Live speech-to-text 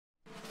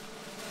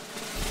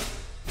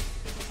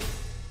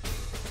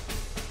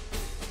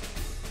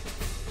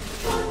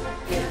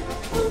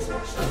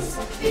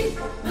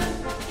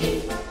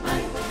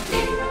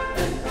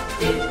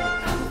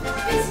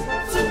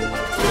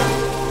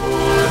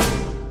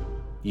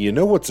You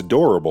know what's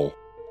adorable?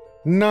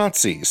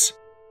 Nazis.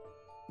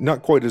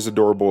 Not quite as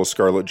adorable as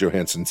Scarlett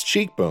Johansson's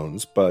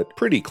cheekbones, but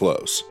pretty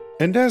close.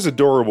 And as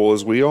adorable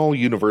as we all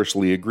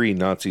universally agree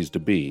Nazis to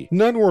be,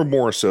 none were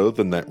more so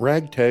than that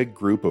ragtag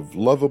group of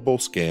lovable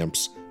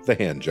scamps, the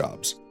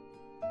handjobs.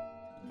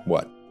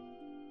 What?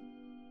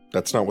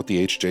 That's not what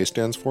the HJ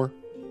stands for?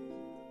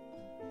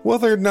 Well,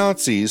 they're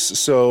Nazis,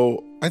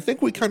 so I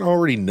think we kind of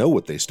already know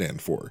what they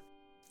stand for.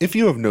 If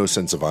you have no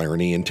sense of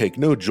irony and take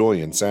no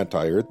joy in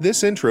satire,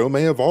 this intro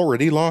may have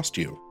already lost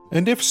you.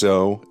 And if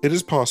so, it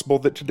is possible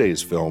that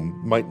today's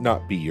film might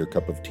not be your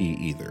cup of tea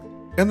either.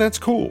 And that's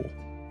cool.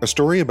 A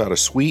story about a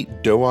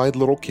sweet, doe-eyed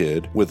little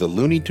kid with a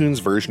Looney Tunes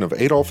version of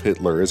Adolf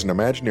Hitler as an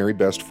imaginary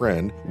best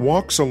friend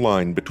walks a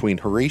line between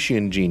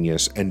Horatian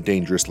genius and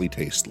dangerously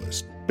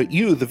tasteless. But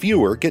you, the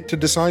viewer, get to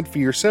decide for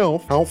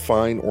yourself how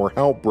fine or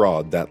how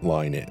broad that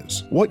line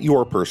is. What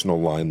your personal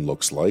line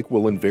looks like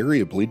will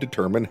invariably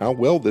determine how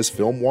well this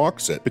film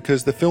walks it,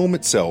 because the film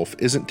itself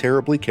isn't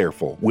terribly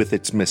careful with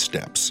its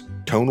missteps.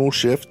 Tonal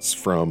shifts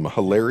from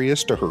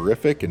hilarious to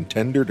horrific and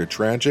tender to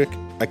tragic,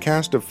 a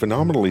cast of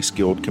phenomenally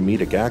skilled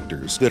comedic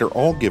actors that are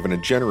all given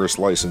a generous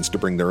license to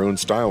bring their own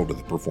style to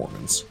the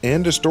performance,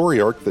 and a story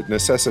arc that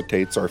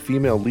necessitates our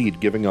female lead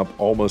giving up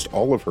almost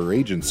all of her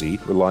agency,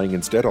 relying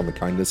instead on the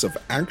kindness of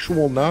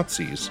actual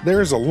Nazis.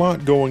 There's a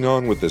lot going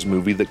on with this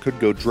movie that could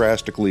go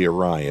drastically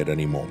awry at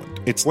any moment.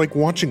 It's like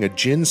watching a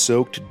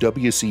gin-soaked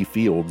W.C.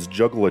 Fields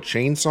juggle a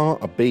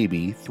chainsaw, a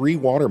baby, 3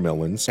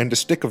 watermelons, and a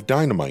stick of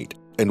dynamite.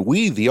 And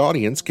we, the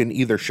audience, can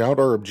either shout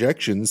our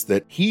objections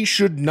that he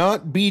should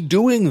not be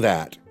doing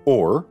that,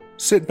 or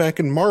sit back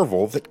and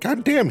marvel that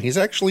goddamn, he's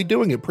actually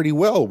doing it pretty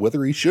well,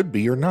 whether he should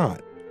be or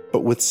not.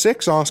 But with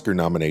 6 Oscar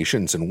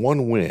nominations and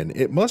 1 win,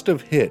 it must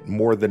have hit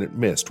more than it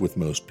missed with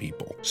most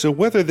people. So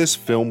whether this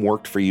film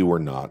worked for you or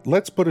not,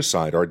 let's put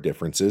aside our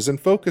differences and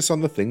focus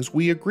on the things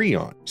we agree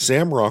on.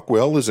 Sam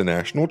Rockwell is a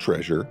national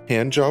treasure,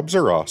 handjobs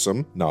are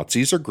awesome,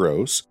 Nazis are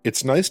gross,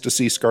 it's nice to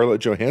see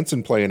Scarlett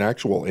Johansson play an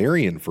actual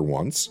Aryan for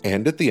once,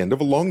 and at the end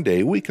of a long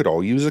day we could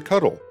all use a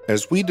cuddle,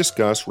 as we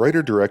discuss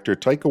writer-director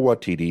Taika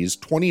Waititi's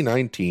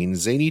 2019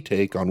 zany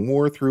take on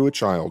war through a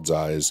child's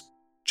eyes,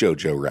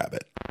 Jojo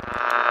Rabbit.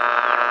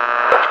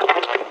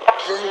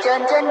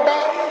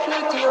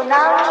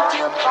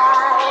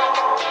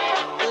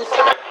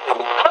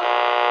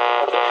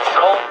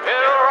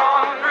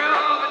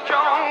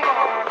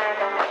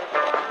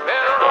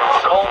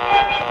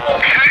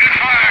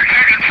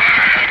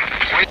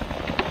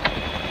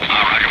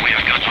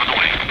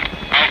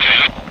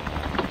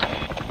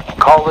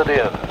 Call it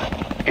in.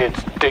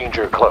 It's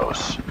Danger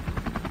Close.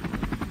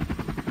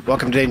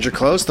 Welcome to Danger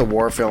Close, the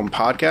war film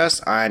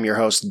podcast. I'm your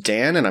host,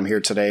 Dan, and I'm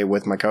here today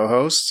with my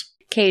co-hosts,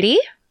 Katie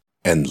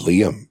and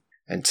Liam.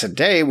 And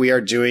today we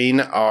are doing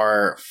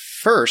our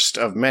first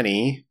of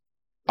many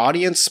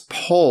audience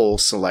poll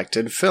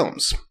selected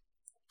films.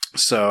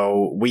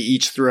 So we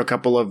each threw a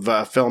couple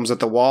of films at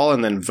the wall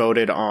and then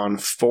voted on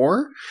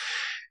 4.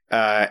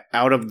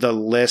 Out of the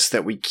list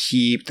that we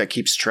keep, that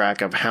keeps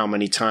track of how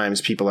many times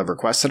people have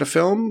requested a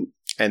film,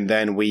 and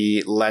then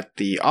we let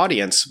the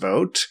audience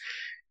vote.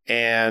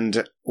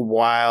 And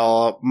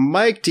while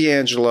Mike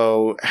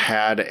D'Angelo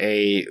had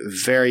a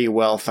very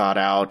well thought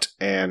out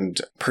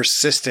and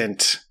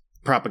persistent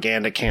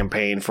propaganda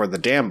campaign for the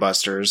Dam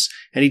Busters,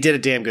 and he did a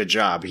damn good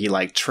job. He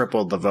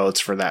tripled the votes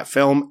for that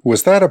film.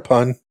 Was that a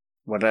pun?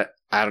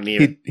 I don't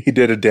even... He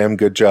did a damn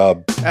good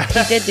job.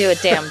 He did do a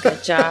damn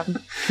good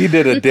job. He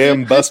did a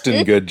damn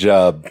bustin' good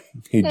job.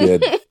 He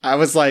did. I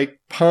was like,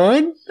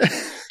 pun?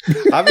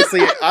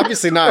 Obviously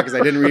not, because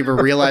I didn't even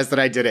realize that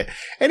I did it.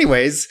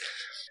 Anyways,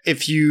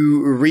 if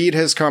you read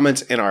his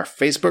comments in our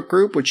Facebook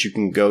group, which you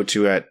can go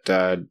to at,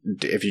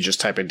 if you just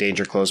type in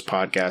Danger Close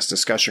Podcast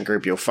Discussion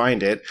Group, you'll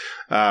find it.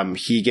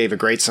 He gave a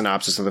great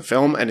synopsis of the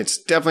film, and it's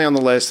definitely on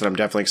the list, and I'm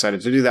definitely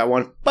excited to do that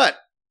one. But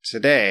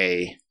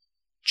today,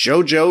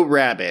 Jojo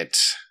Rabbit,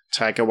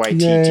 Taika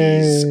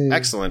Waititi's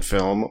excellent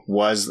film,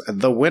 was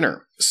the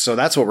winner. So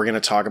that's what we're going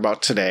to talk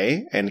about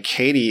today, and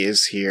Katie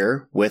is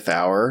here with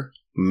our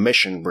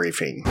mission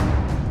briefing.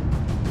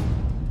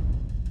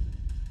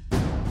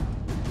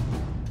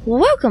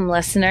 Welcome,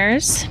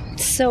 listeners.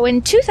 So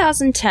in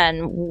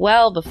 2010,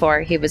 well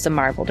before he was a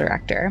Marvel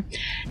director,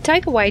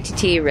 Taika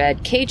Waititi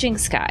read Caging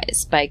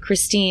Skies by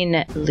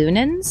Christine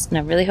Lunens, and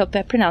I really hope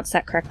I pronounced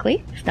that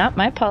correctly. If not,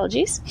 my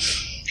apologies.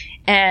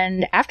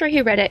 And after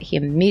he read it, he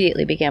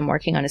immediately began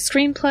working on a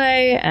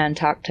screenplay and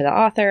talked to the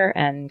author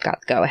and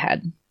got the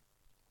go-ahead.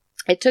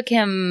 It took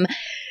him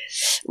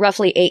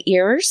roughly 8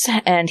 years,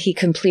 and he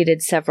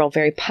completed several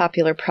very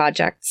popular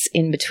projects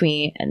in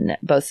between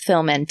both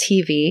film and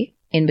TV,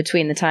 in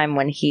between the time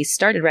when he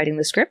started writing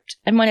the script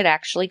and when it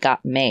actually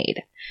got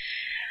made.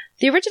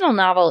 The original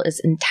novel is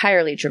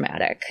entirely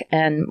dramatic,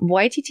 and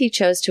Waititi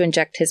chose to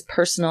inject his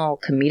personal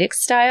comedic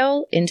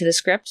style into the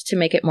script to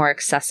make it more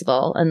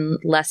accessible and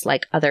less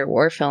like other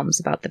war films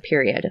about the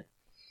period.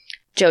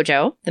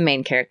 Jojo, the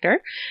main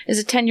character, is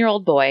a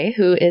 10-year-old boy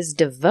who is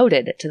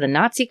devoted to the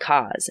Nazi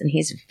cause, and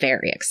he's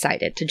very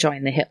excited to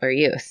join the Hitler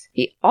Youth.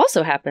 He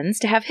also happens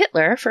to have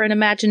Hitler for an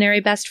imaginary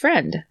best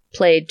friend,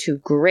 played to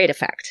great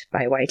effect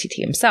by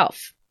Waititi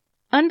himself.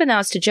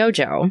 Unbeknownst to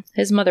Jojo,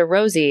 his mother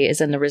Rosie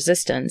is in the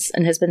resistance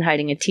and has been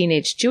hiding a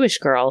teenage Jewish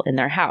girl in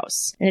their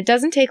house. And it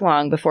doesn't take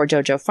long before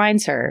Jojo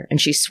finds her,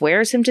 and she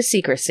swears him to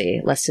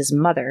secrecy lest his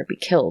mother be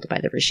killed by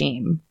the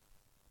regime.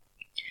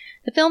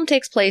 The film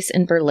takes place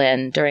in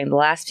Berlin during the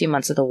last few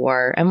months of the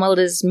war, and while it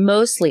is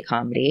mostly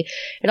comedy,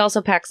 it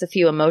also packs a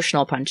few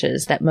emotional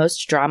punches that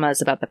most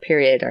dramas about the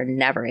period are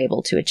never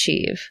able to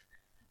achieve.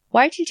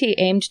 Waititi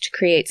aimed to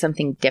create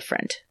something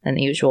different than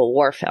the usual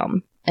war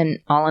film, and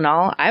all in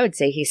all, I would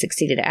say he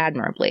succeeded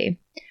admirably.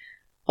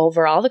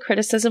 Overall, the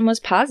criticism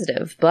was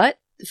positive, but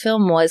the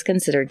film was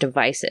considered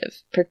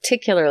divisive,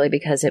 particularly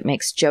because it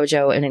makes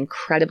Jojo an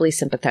incredibly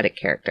sympathetic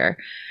character,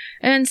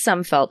 and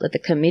some felt that the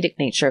comedic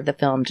nature of the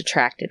film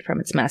detracted from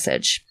its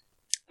message.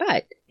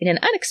 But, in an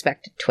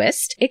unexpected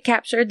twist, it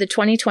captured the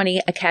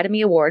 2020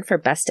 Academy Award for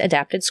Best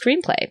Adapted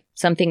Screenplay,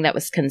 something that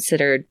was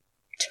considered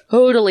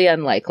totally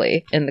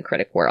unlikely in the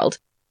critic world.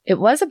 It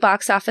was a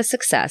box office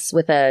success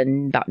with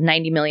about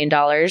 $90 million,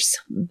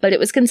 but it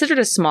was considered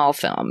a small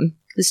film.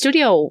 The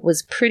studio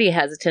was pretty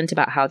hesitant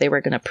about how they were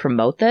going to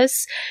promote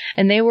this,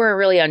 and they were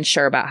really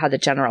unsure about how the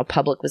general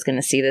public was going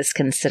to see this,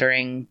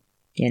 considering,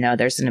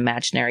 there's an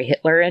imaginary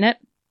Hitler in it,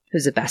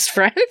 who's a best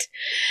friend.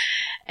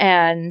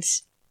 And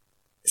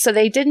so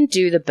they didn't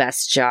do the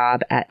best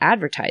job at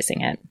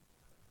advertising it.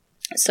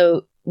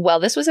 So while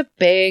this was a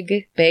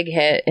big, big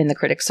hit in the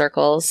critic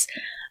circles,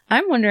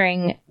 I'm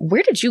wondering,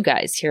 where did you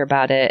guys hear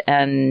about it?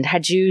 And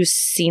had you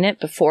seen it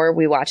before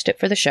we watched it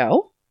for the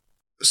show?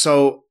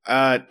 So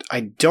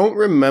I don't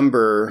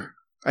remember.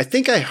 I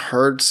think I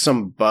heard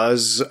some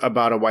buzz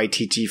about a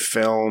Waititi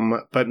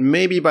film, but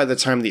maybe by the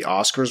time the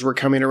Oscars were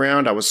coming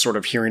around, I was sort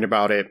of hearing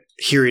about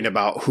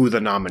who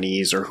the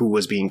nominees or who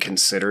was being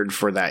considered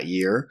for that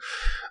year.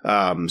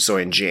 So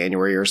in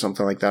January or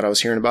something like that, I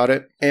was hearing about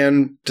it.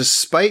 And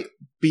despite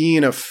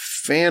being a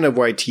fan of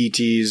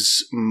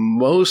Waititi's,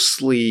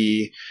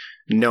 mostly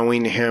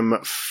knowing him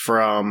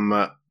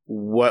from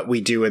What We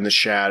Do in the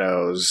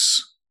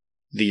Shadows,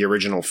 the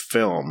original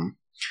film,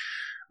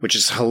 which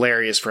is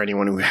hilarious for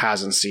anyone who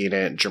hasn't seen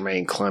it.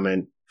 Jermaine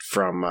Clement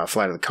from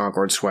Flight of the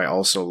Conchords, who I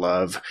also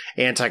love,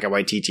 and Taika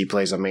Waititi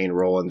plays a main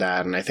role in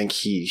that, and I think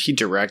he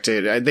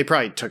directed. They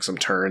probably took some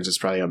turns. It's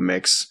probably a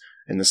mix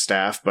in the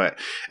staff, but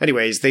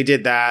anyways, they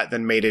did that,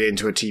 then made it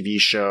into a TV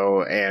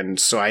show, and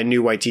so I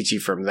knew Waititi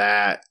from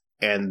that,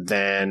 and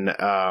then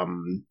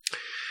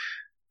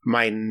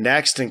my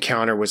next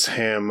encounter with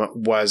him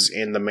was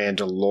in The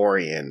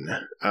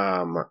Mandalorian,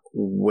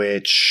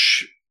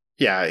 which...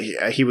 yeah,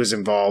 he was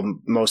involved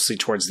mostly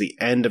towards the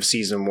end of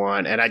season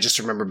 1, and I just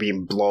remember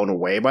being blown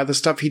away by the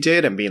stuff he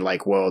did and being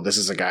like, whoa, this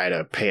is a guy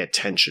to pay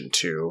attention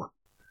to.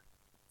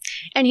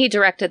 And he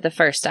directed the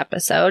first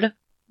episode,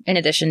 in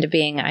addition to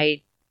being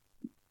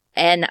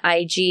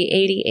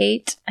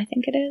NIG-88, I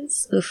think it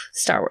is. Oof,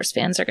 Star Wars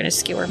fans are going to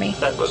skewer me.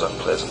 That was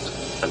unpleasant.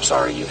 I'm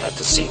sorry you had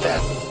to see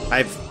that.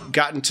 I've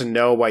gotten to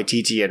know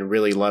Waititi and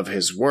really love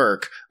his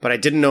work, but I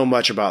didn't know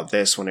much about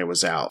this when it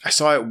was out. I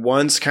saw it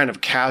once kind of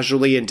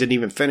casually and didn't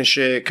even finish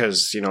it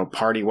because,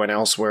 party went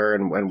elsewhere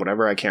and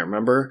whatever, I can't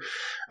remember.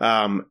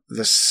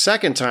 The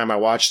second time I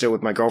watched it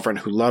with my girlfriend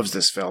who loves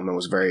this film and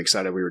was very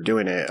excited we were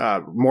doing it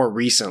more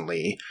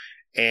recently,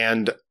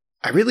 and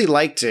I really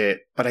liked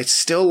it, but I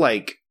still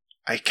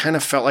I kind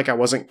of felt like I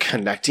wasn't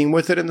connecting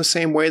with it in the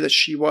same way that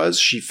she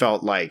was. She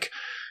felt like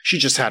she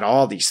just had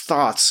all these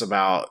thoughts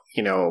about,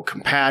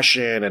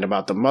 compassion and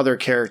about the mother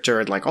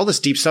character and all this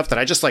deep stuff that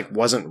I just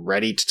wasn't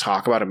ready to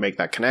talk about and make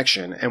that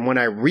connection. And when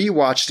I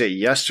rewatched it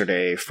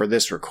yesterday for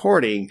this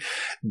recording,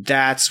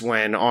 that's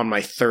when on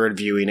my third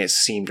viewing,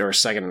 or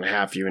second and a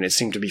half viewing, it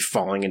seemed to be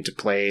falling into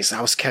place.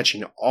 I was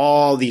catching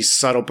all these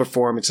subtle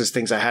performances,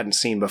 things I hadn't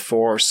seen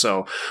before.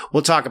 So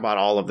we'll talk about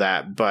all of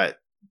that, but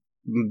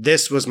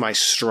this was my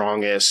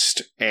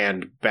strongest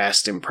and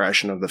best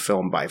impression of the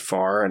film by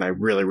far, and I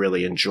really,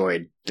 really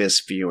enjoyed this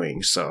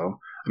viewing, so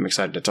I'm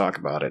excited to talk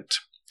about it.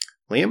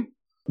 Liam?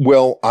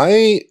 Well,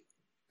 I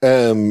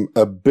am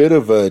a bit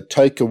of a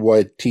Taika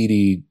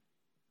Waititi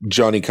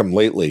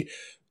Johnny-come-lately.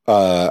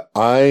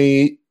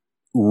 I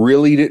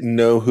really didn't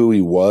know who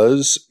he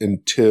was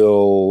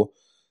until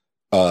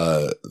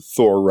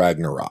Thor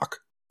Ragnarok.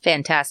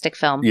 Fantastic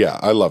film. Yeah,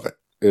 I love it.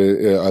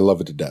 I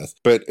love it to death.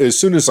 But as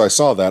soon as I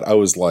saw that, I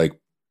was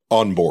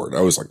on board.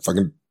 I was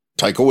fucking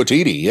Taika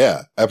Waititi.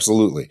 Yeah,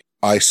 absolutely.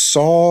 I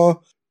saw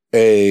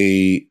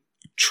a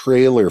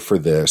trailer for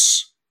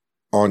this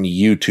on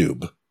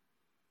YouTube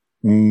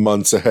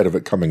months ahead of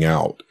it coming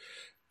out.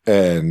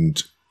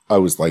 And I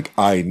was like,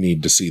 I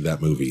need to see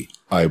that movie.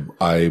 I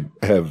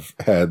have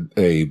had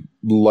a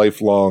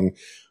lifelong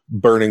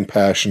burning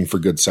passion for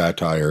good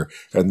satire,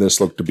 and this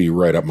looked to be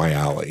right up my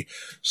alley.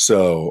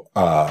 So,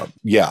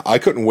 yeah, I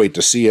couldn't wait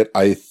to see it.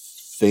 I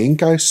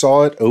think I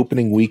saw it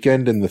opening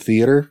weekend in the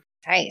theater.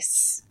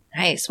 Nice.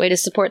 Nice way to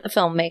support the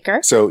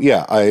filmmaker. So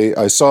yeah,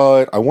 I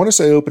saw it. I want to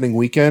say opening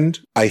weekend.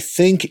 I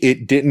think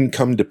it didn't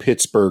come to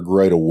Pittsburgh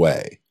right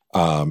away.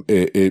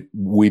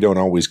 We don't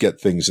always get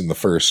things in the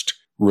first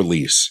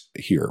release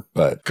here,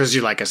 but Because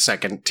you're like a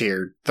second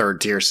tier, third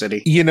tier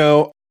city. you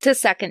know, To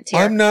second tier.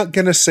 I'm not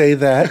gonna say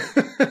that.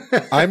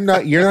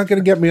 You're not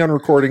gonna get me on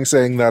recording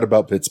saying that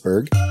about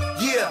Pittsburgh.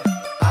 Yeah,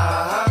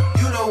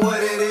 you know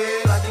what it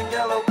is. Black and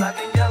yellow, black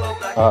and yellow,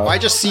 black I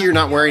just see you're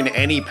not wearing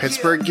any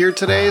Pittsburgh gear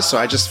today, so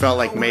I just felt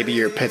like maybe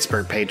your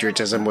Pittsburgh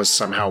patriotism was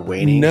somehow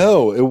waning.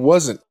 No, it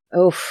wasn't.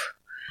 Oof.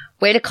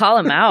 Way to call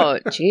him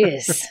out.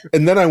 Jeez.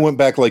 And then I went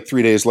back like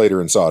 3 days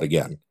later and saw it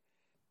again.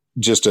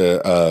 Just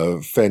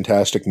a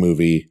fantastic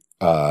movie.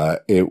 I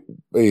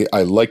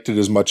liked it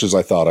as much as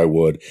I thought I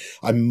would.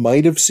 I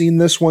might have seen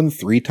this one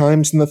 3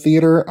 times in the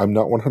theater. I'm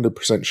not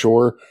 100%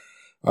 sure.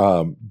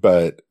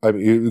 But I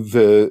mean,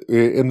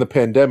 in the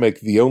pandemic,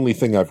 the only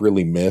thing I've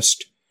really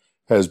missed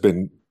has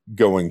been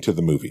going to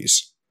the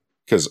movies,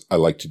 because I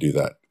like to do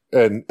that.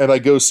 And I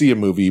go see a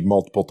movie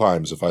multiple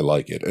times if I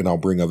like it, and I'll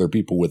bring other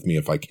people with me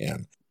if I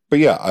can. But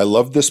yeah, I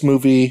loved this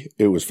movie.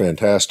 It was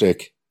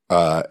fantastic.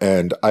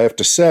 And I have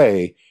to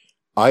say,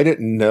 I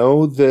didn't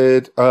know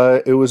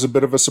that it was a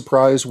bit of a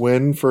surprise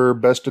win for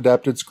Best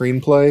Adapted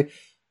Screenplay,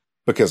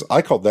 because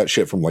I called that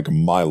shit from like a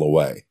mile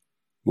away.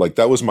 Like,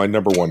 that was my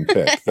number one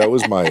pick. That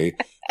was my,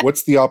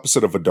 what's the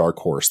opposite of a dark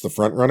horse? The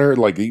front runner?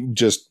 Like,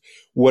 just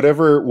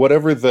whatever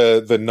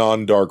the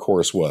non-dark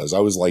horse was. I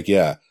was like,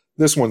 yeah,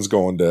 this one's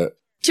going to...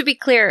 To be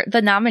clear,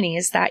 the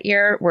nominees that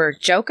year were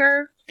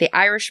Joker, The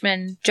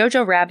Irishman,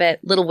 Jojo Rabbit,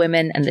 Little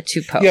Women, and The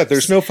Two Popes. Yeah,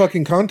 there's no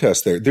fucking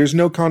contest there. There's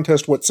no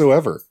contest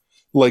whatsoever.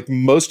 Like,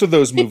 most of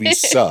those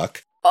movies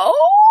suck.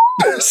 Oh!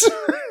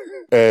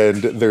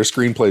 And their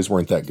screenplays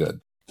weren't that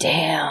good.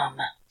 Damn.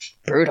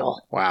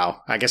 Brutal.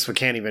 Wow. I guess we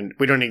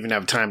don't even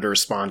have time to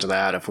respond to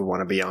that if we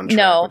want to be on track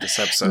No. with this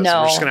episode. So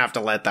No. we're just going to have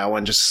to let that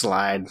one just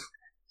slide.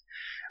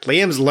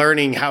 Liam's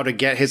learning how to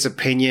get his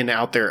opinion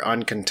out there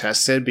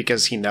uncontested,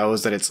 because he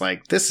knows that it's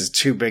like, this is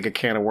too big a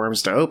can of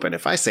worms to open.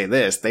 If I say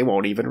this, they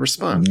won't even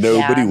respond.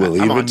 Nobody Yeah. will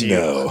I'm even on to you.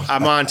 know.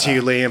 I'm on to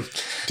you, Liam.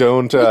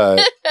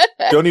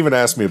 Don't even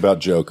ask me about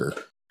Joker.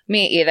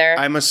 Me either.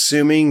 I'm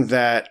assuming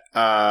that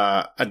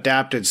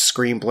adapted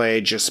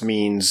screenplay just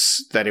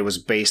means that it was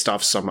based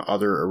off some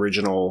other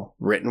original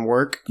written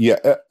work. Yeah,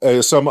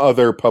 some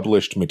other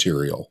published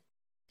material.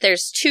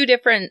 There's 2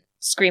 different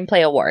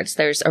screenplay awards.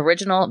 There's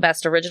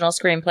best original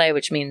screenplay,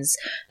 which means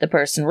the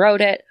person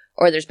wrote it,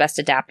 or there's best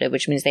adapted,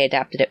 which means they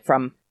adapted it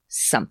from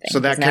something. So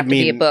that Doesn't have could to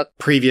be mean a book.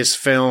 previous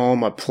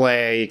film, a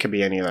play, it could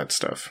be any of that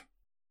stuff.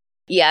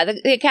 Yeah,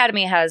 the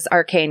Academy has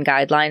arcane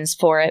guidelines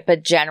for it,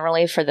 but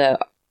generally for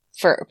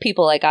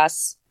people like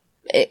us,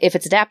 if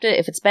it's adapted,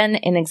 if it's been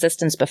in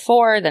existence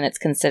before, then it's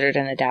considered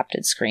an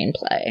adapted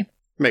screenplay.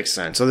 Makes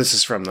sense. So this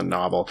is from the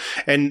novel.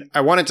 And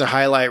I wanted to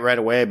highlight right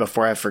away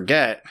before I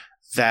forget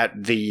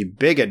that the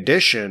big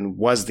addition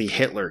was the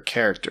Hitler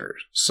character.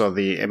 So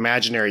the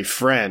imaginary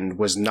friend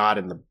was not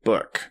in the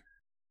book.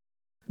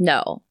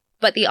 No,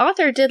 but the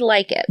author did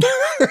like it.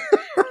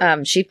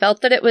 She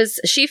felt that it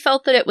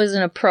was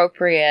an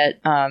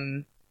appropriate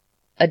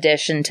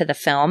addition to the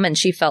film, and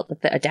she felt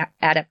that the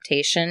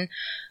adaptation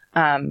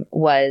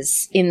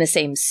was in the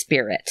same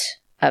spirit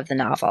of the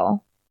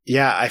novel.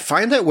 Yeah, I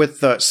find that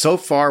with so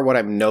far what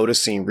I'm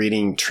noticing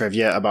reading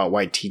trivia about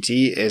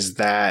Waititi is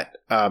that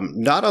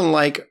not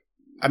unlike,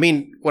 I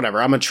mean,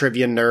 whatever, I'm a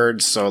trivia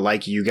nerd, so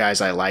like you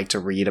guys, I like to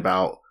read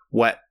about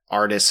what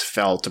artists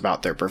felt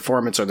about their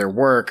performance or their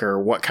work,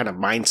 or what kind of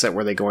mindset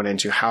were they going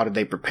into, how did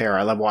they prepare.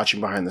 I love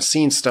watching behind the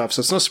scenes stuff, so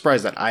it's no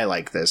surprise that I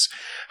like this.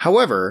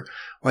 However,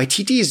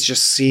 Waititi's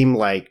just seem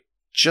like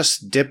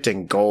just dipped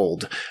in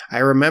gold. I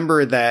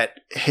remember that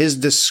his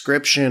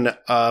description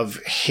of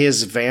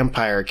his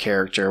vampire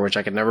character, which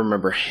I can never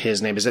remember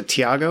his name, is it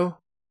Tiago?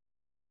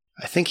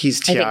 I think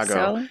he's Tiago.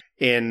 I think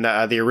so. In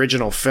the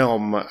original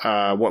film,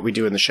 What We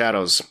Do in the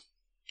Shadows.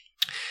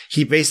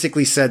 He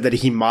basically said that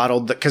he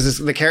modeled, because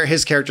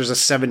his character is a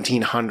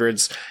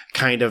 1700s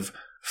kind of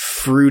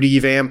fruity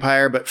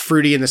vampire, but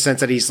fruity in the sense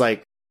that he's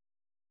like,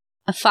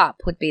 A fop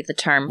would be the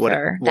term What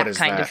for that is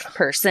kind that? of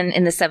person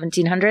in the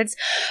 1700s.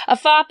 A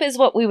fop is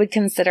what we would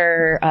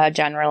consider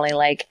generally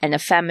like an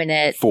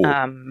effeminate, Fool.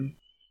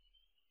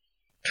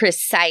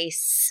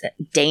 precise,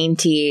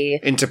 dainty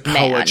into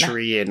man.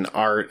 poetry and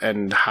art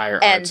and higher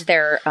And arts.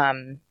 they're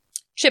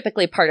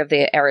typically part of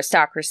the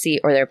aristocracy,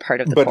 or they're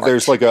part of the But court.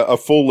 there's like a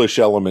foolish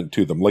element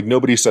to them. Like,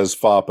 nobody says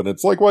fop, and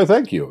it's like, why,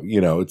 thank you.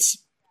 You know, it's,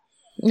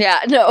 Yeah,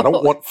 no. I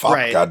don't want fop,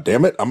 Right. God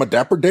damn it. I'm a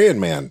Dapper Dan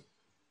man.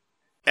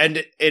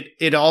 And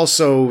it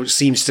also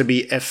seems to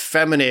be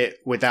effeminate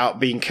without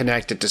being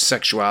connected to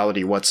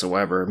sexuality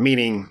whatsoever.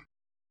 Meaning,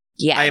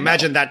 Yeah, I no.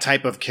 imagine that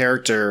type of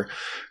character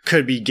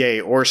could be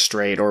gay or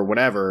straight or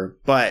whatever,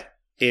 but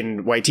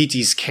in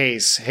Waititi's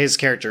case, his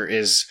character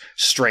is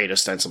straight,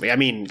 ostensibly. I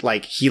mean,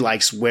 like, he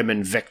likes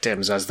women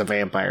victims as the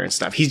vampire and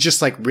stuff. He's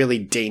just, like, really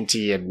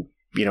dainty and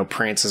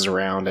prances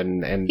around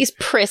and he's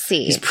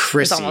prissy. He's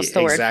prissy. Is almost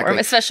the word exactly. for him,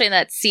 especially in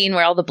that scene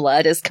where all the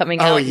blood is coming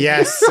out. Oh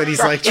yes, and he's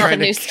like trying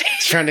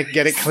to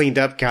get it cleaned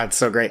up. God,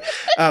 so great.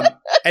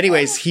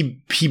 Anyways,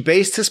 he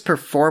based his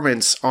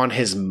performance on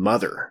his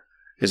mother,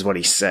 is what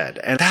he said,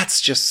 and that's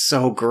just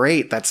so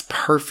great. That's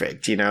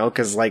perfect,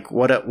 because like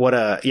what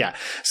a yeah.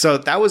 So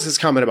that was his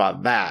comment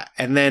about that,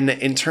 and then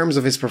in terms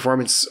of his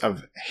performance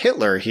of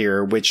Hitler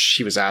here, which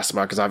he was asked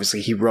about, because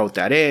obviously he wrote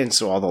that in,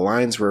 so all the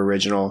lines were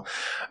original,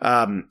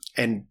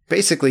 and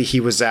basically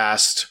he was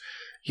asked,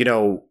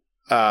 what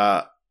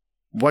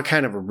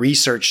kind of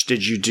research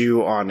did you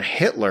do on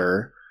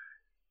Hitler?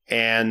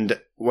 And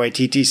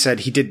Waititi said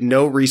he did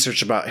no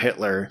research about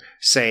Hitler,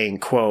 saying,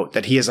 quote,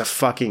 that he is a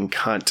fucking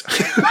cunt.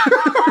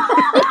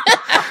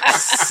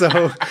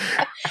 So,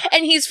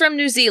 and he's from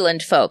New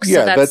Zealand, folks.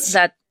 Yeah, so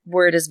that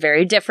word is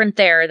very different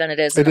there than it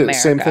is in America.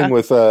 Same thing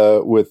with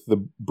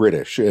the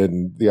British,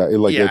 and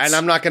and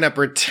I'm not going to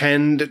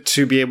pretend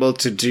to be able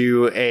to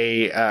do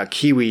a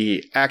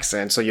Kiwi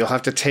accent, so you'll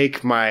have to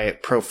take my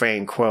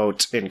profane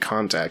quote in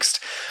context.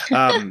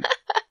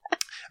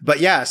 But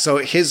yeah, so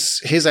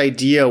his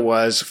idea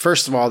was,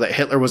 first of all, that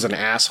Hitler was an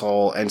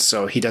asshole, and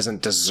so he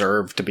doesn't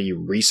deserve to be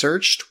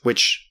researched,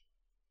 which,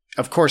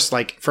 of course,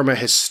 like from a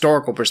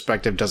historical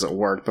perspective doesn't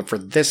work, but for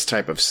this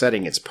type of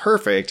setting, it's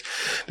perfect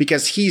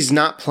because he's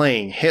not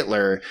playing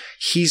Hitler.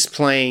 He's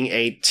playing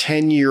a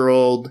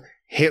 10-year-old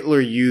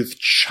Hitler Youth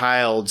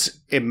child's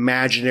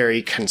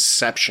imaginary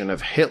conception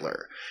of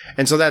Hitler.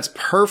 And so that's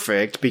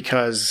perfect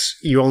because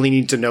you only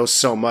need to know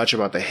so much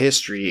about the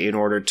history in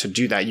order to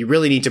do that. You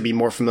really need to be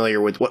more familiar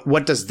with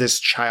what does this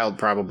child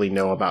probably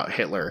know about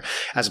Hitler,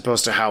 as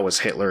opposed to how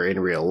was Hitler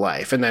in real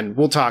life. And then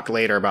we'll talk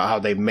later about how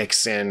they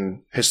mix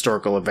in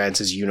historical events,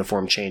 his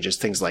uniform changes,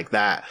 things like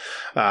that.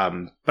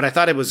 But I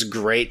thought it was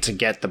great to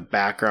get the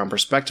background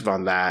perspective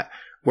on that,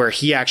 where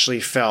he actually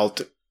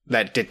felt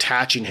that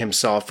detaching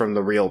himself from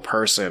the real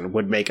person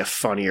would make a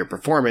funnier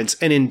performance.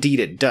 And indeed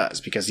it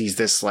does, because he's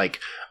this like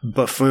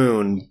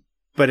buffoon,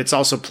 but it's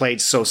also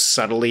played so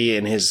subtly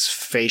in his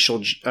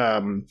facial,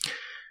 the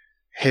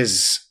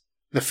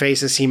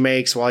faces he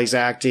makes while he's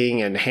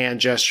acting and hand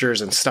gestures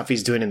and stuff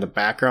he's doing in the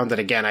background that,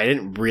 again, I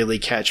didn't really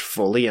catch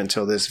fully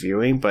until this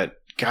viewing, but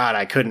God,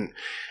 I couldn't.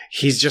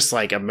 He's just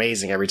like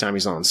amazing every time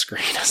he's on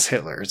screen as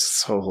Hitler. It's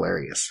so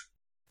hilarious.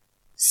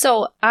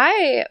 So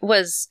I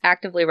was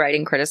actively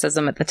writing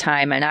criticism at the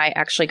time, and I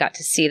actually got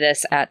to see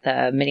this at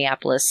the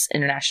Minneapolis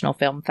International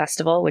Film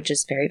Festival, which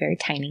is very, very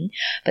tiny.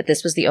 But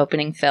this was the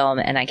opening film,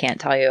 and I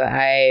can't tell you,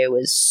 I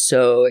was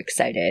so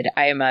excited.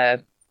 I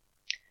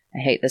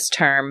hate this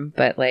term,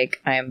 but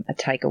like I'm a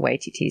Taika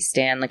Waititi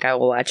stan. Like I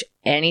will watch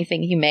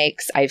anything he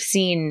makes. I've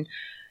seen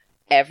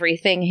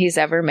everything he's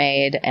ever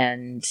made,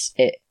 and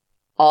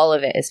all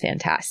of it is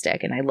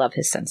fantastic, and I love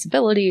his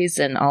sensibilities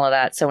and all of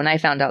that. So when I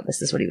found out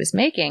this is what he was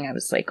making, I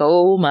was like,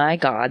 oh my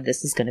God,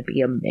 this is going to be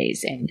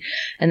amazing.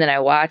 And then I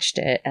watched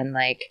it, and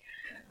like,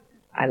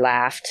 I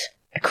laughed,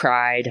 I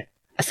cried,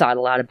 I thought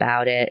a lot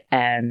about it,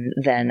 and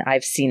then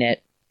I've seen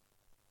it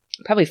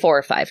probably 4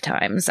 or 5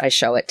 times. I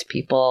show it to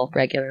people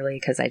regularly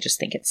because I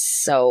just think it's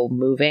so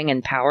moving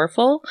and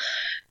powerful.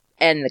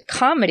 And the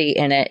comedy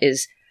in it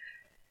is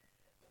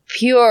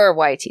pure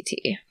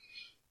Waititi.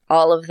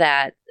 All of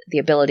that, the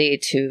ability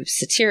to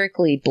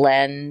satirically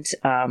blend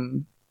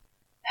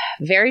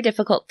very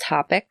difficult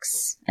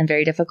topics and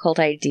very difficult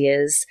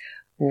ideas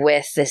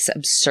with this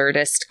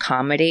absurdist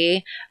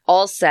comedy,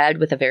 all said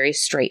with a very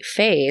straight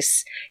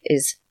face,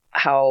 is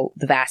how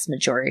the vast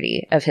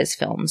majority of his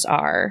films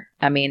are.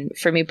 I mean,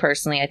 for me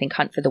personally, I think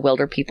Hunt for the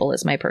Wilder People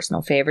is my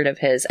personal favorite of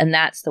his, and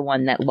that's the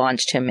one that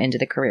launched him into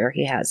the career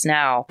he has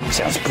now.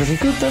 Sounds pretty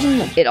good,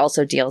 doesn't it? It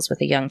also deals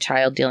with a young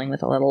child dealing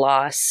with a little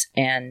loss,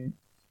 and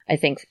I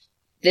think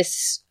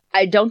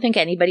I don't think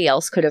anybody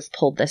else could have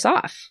pulled this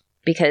off,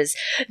 because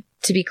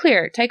to be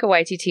clear, Taika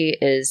Waititi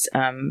was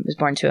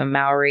born to a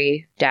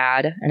Maori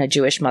dad and a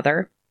Jewish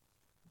mother,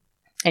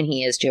 and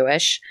he is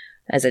Jewish,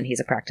 as in he's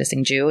a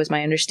practicing Jew, is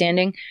my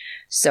understanding.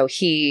 So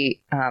he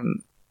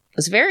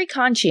was very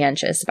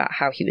conscientious about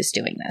how he was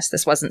doing this.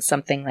 This wasn't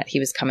something that he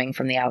was coming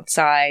from the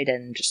outside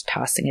and just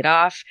tossing it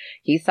off.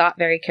 He thought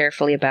very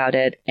carefully about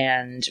it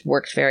and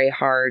worked very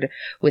hard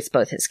with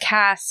both his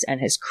cast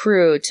and his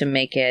crew to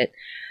make it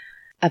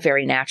a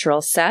very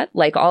natural set.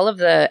 Like, all of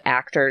the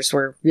actors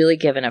were really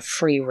given a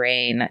free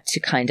rein to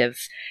kind of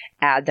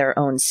add their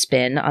own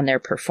spin on their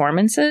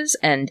performances.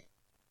 And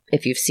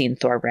if you've seen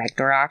Thor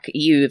Ragnarok,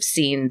 you've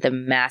seen the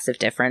massive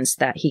difference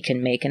that he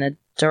can make in a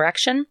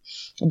direction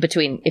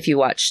between, if you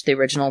watch the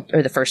original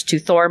or the first 2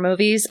 Thor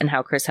movies and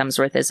how Chris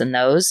Hemsworth is in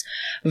those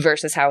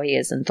versus how he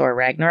is in Thor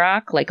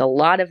Ragnarok. Like, a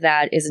lot of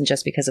that isn't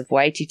just because of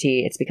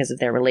Waititi, it's because of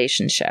their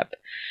relationship.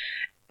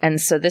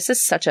 And so this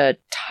is such a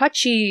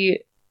touchy,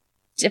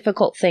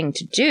 difficult thing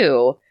to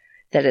do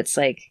that it's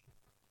like,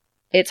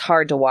 it's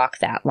hard to walk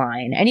that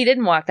line. And he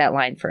didn't walk that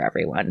line for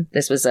everyone.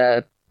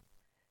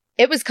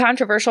 It was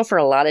controversial for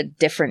a lot of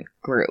different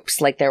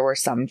groups. Like, there were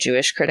some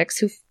Jewish critics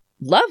who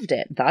loved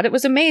it, thought it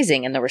was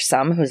amazing, and there were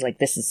some who was like,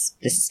 this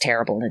is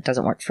terrible and it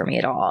doesn't work for me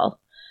at all.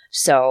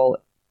 So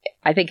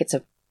I think it's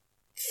a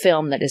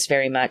film that is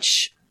very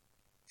much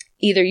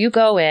either you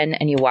go in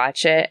and you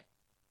watch it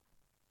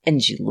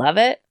and you love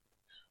it,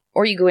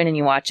 or you go in and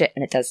you watch it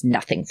and it does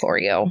nothing for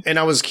you. And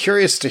I was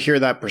curious to hear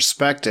that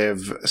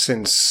perspective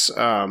since,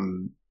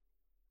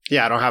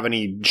 I don't have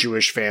any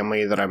Jewish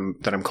family that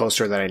I'm close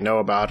to that I know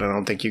about. And I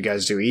don't think you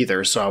guys do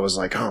either. So I was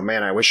like, oh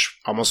man,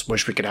 almost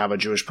wish we could have a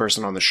Jewish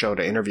person on the show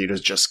to interview to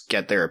just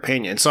get their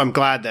opinion. So I'm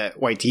glad that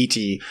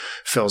Waititi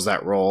fills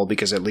that role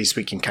because at least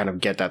we can kind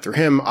of get that through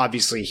him.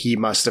 Obviously, he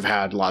must have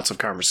had lots of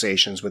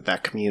conversations with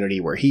that community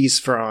where he's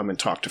from and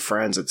talked to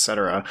friends,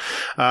 etc.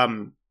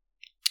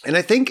 And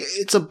I think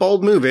it's a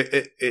bold move.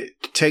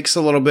 It takes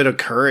a little bit of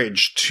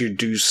courage to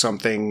do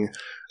something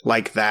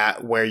like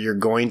that where you're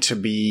going to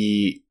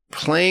be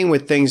playing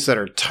with things that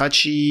are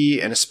touchy,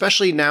 and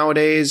especially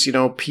nowadays,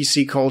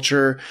 PC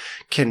culture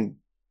can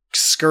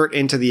skirt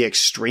into the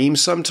extreme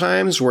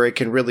sometimes where it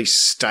can really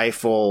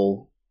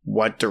stifle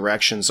what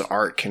directions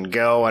art can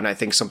go. And I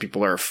think some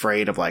people are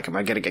afraid of like, am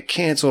I going to get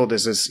canceled?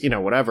 Is this,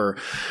 whatever.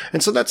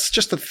 And so that's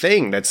just a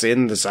thing that's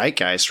in the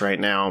zeitgeist right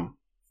now.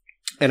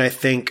 And I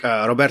think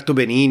Roberto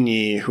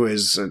Benigni, who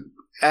is an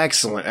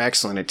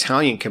excellent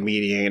Italian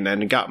comedian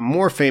and got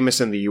more famous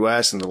in the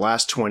U.S. in the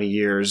last 20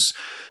 years.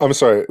 I'm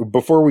sorry.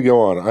 Before we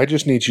go on, I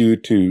just need you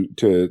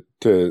to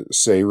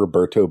say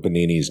Roberto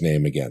Benigni's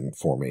name again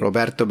for me.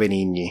 Roberto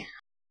Benigni.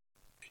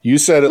 You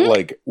said it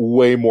like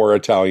way more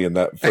Italian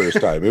that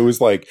first time. It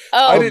was like,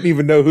 I didn't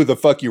even know who the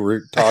fuck you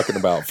were talking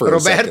about for a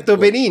second. Roberto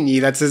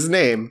Benigni, that's his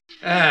name.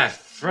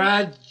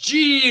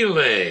 Fragile.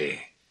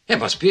 It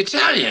must be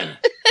Italian.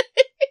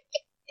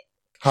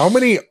 How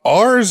many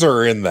R's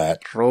are in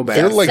that?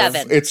 Roberto. Like,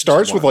 7. It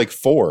starts with like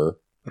 4.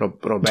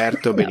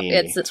 Roberto Benigni.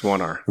 it's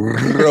 1 R.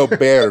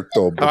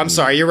 Roberto Benigni. Oh, I'm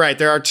sorry. You're right.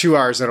 There are 2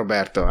 R's in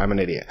Roberto. I'm an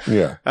idiot.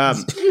 Yeah.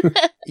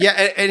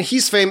 And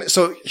he's famous.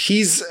 So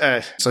he's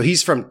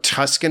from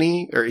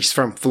Tuscany, or he's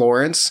from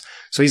Florence.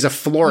 So he's a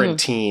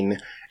Florentine,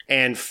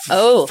 and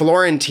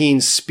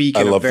Florentines speak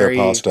in I love their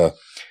pasta.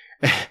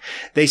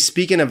 They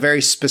speak in a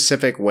very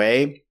specific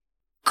way.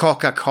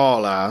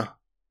 Coca-Cola,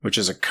 which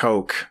is a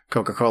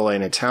Coca-Cola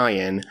in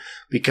Italian,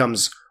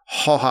 becomes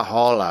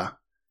Coca-Cola.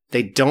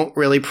 They don't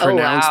really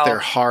pronounce their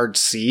hard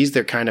C's.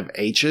 They're kind of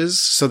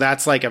H's. So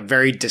that's like a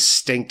very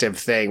distinctive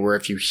thing where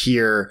if you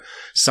hear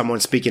someone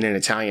speaking in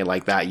Italian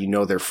like that,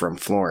 they're from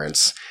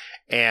Florence.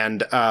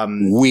 And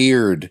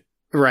weird.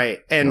 Right.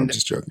 And no, I'm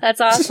just joking. That's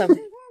awesome.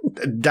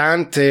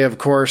 Dante, of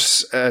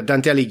course,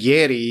 Dante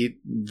Alighieri,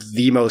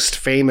 the most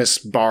famous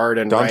bard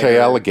and Dante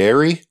writer.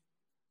 Alighieri?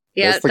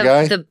 Yeah, that's the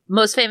guy? The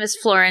most famous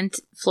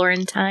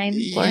Florentine.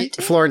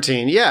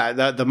 Florentine,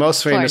 yeah, the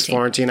most famous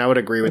Florentine. I would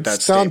agree with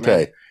that Dante.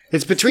 statement.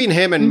 It's between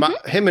him and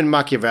him and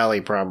Machiavelli,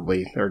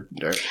 probably.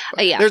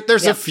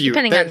 There's a few.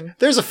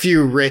 There's a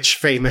few rich,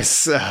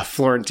 famous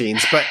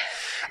Florentines, but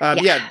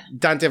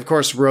Dante, of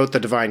course, wrote the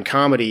Divine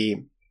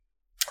Comedy,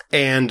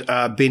 and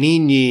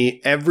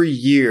Benigni every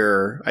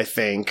year, I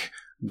think,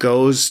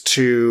 goes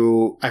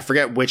to, I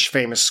forget which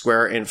famous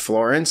square in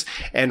Florence,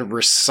 and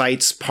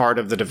recites part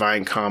of the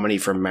Divine Comedy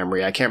from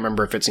memory. I can't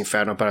remember if it's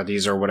Inferno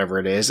Paradiso or whatever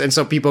it is. And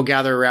so people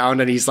gather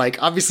around, and he's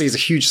like, obviously he's a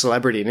huge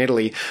celebrity in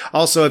Italy.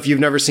 Also, if you've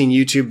never seen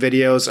YouTube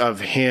videos of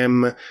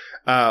him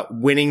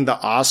winning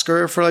the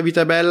Oscar for La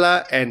Vita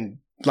Bella, and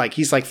like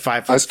he's like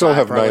 5 foot. I still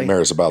have probably.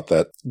 nightmares about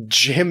that.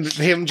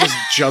 Him just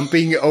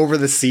jumping over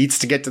the seats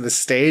to get to the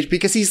stage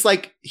because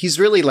he's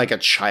really like a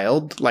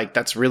child. Like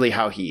that's really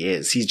how he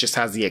is. He just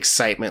has the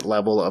excitement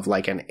level of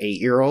like an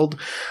 8-year-old.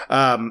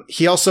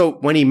 He also,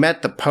 when he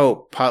met the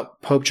Pope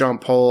John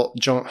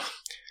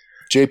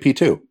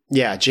JP2.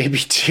 Yeah,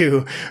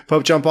 JP2,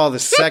 Pope John Paul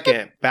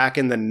II, back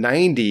in the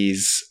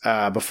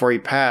 90s, before he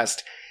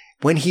passed.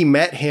 When he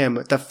met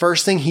him, the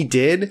first thing he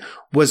did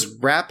was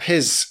wrap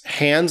his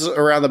hands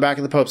around the back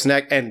of the Pope's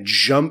neck and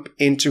jump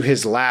into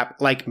his lap,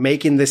 like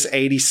making this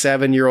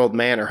 87-year-old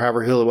man, or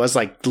however old it was,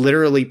 like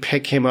literally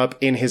pick him up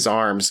in his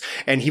arms.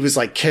 And he was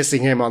like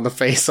kissing him on the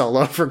face all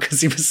over because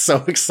he was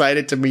so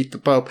excited to meet the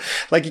Pope.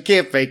 Like, you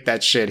can't fake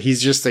that shit.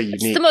 He's just a unique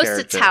character. It's the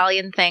most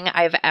Italian thing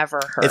I've ever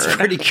heard. It's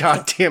pretty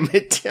goddamn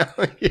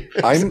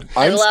Italian.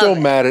 I'm still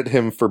mad at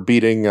him for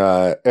beating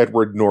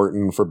Edward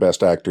Norton for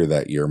Best Actor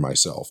that year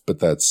myself, but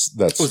that's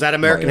was that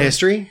American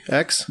History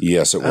X?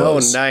 Yes, it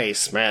was. Oh,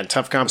 nice, man!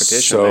 Tough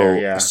competition there.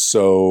 Yeah.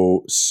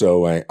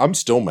 I'm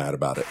still mad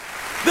about it.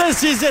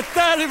 This is a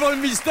terrible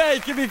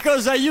mistake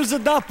because I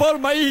used up all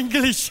my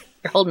English.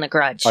 You're holding a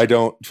grudge. I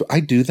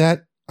do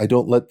that. I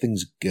don't let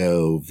things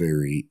go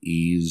very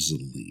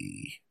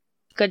easily.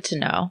 Good to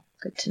know.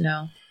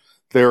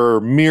 There are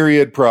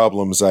myriad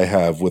problems I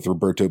have with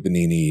Roberto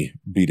Benigni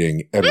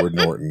beating Edward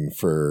Norton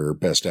for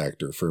Best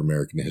Actor for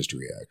American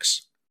History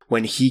X.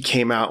 When he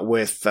came out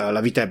with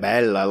La Vita è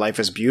Bella, Life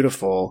is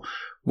Beautiful,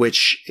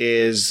 which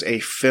is a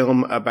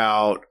film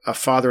about a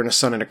father and a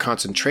son in a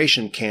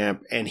concentration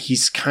camp, and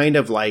he's kind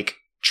of like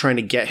trying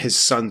to get his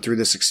son through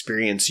this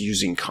experience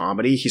using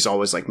comedy. He's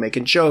always like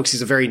making jokes.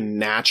 He's a very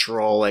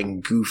natural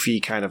and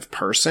goofy kind of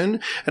person.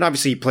 And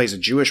obviously he plays a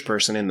Jewish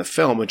person in the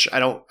film, which I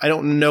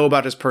don't know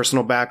about his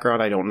personal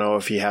background. I don't know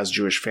if he has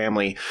Jewish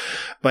family,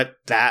 but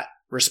that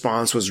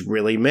response was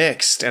really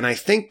mixed. And I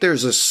think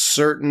there's a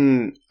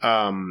certain,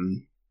 at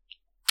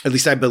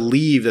least I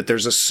believe that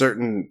there's a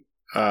certain,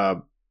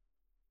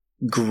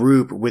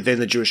 group within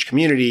the Jewish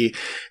community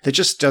that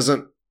just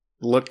doesn't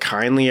look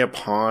kindly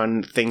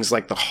upon things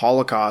like the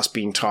Holocaust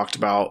being talked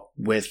about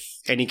with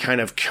any kind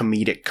of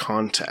comedic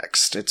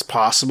context. It's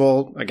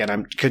possible, again,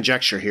 I'm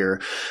conjecture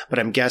here, but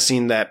I'm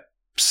guessing that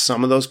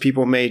some of those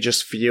people may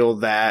just feel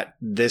that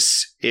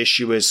this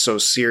issue is so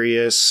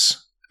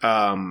serious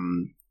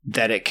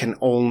that it can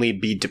only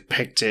be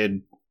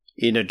depicted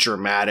in a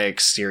dramatic,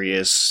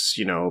 serious,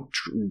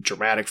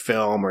 dramatic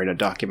film or in a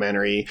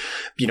documentary,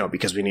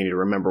 because we need to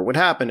remember what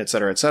happened, et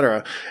cetera, et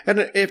cetera.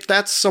 And if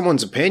that's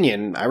someone's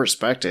opinion, I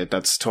respect it.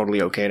 That's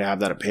totally okay to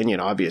have that opinion,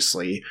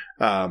 obviously.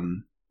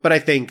 But I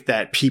think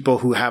that people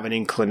who have an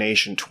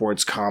inclination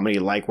towards comedy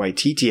like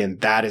Waititi, and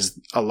that is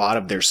a lot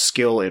of their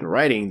skill in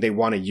writing, they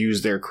want to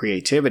use their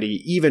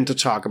creativity even to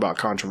talk about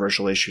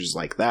controversial issues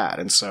like that.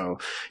 And so,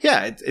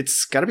 yeah,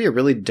 it's got to be a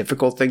really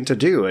difficult thing to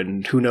do.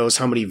 And who knows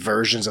how many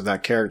versions of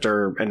that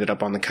character ended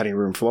up on the cutting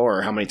room floor,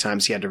 or how many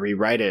times he had to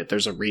rewrite it.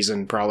 There's a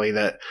reason it's probably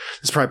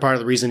part of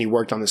the reason he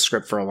worked on the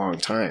script for a long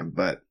time.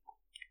 But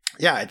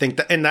yeah, I think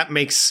that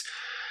makes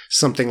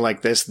something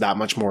like this that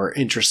much more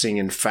interesting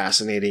and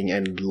fascinating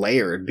and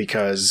layered,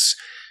 because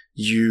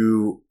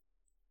you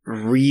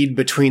read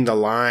between the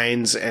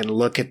lines and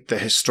look at the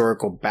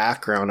historical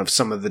background of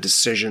some of the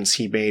decisions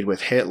he made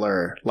with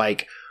Hitler.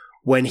 Like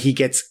when he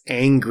gets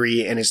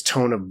angry and his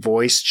tone of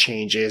voice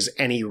changes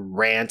and he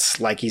rants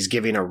like he's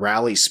giving a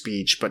rally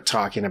speech, but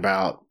talking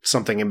about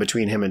something in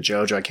between him and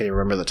Jojo. I can't even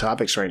remember the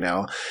topics right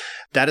now.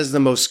 That is the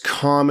most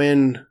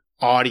common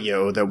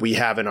audio that we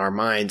have in our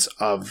minds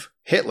of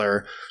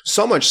Hitler,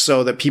 so much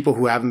so that people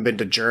who haven't been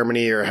to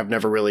Germany or have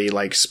never really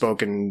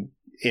spoken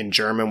in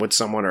German with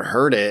someone or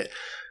heard it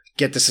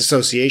get this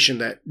association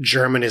that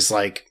German is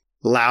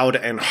loud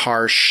and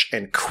harsh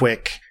and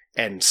quick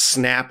and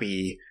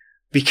snappy,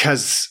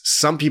 because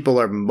some people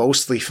are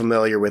mostly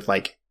familiar with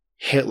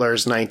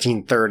Hitler's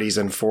 1930s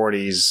and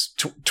 40s,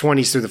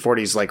 20s through the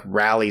 40s,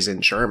 rallies in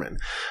German.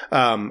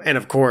 And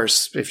of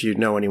course, if you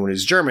know anyone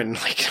who's German,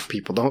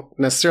 people don't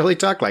necessarily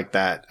talk like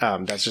that.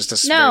 That's just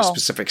a very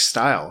specific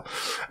style.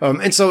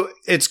 And so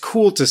it's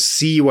cool to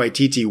see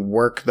Waititi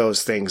work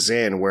those things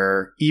in,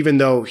 where even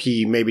though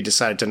he maybe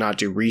decided to not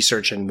do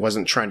research and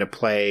wasn't trying to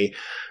play,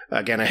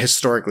 again, a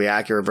historically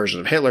accurate version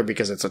of Hitler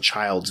because it's a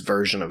child's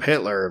version of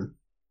Hitler,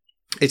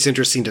 it's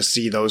interesting to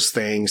see those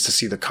things, to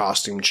see the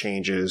costume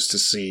changes, to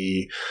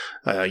see,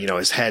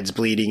 his head's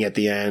bleeding at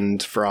the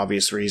end for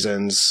obvious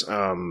reasons.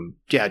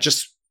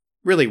 Just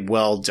really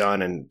well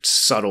done and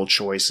subtle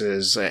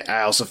choices.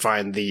 I also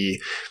find the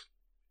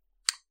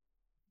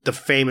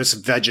famous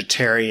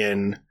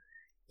vegetarian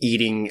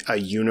eating a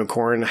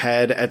unicorn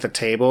head at the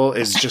table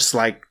is just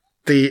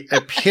the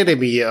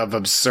epitome of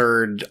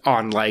absurd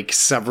on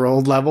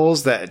several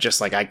levels, that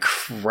just I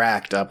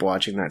cracked up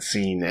watching that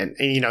scene. And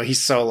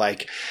he's so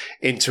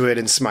into it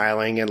and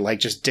smiling and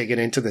just digging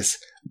into this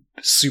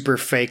super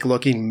fake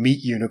looking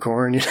meat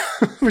unicorn,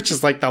 which is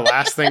the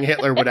last thing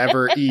Hitler would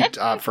ever eat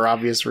for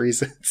obvious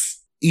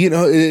reasons.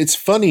 It's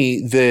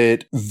funny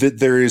that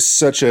there is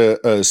such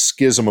a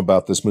schism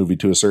about this movie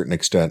to a certain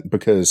extent,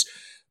 because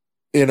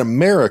in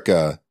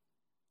America,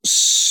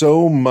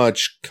 so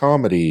much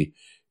comedy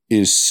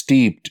is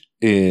steeped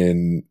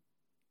in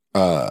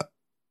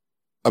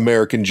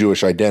American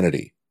Jewish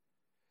identity,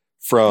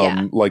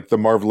 from The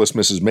Marvelous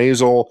Mrs.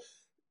 Maisel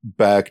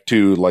back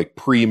to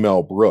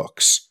pre-Mel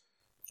Brooks.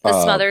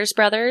 The Smothers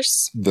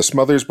Brothers. The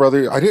Smothers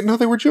Brothers. I didn't know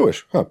they were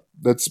Jewish. Huh.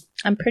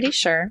 I'm pretty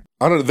sure.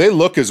 I don't know. They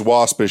look as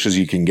waspish as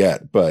you can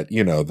get, but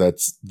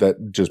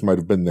that just might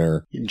have been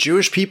their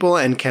Jewish people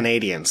and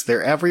Canadians.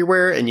 They're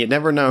everywhere, and you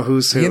never know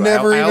who's who.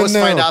 I always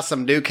know. Find out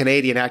some new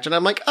Canadian actor, and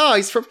I'm like, oh,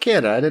 he's from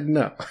Canada. I didn't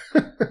know.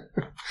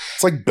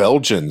 It's like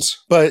Belgians,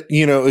 but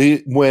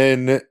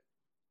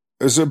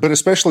but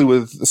especially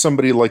with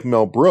somebody like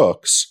Mel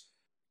Brooks,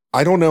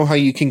 I don't know how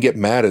you can get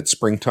mad at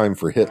Springtime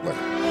for Hitler.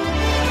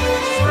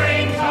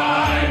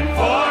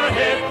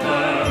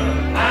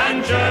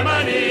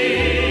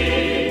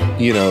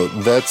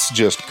 That's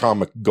just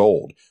comic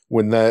gold.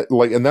 When that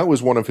and that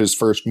was one of his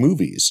first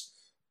movies.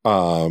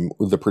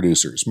 The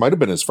producers might have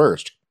been his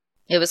first.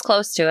 It was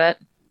close to it.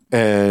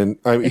 And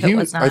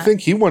I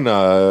think he won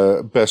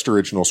Best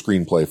Original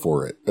Screenplay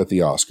for it at the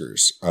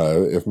Oscars,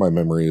 if my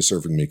memory is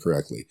serving me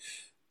correctly.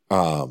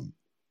 But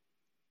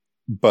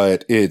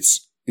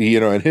it's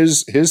and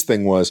his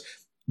thing was,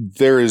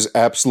 there is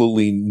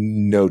absolutely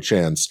no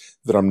chance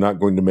that I'm not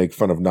going to make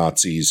fun of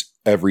Nazis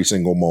every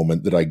single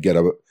moment that I get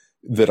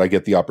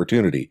the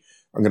opportunity.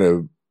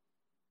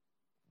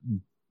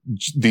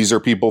 These are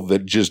people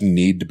that just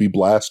need to be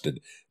blasted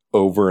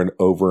over and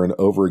over and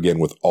over again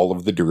with all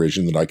of the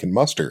derision that I can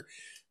muster.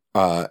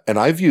 And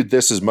I viewed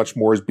this as much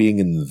more as being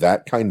in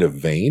that kind of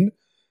vein.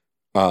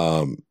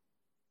 So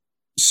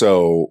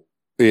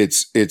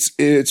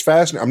it's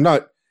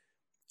fascinating.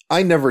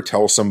 I never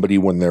tell somebody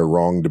when they're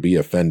wrong to be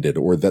offended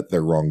or that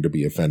they're wrong to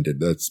be offended.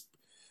 That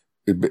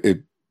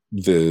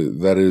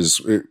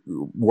is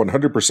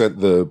 100%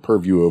 the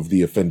purview of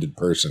the offended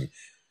person.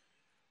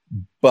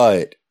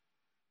 But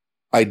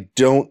I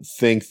don't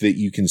think that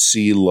you can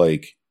see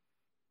like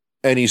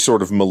any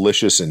sort of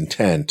malicious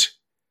intent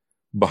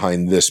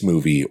behind this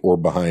movie or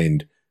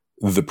behind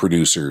the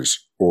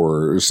producers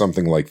or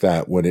something like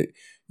that when that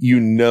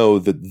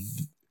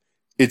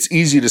it's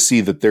easy to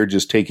see that they're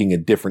just taking a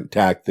different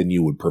tack than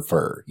you would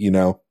prefer, you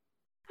know?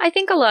 I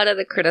think a lot of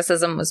the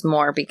criticism was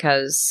more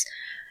because,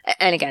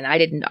 and again, I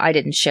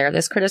didn't share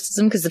this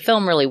criticism because the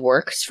film really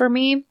works for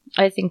me.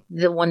 I think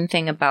the one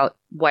thing about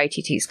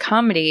YTT's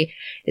comedy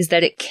is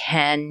that it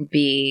can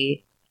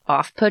be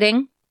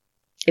off-putting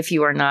if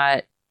you are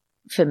not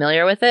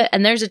familiar with it.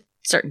 And there's a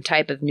certain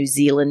type of New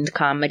Zealand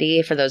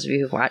comedy, for those of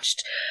you who've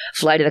watched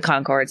Flight of the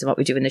Conchords and What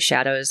We Do in the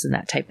Shadows and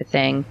that type of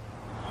thing.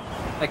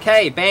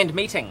 Okay, band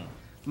meeting.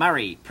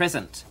 Murray,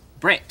 present.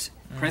 Brett,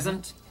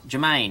 present.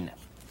 Jermaine,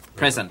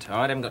 present. All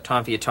right, I haven't got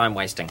time for your time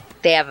wasting.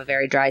 They have a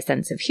very dry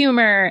sense of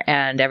humor,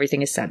 and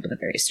everything is said with a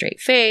very straight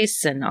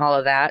face and all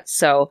of that.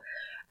 So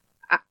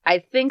I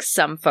think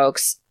some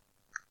folks,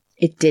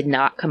 it did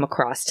not come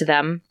across to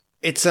them.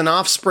 It's an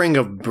offspring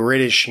of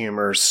British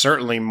humor,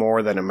 certainly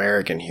more than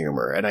American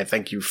humor. And I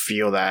think you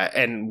feel that.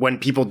 And when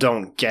people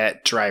don't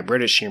get dry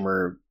British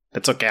humor,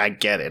 that's okay. I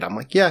get it. I'm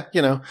like, yeah,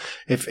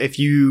 if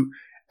you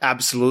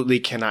absolutely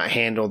cannot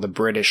handle the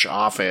British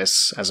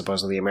Office as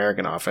opposed to the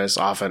American Office,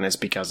 often it's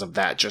because of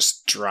that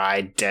just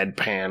dry,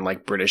 deadpan,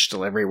 like British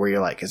delivery where you're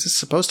like, is this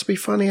supposed to be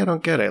funny? I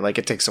don't get it. Like,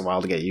 it takes a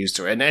while to get used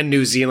to it. And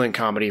New Zealand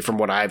comedy, from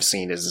what I've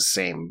seen, is the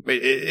same.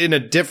 In a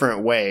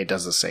different way, it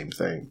does the same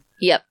thing.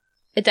 Yep.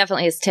 It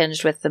definitely is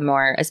tinged with the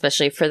more,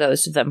 especially for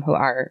those of them who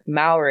are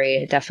Maori,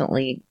 it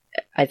definitely,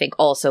 I think,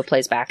 also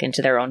plays back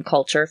into their own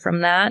culture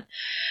from that.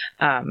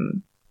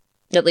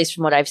 At least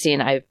from what I've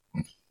seen, I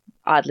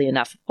oddly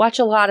enough, watch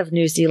a lot of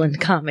New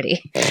Zealand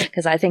comedy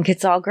because I think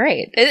it's all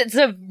great. It's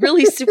a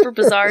really super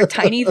bizarre,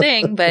 tiny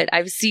thing, but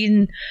I've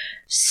seen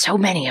so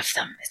many of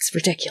them. It's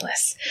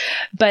ridiculous.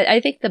 But I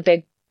think the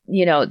big,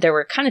 there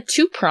were kind of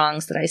two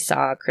prongs that I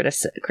saw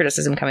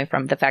criticism coming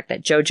from. The fact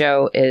that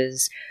JoJo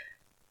is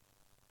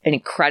an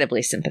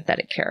incredibly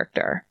sympathetic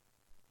character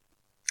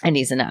and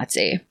he's a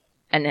Nazi.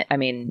 And I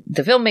mean,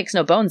 the film makes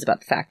no bones about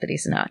the fact that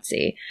he's a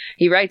Nazi.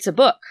 He writes a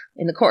book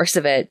in the course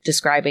of it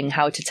describing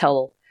how to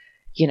tell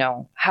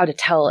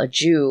a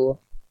Jew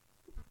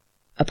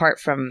apart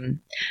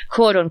from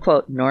quote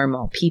unquote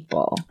normal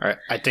people. All right,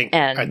 I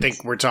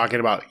think we're talking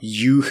about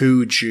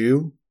Yoo-Hoo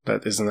Jew.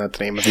 Isn't that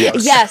the name of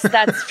it? Yes,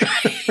 that's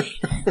right.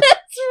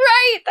 That's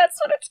right. That's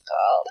what it's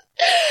called.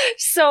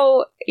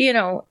 So,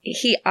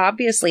 he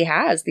obviously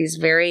has these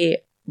very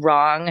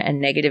wrong and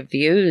negative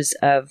views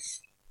of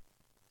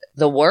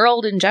the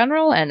world in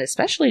general and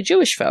especially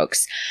Jewish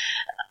folks.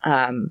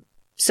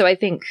 So I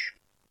think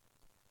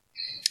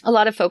a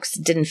lot of folks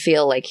didn't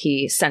feel like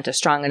he sent a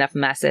strong enough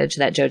message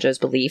that JoJo's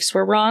beliefs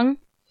were wrong.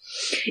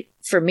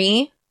 For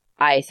me,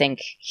 I think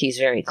he's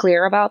very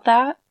clear about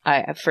that.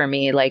 For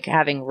me, like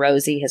having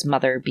Rosie, his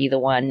mother, be the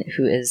one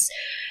who is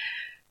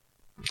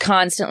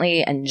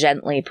constantly and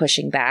gently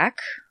pushing back,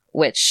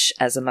 which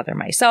as a mother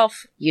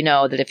myself,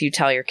 that if you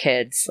tell your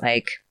kids,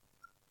 like,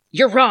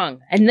 you're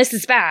wrong and this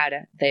is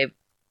bad,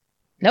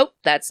 nope,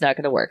 that's not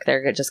going to work.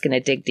 They're just going to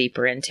dig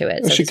deeper into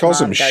it. So she calls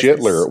him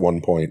Shitler at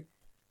one point.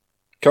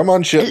 Come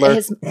on,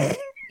 Shitler.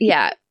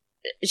 Yeah.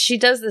 She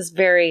does this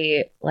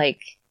very,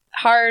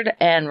 hard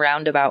and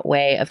roundabout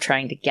way of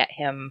trying to get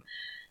him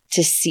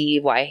to see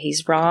why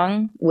he's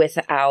wrong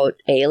without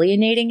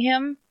alienating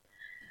him.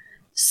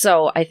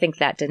 So I think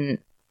that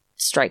didn't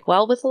strike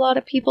well with a lot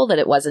of people, that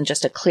it wasn't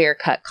just a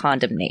clear-cut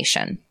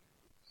condemnation.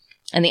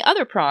 And the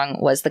other prong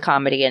was the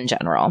comedy in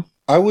general.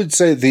 I would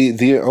say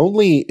the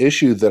only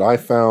issue that I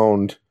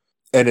found,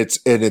 and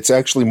it's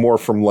actually more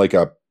from like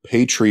a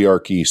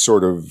patriarchy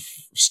sort of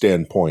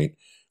standpoint,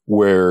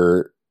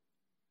 where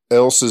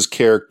Elsa's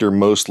character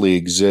mostly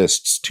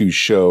exists to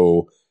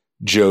show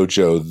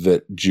JoJo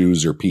that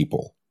Jews are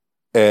people.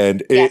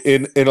 And yes.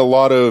 in a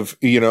lot of,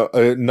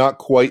 not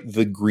quite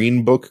the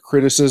Green Book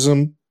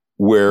criticism,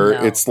 where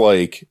it's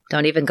like...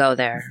 Don't even go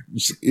there.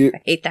 I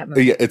hate that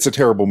movie. Yeah, it's a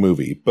terrible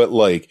movie. But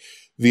like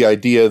the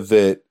idea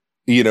that,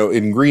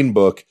 in Green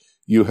Book,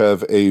 you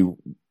have a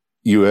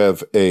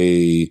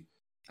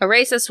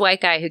racist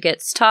white guy who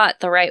gets taught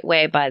the right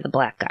way by the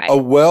black guy. A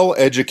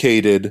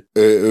well-educated,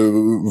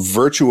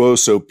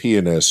 virtuoso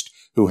pianist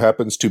who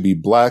happens to be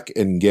black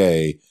and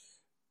gay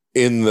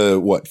in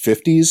the,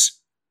 50s?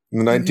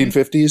 In the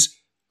 1950s?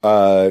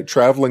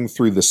 Traveling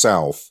through the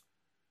South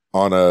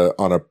on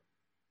a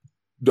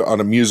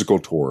musical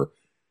tour.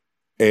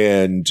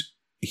 And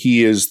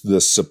he is the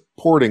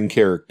supporting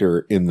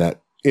character in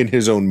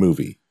his own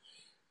movie.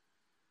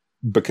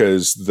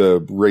 Because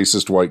the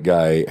racist white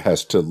guy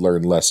has to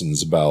learn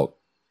lessons about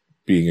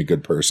being a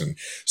good person.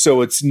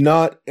 So it's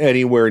not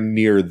anywhere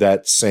near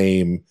that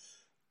same,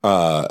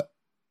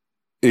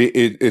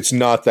 it's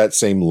not that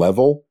same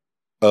level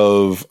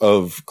of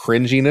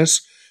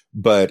cringiness,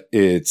 but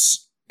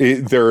there's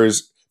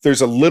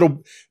a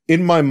little,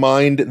 in my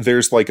mind,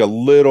 there's a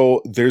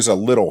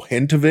little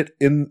hint of it,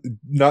 in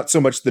not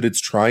so much that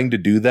it's trying to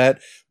do that,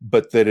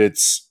 but that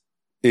it's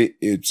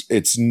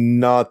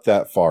not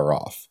that far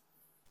off.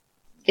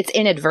 It's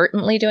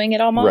inadvertently doing it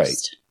almost. Right.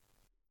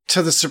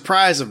 To the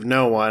surprise of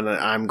no one,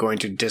 I'm going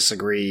to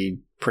disagree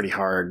pretty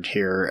hard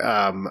here.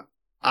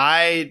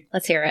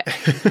 Let's hear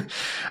it.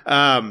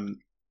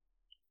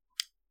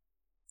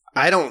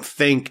 I don't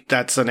think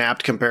that's an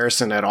apt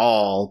comparison at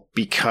all,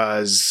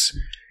 because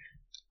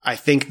I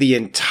think the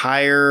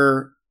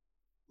entire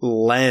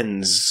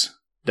lens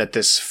that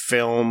this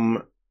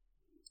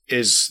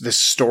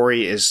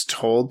story is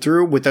told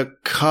through, with a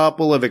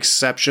couple of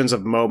exceptions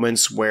of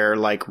moments where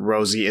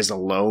Rosie is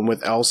alone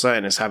with Elsa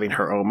and is having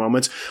her own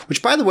moments,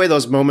 which, by the way,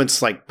 those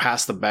moments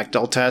pass the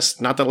Bechdel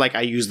test. Not that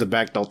I use the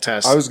Bechdel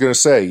test. I was going to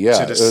say, yeah,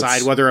 to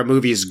decide whether a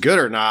movie is good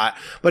or not,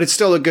 but it's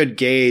still a good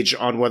gauge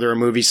on whether a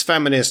movie's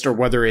feminist or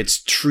whether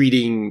it's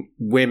treating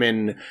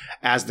women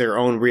as their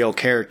own real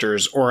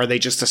characters, or are they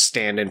just a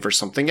stand-in for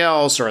something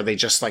else, or are they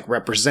just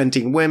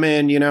representing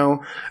women,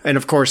 And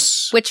of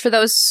course, which for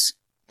those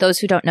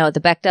who don't know,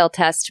 the Bechdel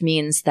test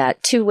means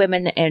that two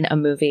women in a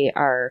movie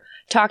are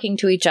talking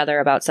to each other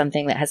about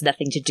something that has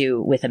nothing to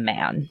do with a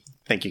man.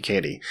 Thank you,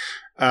 Katie.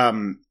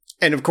 And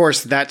of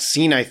course, that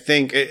scene, I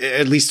think,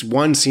 at least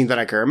one scene that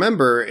I can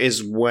remember,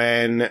 is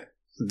when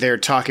they're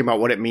talking about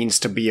what it means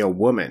to be a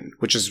woman,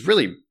 which is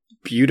really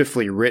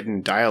beautifully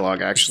written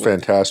dialogue, actually.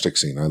 Fantastic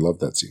scene. I love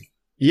that scene.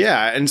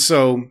 Yeah, and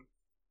so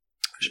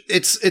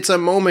it's a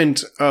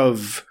moment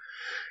of,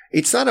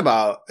 it's not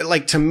about,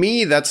 to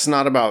me, that's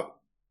not about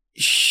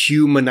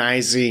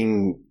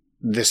humanizing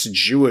this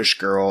Jewish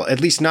girl,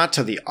 at least not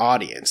to the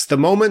audience. The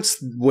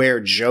moments where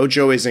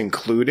Jojo is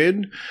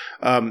included,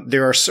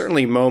 there are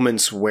certainly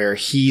moments where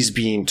he's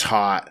being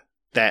taught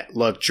that,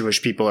 look,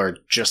 Jewish people are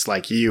just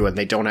like you, and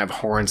they don't have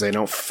horns, they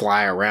don't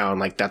fly around,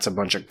 that's a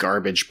bunch of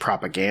garbage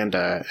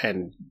propaganda.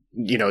 And,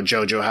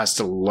 Jojo has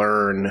to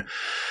learn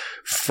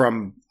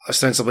from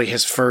ostensibly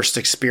his first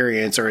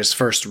experience, or his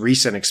first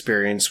recent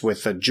experience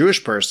with a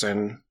Jewish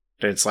person,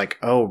 that it's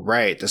oh,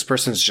 right, this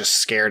person's just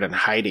scared and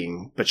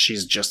hiding, but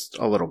she's just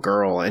a little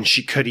girl, and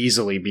she could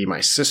easily be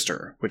my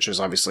sister, which is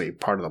obviously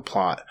part of the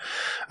plot.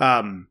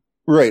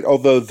 Right.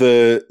 Although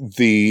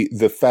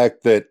the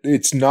fact that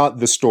it's not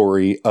the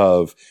story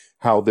of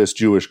how this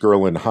Jewish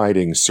girl in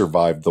hiding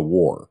survived the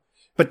war.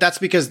 But that's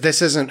because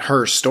this isn't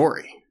her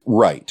story.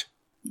 Right.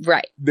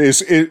 Right.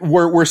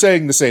 We're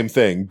saying the same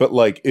thing, but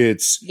but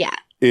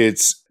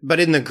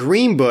in the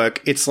Green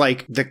Book, it's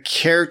the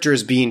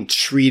characters being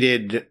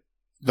treated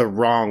the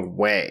wrong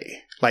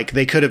way.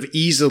 They could have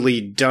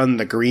easily done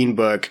the Green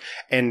Book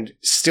and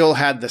still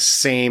had the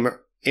same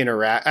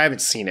I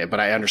haven't seen it, but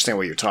I understand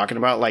what you're talking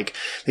about.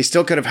 They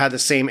still could have had the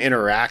same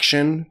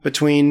interaction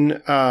between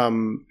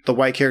the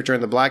white character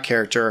and the black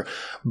character,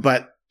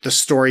 but the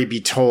story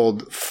be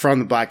told from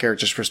the black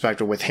character's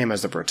perspective with him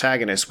as the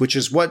protagonist, which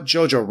is what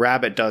Jojo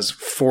Rabbit does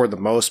for the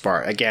most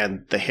part.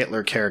 Again, the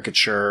Hitler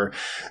caricature,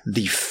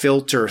 the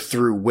filter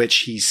through which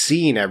he's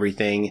seeing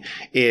everything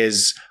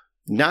is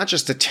not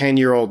just a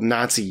 10-year-old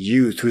Nazi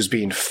youth who's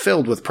being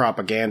filled with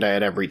propaganda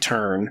at every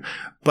turn,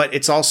 but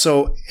it's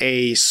also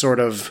a sort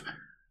of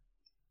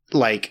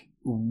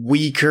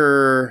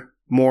weaker,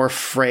 more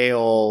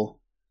frail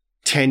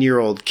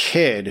 10-year-old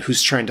kid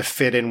who's trying to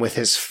fit in with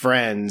his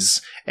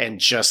friends and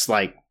just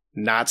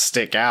not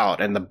stick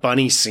out. And the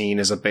bunny scene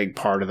is a big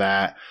part of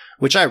that,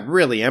 which I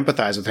really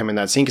empathize with him in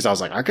that scene, because I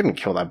was I couldn't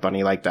kill that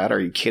bunny like that. Are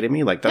you kidding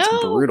me? That's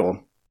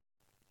brutal.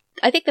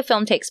 I think the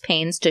film takes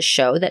pains to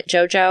show that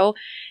Jojo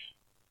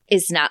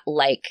is not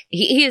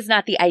he is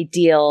not the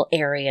ideal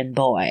Aryan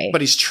boy.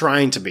 But he's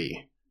trying to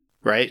be,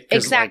 right?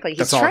 Exactly.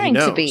 He's trying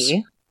to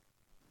be.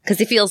 Because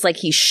he feels like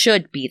he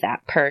should be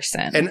that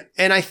person.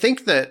 And I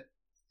think that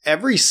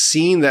every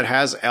scene that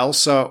has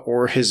Elsa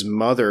or his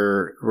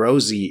mother,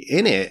 Rosie,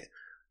 in it,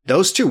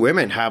 those two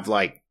women have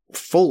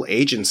full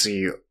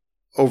agency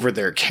over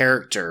their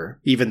character,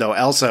 even though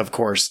Elsa, of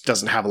course,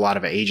 doesn't have a lot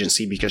of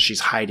agency because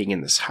she's hiding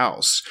in this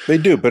house. They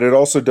do, but it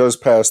also does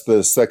pass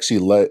the sexy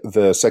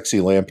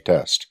lamp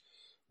test,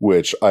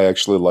 which I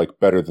actually like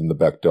better than the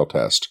Bechdel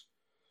test,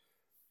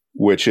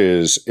 which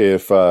is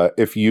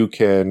if you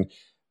can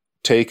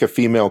take a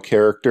female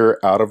character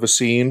out of a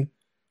scene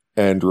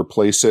and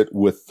replace it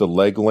with the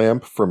leg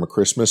lamp from A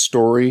Christmas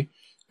Story,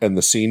 and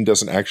the scene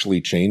doesn't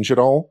actually change at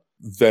all,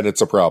 then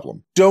it's a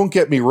problem. Don't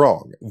get me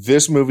wrong.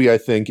 This movie, I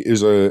think,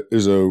 is a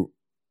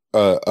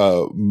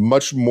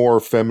much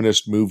more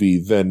feminist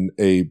movie than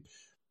a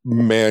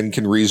man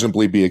can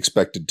reasonably be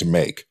expected to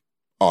make,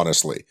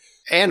 honestly.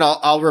 And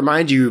I'll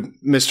remind you,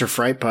 Mr.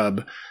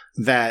 Frightpub,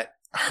 that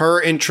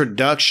her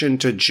introduction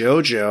to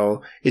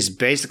JoJo is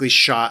basically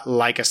shot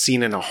like a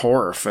scene in a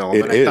horror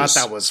film. I thought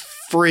that was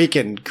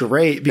freaking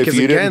great. Because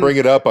if you didn't bring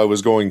it up, I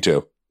was going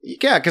to.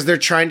 Yeah, because they're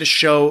trying to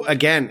show,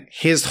 again,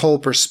 his whole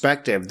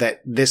perspective,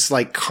 that this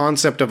like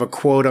concept of a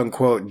quote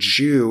unquote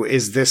Jew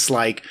is this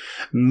like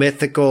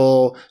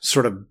mythical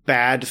sort of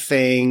bad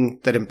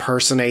thing that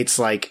impersonates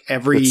like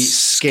every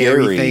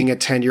scary thing a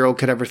 10-year-old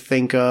could ever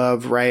think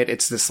of, right?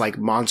 It's this like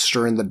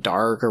monster in the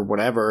dark or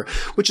whatever,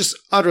 which is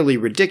utterly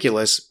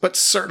ridiculous, but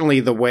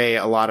certainly the way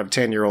a lot of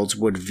 10-year-olds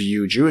would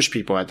view Jewish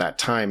people at that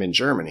time in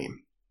Germany.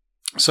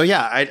 So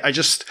yeah,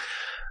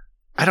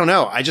 I don't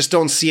know. I just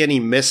don't see any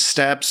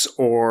missteps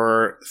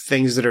or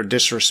things that are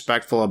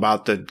disrespectful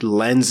about the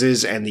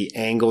lenses and the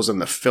angles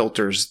and the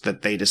filters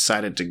that they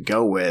decided to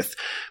go with,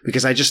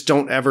 because I just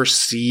don't ever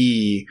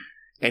see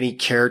any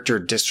character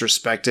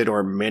disrespected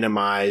or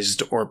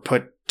minimized or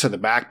put to the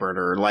back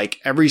burner. Like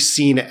every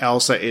scene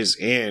Elsa is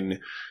in,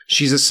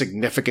 she's a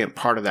significant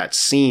part of that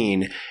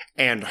scene,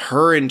 and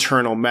her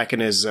internal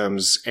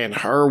mechanisms and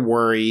her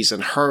worries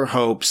and her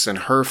hopes and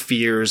her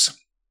fears,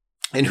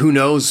 and who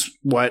knows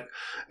what,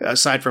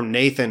 aside from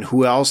Nathan,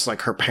 who else,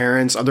 like her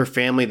parents, other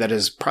family that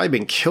has probably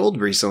been killed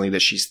recently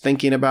that she's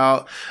thinking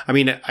about. I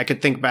mean, I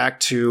could think back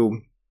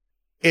to,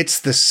 it's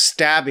the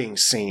stabbing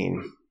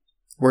scene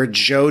where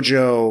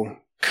Jojo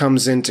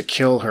comes in to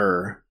kill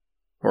her,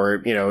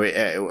 or, you know,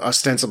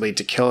 ostensibly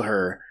to kill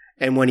her.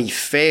 And when he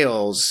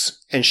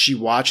fails and she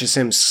watches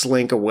him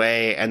slink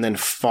away and then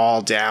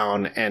fall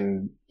down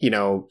and, you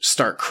know,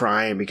 start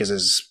crying because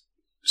his,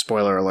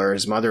 spoiler alert,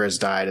 his mother has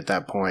died at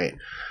that point.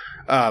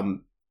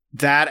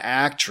 That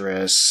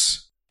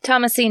actress,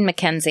 Thomasine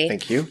McKenzie.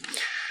 Thank you.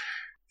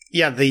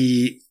 Yeah,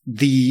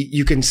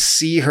 you can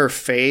see her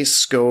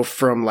face go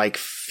from like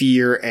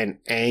fear and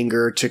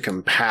anger to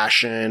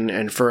compassion,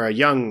 and for a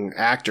young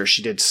actor,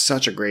 she did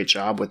such a great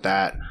job with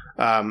that.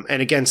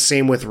 And again,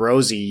 same with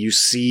Rosie. You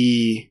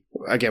see,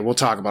 again, we'll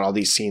talk about all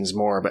these scenes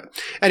more, but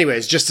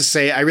anyways, just to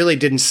say, I really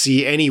didn't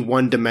see any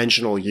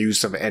one-dimensional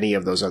use of any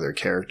of those other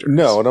characters.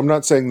 No, and I'm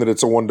not saying that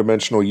it's a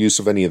one-dimensional use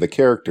of any of the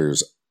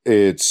characters.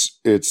 It's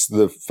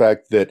the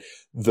fact that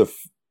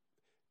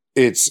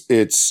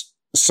it's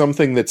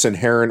something that's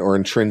inherent or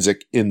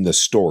intrinsic in the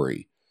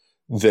story,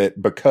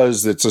 that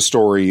because it's a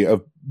story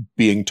of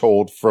being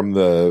told from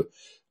the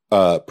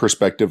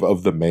perspective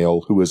of the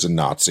male who is a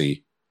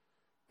Nazi,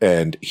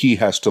 and he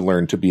has to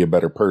learn to be a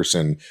better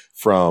person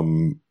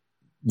from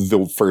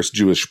the first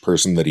Jewish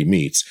person that he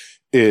meets.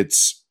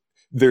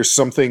 There's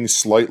something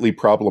slightly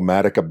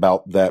problematic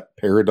about that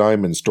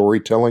paradigm in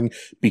storytelling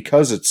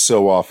because it's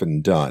so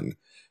often done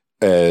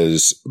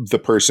as the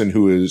person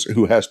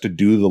who has to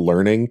do the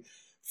learning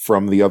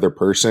from the other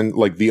person.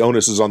 Like the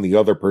onus is on the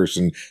other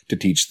person to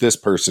teach this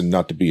person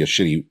not to be a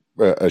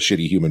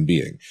shitty human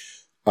being.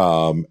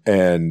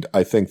 And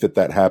I think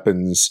that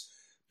happens.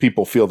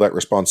 People feel that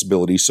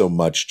responsibility so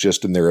much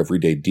just in their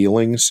everyday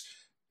dealings.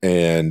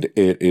 And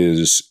it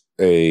is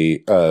a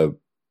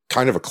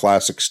kind of a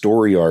classic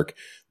story arc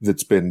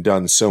that's been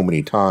done so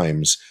many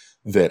times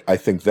that I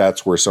think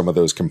that's where some of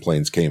those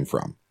complaints came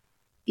from.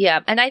 Yeah.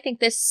 And I think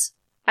this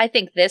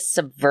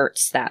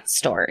subverts that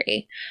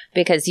story,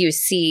 because you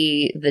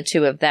see the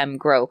two of them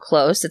grow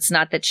close. It's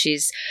not that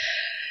she's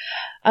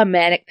a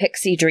manic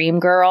pixie dream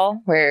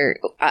girl, where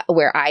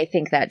I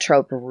think that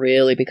trope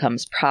really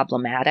becomes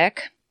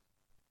problematic.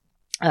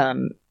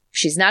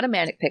 She's not a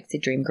manic pixie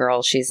dream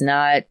girl.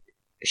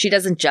 She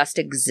doesn't just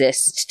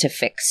exist to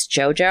fix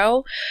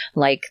Jojo.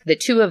 Like, the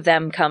two of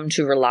them come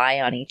to rely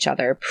on each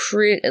other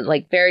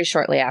very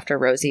shortly after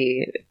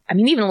Rosie, I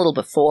mean, even a little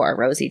before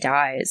Rosie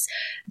dies.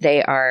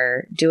 They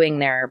are doing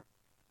their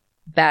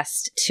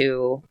best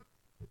to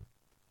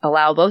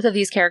allow both of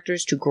these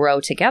characters to grow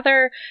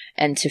together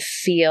and to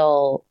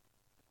feel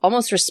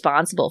almost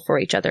responsible for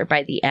each other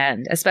by the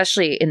end,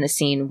 especially in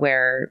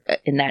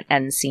that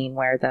end scene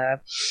where the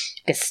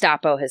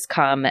Gestapo has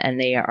come and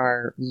they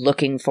are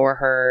looking for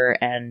her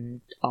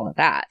and all of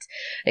that.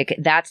 Like,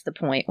 that's the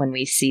point when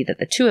we see that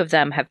the two of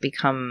them have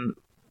become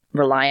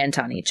reliant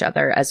on each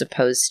other, as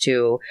opposed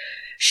to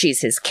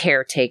she's his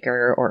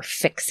caretaker or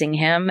fixing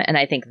him. And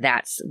I think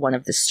that's one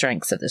of the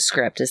strengths of the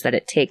script, is that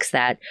it takes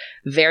that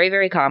very,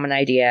 very common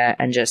idea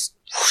and just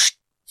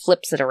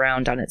flips it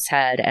around on its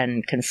head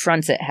and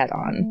confronts it head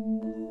on.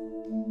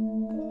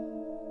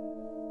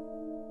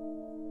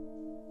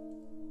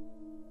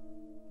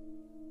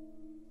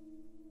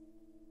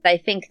 I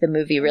think the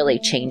movie really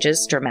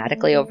changes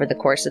dramatically over the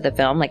course of the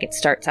film. Like, it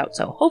starts out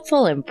so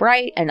hopeful and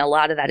bright, and a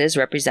lot of that is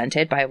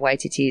represented by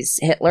Waititi's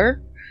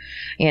Hitler.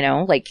 You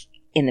know, like,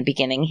 in the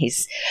beginning,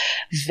 he's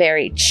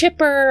very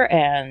chipper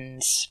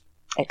and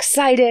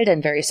excited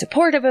and very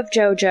supportive of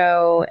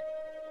Jojo,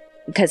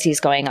 because he's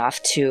going off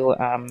to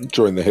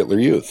join the Hitler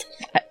Youth.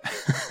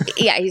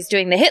 Yeah, he's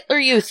doing the Hitler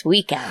Youth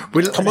weekend.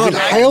 Come on,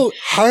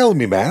 heil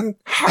me, man.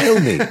 Heil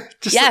me.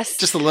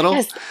 Just a little.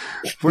 Yes.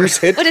 What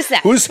is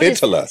that? Who's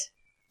Hitler?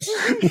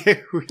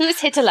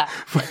 Who's Hitler?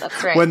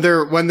 That's right. When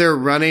they're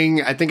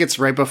running, I think it's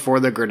right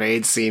before the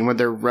grenade scene, when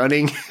they're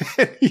running,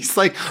 he's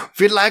like,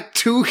 "We're like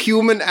two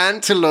human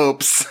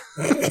antelopes."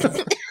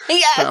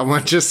 Yes. That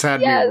one just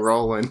had me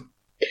rolling.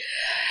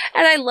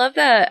 And I love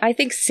that. I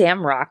think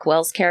Sam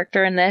Rockwell's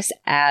character in this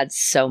adds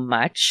so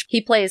much.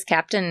 He plays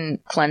Captain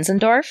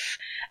Klenzendorf,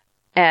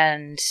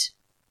 and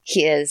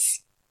he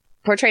is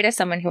portrayed as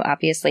someone who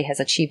obviously has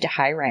achieved a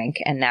high rank,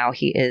 and now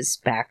he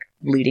is back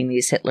leading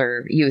these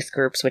Hitler youth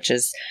groups, which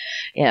is,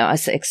 you know, an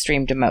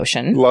extreme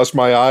demotion. Lost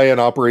my eye in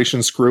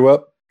Operation Screw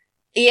Up.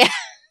 Yeah.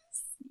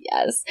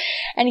 Yes.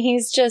 And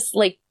he's just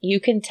like, you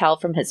can tell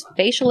from his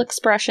facial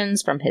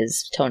expressions, from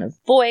his tone of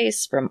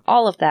voice, from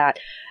all of that,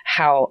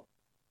 how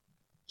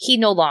he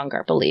no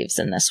longer believes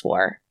in this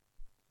war.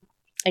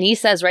 And he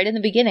says right in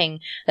the beginning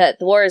that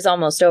the war is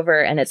almost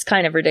over and it's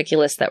kind of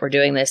ridiculous that we're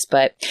doing this,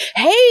 but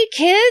hey,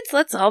 kids,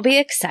 let's all be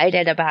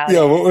excited about it.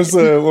 Yeah, what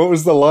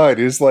was the line?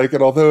 He's like,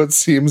 and although it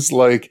seems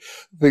like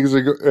things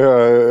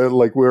are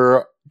like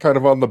we're kind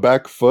of on the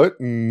back foot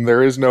and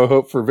there is no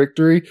hope for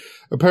victory,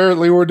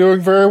 apparently we're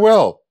doing very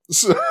well.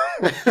 So.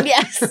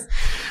 Yes.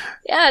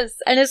 Yes.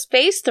 And his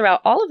face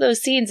throughout all of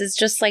those scenes is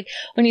just like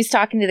when he's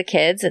talking to the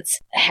kids, it's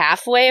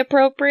halfway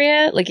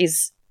appropriate. Like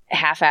he's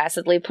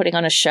half-assedly putting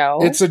on a show.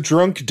 It's a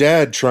drunk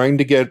dad trying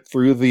to get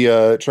through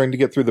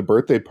the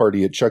birthday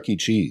party at Chuck E.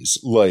 Cheese.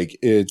 Like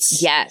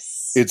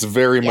it's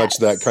very much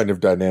that kind of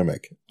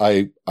dynamic.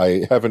 I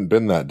haven't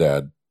been that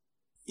dad.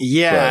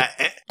 Yeah.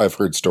 I've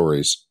heard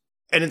stories.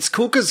 And it's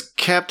cool because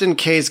Captain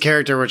K's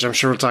character, which I'm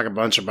sure we'll talk a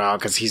bunch about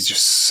because he's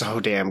just so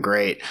damn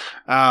great,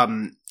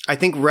 I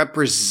think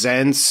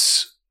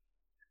represents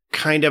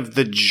kind of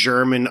the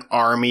German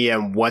army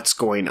and what's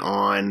going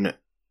on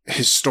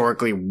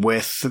historically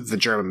with the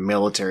German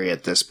military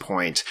at this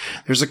point.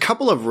 There's a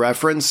couple of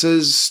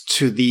references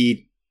to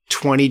the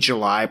 20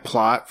 July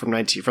plot from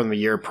the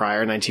year prior,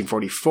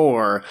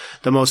 1944,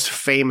 the most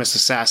famous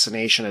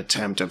assassination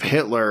attempt of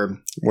Hitler.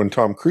 When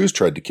Tom Cruise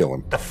tried to kill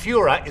him. The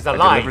Fuhrer is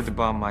alive. I delivered the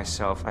bomb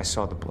myself. I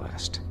saw the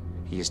blast.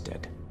 He is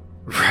dead.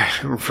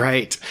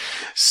 Right.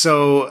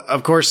 So,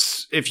 of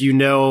course, if you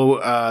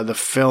know the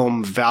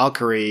film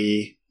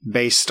Valkyrie,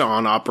 based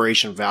on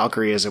Operation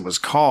Valkyrie, as it was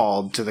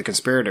called to the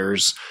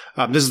conspirators,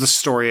 this is the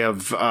story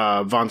of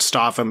von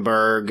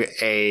Stauffenberg,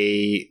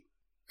 a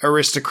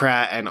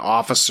aristocrat and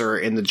officer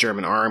in the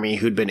German army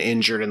who'd been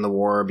injured in the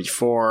war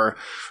before,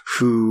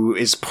 who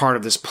is part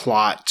of this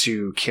plot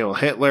to kill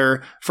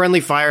Hitler.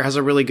 Friendly Fire has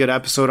a really good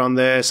episode on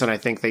this, and I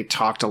think they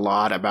talked a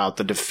lot about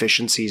the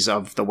deficiencies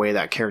of the way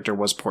that character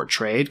was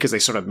portrayed, because they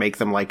sort of make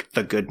them like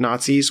the good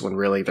Nazis, when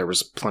really there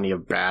was plenty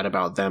of bad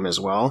about them as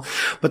well.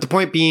 But the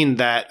point being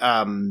that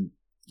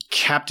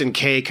Captain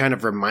K kind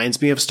of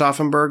reminds me of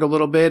Stauffenberg a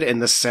little bit, in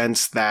the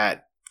sense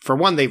that, for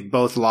one, they've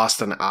both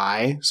lost an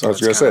eye. So I was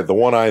going to say, the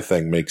one eye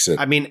thing makes it.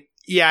 I mean,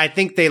 yeah, I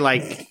think they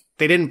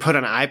didn't put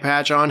an eye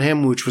patch on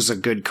him, which was a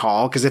good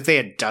call, because if they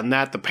had done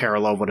that, the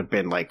parallel would have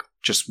been like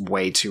just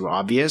way too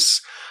obvious.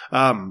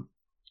 But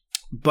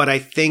I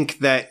think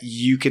that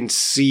you can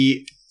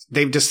see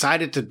they've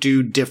decided to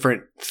do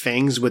different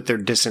things with their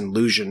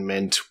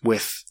disillusionment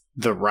with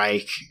the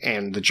Reich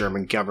and the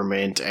German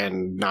government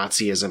and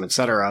Nazism,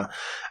 etc.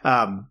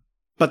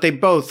 But they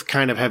both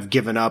kind of have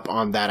given up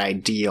on that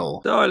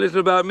ideal. So, a little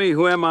about me.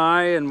 Who am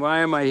I and why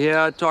am I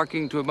here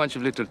talking to a bunch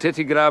of little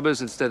titty grabbers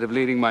instead of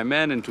leading my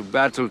men into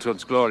battle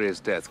towards glorious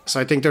death?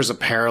 So I think there's a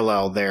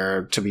parallel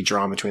there to be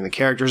drawn between the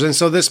characters. And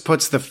so this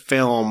puts the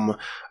film,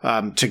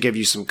 to give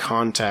you some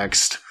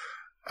context,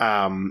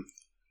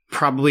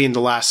 probably in the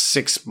last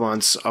 6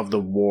 months of the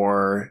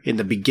war, in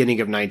the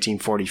beginning of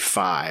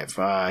 1945.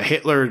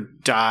 Hitler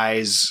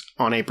dies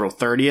on April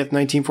 30th,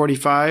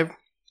 1945.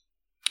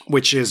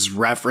 Which is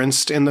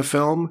referenced in the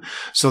film.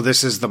 So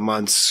this is the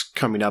months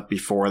coming up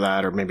before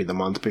that, or maybe the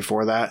month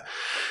before that.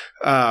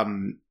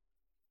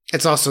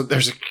 It's also,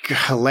 there's a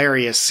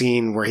hilarious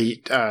scene where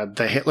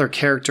the Hitler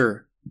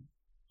character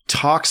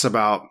talks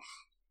about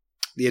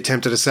the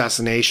attempted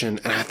assassination,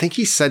 and I think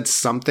he said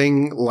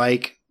something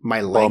like,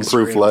 my legs.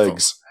 Bomb-proof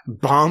legs.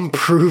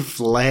 Bomb-proof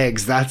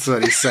legs, that's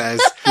what he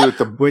says. with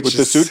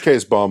the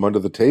suitcase bomb under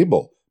the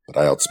table. But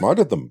I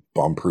outsmarted them.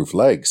 Bomb-proof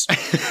legs.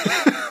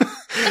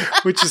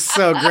 Which is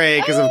so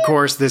great, because of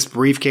course this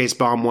briefcase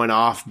bomb went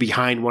off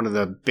behind one of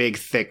the big,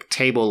 thick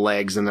table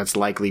legs, and that's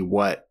likely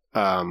what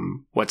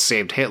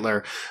saved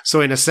Hitler.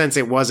 So in a sense,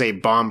 it was a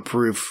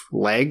bomb-proof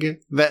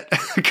leg that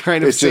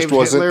kind of saved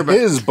Hitler. It just wasn't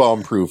his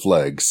bomb-proof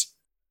legs.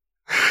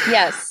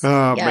 Yes.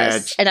 Oh,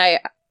 yes. man. And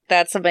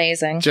that's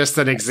amazing. Just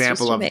an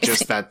example of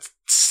just that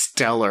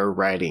stellar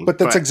writing. But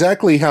that's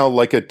exactly how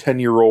like a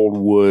 10-year-old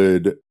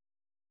would...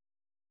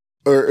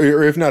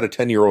 Or if not a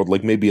 10-year-old,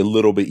 like maybe a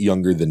little bit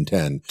younger than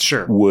 10,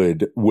 sure,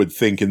 would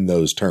think in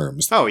those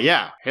terms. Oh,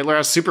 yeah. Hitler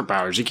has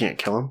superpowers. You can't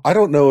kill him. I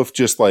don't know if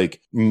just like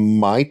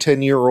my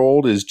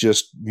 10-year-old is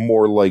just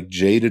more like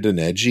jaded and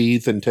edgy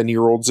than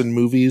 10-year-olds in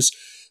movies.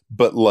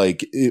 But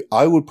like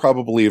I would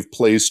probably have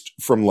placed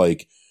from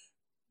like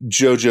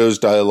JoJo's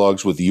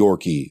dialogues with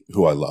Yorkie,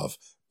 who I love,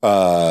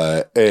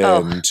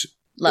 and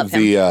love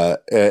him.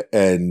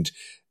 And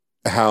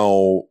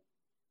how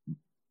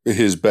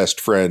his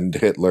best friend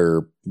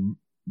Hitler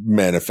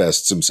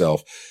manifests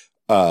himself.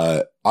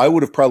 I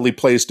would have probably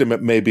placed him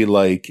at maybe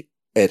like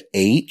at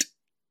 8,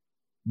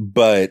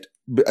 but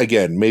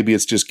again, maybe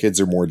it's just kids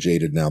are more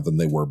jaded now than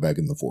they were back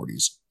in the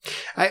 40s.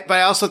 But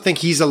I also think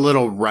he's a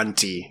little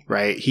runty,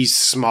 right? He's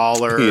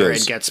smaller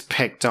and gets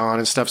picked on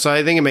and stuff. So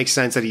I think it makes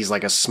sense that he's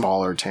like a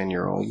smaller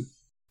 10-year-old.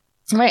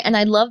 Right, and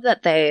I love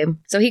that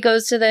so he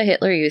goes to the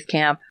Hitler Youth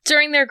Camp.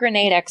 During their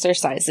grenade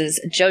exercises,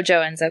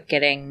 Jojo ends up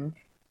getting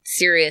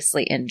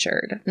seriously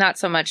injured. Not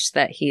so much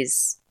that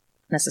he's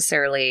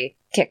necessarily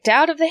kicked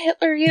out of the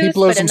Hitler Youth,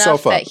 but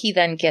enough that he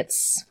then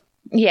gets...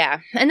 Yeah,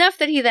 enough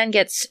that he then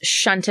gets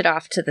shunted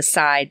off to the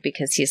side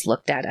because he's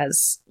looked at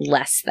as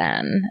less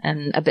than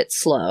and a bit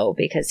slow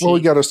because he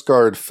got a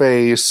scarred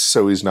face,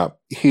 so he's not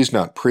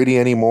pretty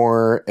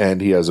anymore, and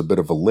he has a bit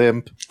of a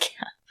limp.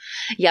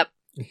 Yep.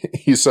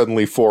 He's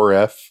suddenly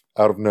 4F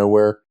out of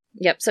nowhere.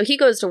 Yep. So he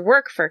goes to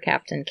work for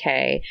Captain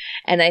K,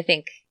 and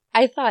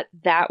I thought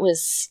that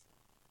was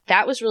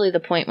really the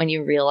point when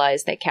you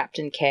realize that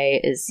Captain K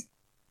is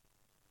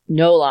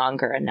no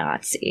longer a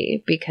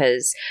Nazi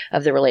because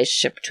of the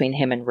relationship between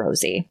him and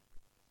Rosie.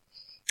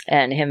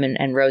 And him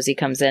and Rosie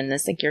comes in and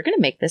is like, you're going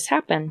to make this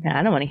happen.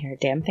 I don't want to hear a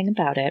damn thing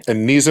about it.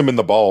 And knees him in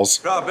the balls.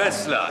 Frau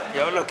Bessler,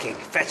 you're looking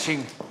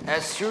fetching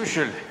as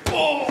usual.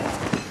 Oh!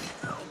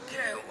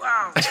 Okay,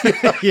 wow.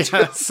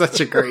 Yeah, such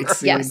a great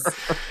scene. Yes.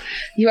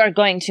 You are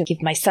going to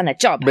give my son a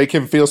job. Make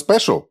him feel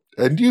special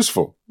and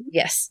useful.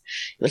 Yes.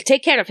 We'll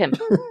take care of him.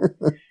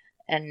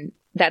 And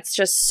that's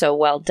just so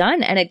well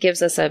done. And it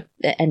gives us and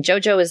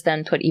Jojo is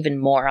then put even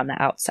more on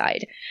the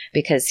outside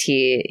because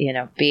he,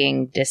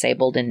 being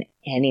disabled in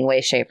any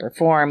way, shape, or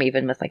form,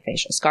 even with like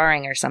facial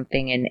scarring or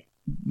something in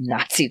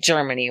Nazi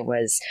Germany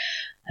was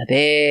a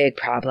big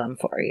problem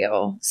for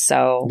you.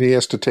 So he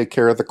has to take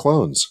care of the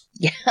clones.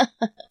 Yeah.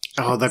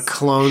 Oh, the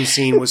clone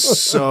scene was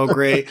so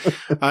great.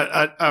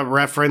 A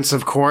reference,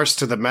 of course,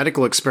 to the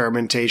medical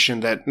experimentation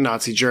that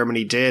Nazi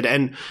Germany did.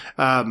 And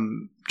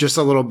just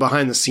a little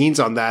behind the scenes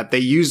on that, they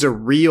used a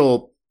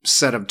real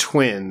set of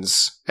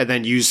twins and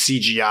then used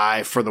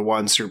CGI for the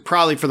ones who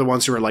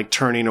are like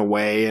turning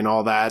away and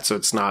all that. So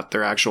it's not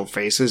their actual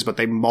faces, but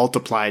they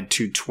multiplied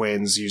 2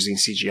 twins using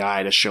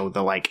CGI to show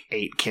the like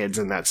 8 kids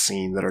in that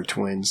scene that are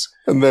twins.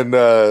 And then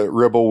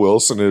Rebel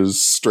Wilson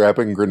is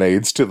strapping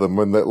grenades to them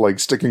and like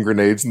sticking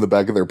grenades in the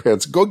back of their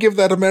pants. Go give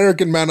that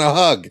American man a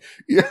hug.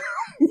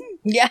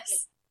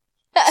 Yes.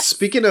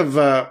 Speaking of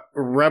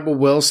Rebel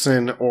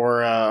Wilson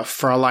or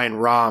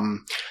Fraulein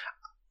Rom,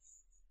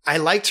 I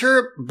liked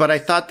her, but I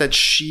thought that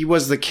she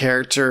was the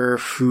character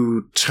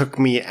who took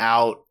me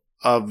out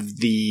of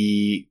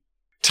the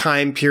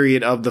time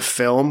period of the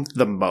film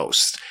the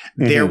most.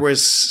 Mm-hmm. There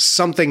was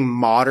something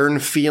modern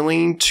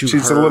feeling to her.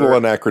 She's a little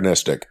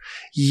anachronistic.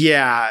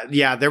 Yeah.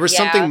 There was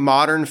something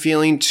modern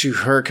feeling to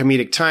her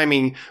comedic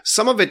timing.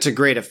 Some of it to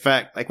great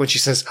effect. Like when she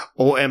says,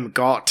 "OM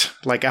Gott,"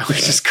 like I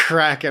was just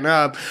cracking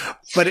up.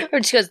 But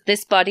or she goes,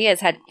 "This body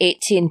has had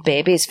 18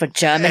 babies for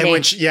Germany."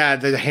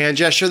 And the hand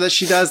gesture that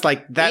she does,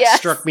 like that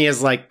struck me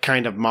as like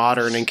kind of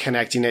modern and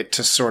connecting it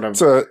to sort of.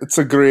 It's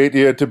a great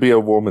year to be a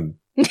woman.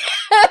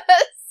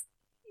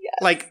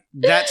 Like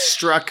that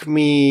struck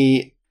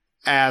me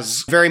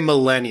as very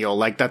millennial.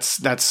 Like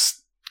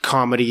that's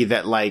comedy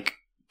that like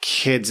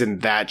kids in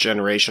that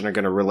generation are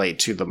going to relate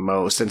to the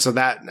most. And so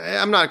that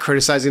I'm not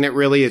criticizing it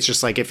really. It's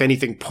just like, if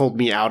anything pulled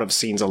me out of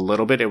scenes a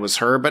little bit, it was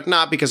her, but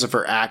not because of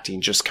her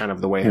acting, just kind of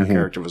the way her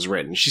character was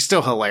written. She's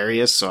still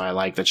hilarious. So I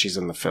like that she's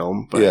in the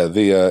film. But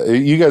yeah.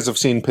 You guys have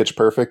seen Pitch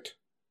Perfect?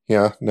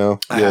 Yeah. No.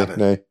 I haven't.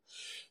 No.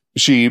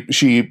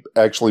 She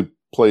actually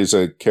plays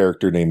a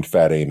character named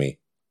Fat Amy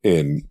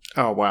in.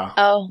 Oh, wow.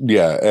 Oh.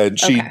 Yeah. And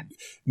she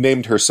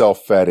named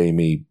herself Fat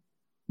Amy.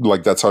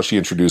 Like that's how she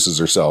introduces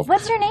herself.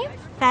 What's your name?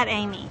 Fat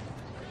Amy.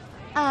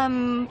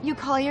 You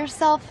call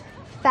yourself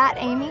Fat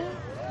Amy?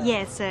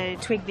 Yeah, so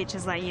twig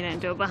bitches like you don't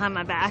do it behind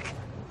my back.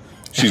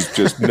 She's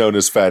just known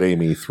as Fat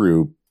Amy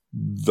through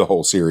the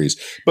whole series.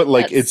 But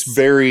like it's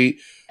very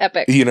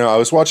epic. I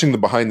was watching the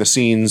behind the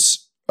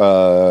scenes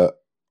on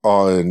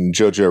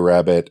Jojo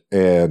Rabbit,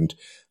 and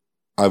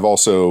I've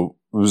also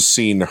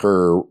seen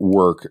her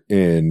work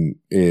in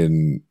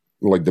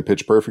like the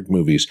Pitch Perfect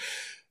movies.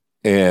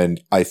 And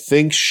I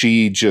think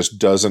she just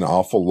does an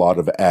awful lot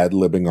of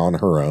ad-libbing on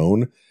her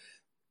own.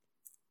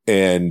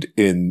 And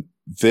in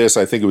this,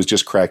 I think it was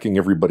just cracking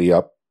everybody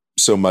up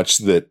so much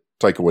that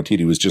Taika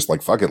Waititi was just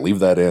like, fuck it, leave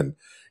that in,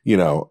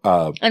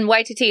 and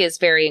Waititi is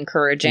very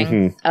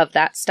encouraging of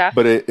that stuff.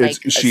 But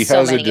she so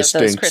has a many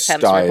distinct of those Chris Hemsworth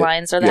style.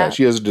 lines are that. Yeah,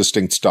 she has a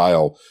distinct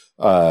style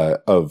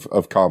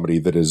of comedy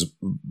that is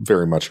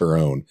very much her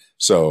own.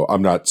 So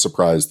I'm not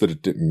surprised that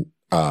it didn't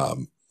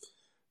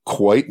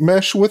quite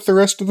mesh with the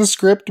rest of the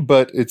script,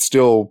 but it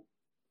still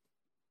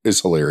is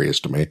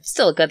hilarious to me.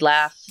 Still a good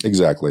laugh.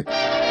 Exactly.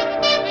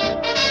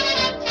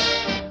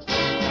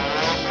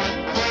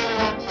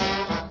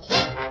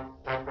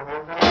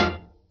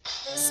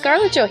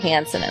 Scarlett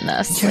Johansson in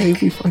this. Yay,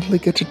 we finally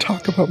get to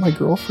talk about my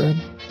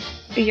girlfriend.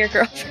 Your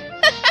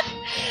girlfriend.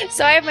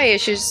 So I have my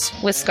issues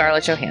with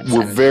Scarlett Johansson.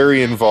 We're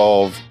very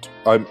involved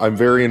I'm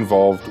very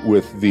involved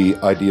with the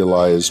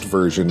idealized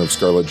version of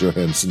Scarlett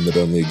Johansson that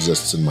only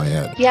exists in my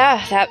head.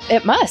 Yeah, that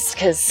it must,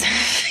 because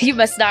you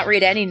must not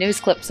read any news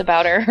clips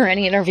about her or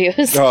any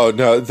interviews. Oh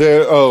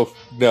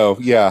no,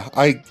 yeah,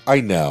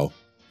 I know.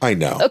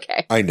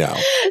 Okay. I know.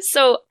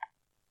 So,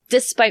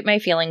 despite my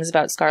feelings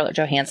about Scarlett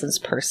Johansson's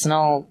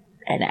personal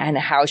and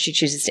how she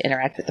chooses to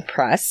interact with the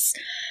press,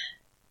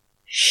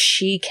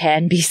 she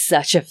can be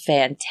such a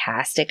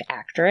fantastic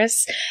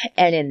actress.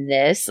 And in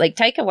this, like,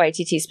 Taika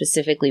Waititi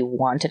specifically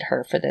wanted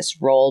her for this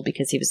role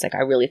because he was like, I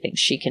really think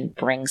she can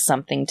bring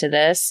something to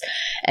this.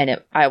 And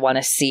I want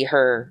to see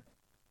her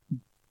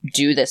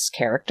do this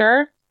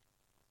character.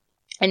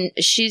 And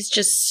she's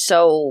just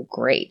so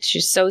great.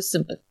 She's so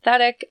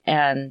sympathetic.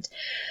 And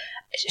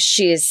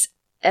she's,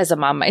 as a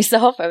mom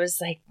myself, I was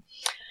like,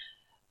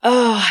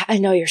 oh, I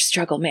know your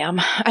struggle, ma'am.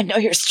 I know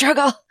your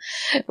struggle.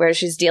 Where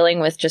she's dealing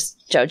with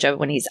just Jojo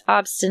when he's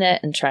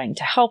obstinate and trying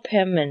to help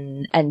him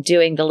and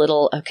doing the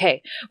little,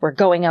 okay, we're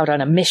going out on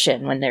a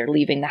mission when they're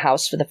leaving the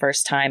house for the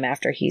first time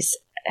after he's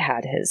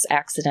had his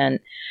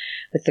accident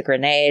with the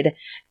grenade.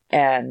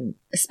 And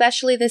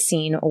especially the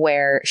scene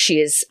where she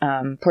is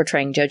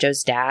portraying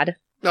Jojo's dad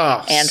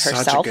and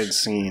herself. Such a good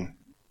scene.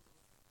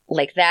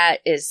 Like, that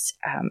is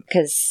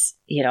because,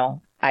 you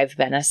know, I've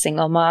been a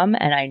single mom,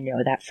 and I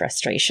know that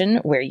frustration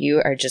where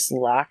you are just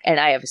locked,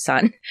 and I have a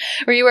son,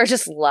 where you are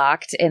just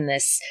locked in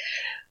this,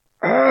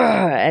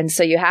 and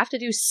so you have to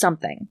do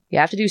something. You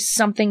have to do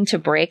something to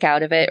break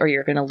out of it, or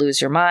you're going to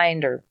lose your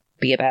mind, or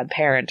be a bad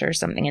parent, or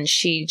something. And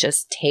she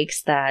just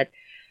takes that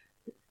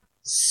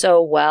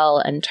so well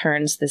and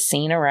turns the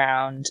scene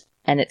around,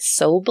 and it's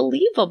so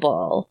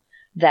believable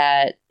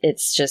that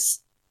it's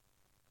just...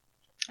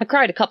 I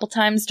cried a couple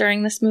times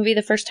during this movie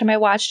the first time I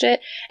watched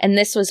it, and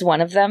this was one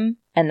of them.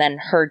 And then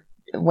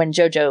when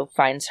Jojo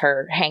finds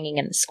her hanging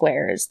in the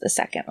square is the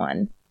second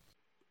one.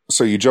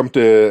 So you jumped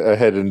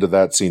ahead into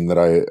that scene that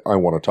I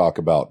want to talk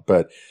about,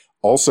 but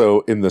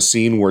also in the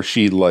scene where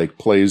she like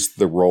plays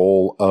the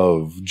role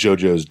of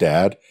Jojo's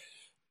dad,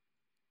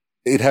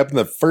 it happened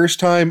the first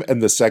time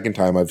and the second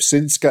time. I've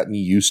since gotten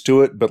used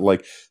to it, but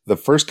like the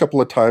first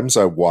couple of times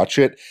I watch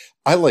it,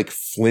 I like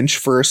flinch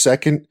for a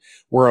second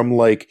where I'm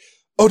like,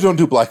 oh, don't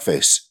do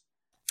blackface.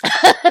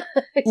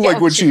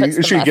 Like when she gets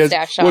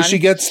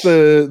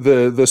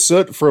the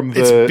soot from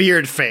the... It's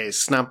beard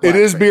face, not blackface. It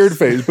is beard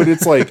face, but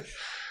it's like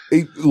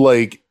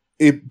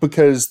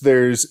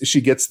because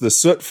she gets the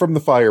soot from the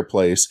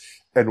fireplace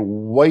and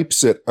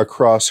wipes it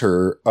across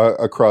her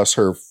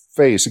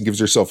face and gives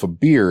herself a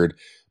beard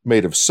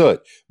made of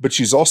soot. But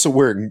she's also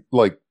wearing,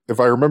 like,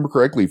 if I remember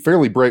correctly,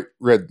 fairly bright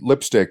red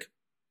lipstick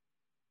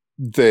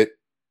that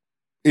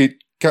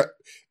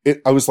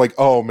I was like,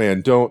 oh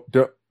man, don't,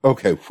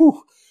 okay,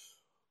 whew,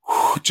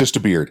 just a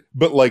beard.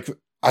 But like,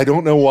 I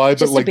don't know why,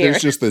 but like,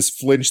 there's just this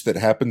flinch that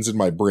happens in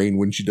my brain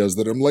when she does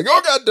that. I'm like,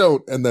 oh God,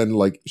 don't. And then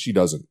like, she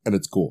doesn't, and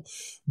it's cool.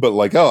 But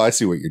like, oh, I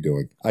see what you're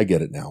doing. I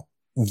get it now.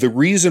 The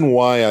reason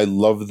why I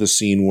love the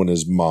scene when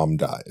his mom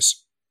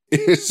dies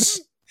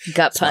is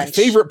gut punch. My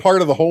favorite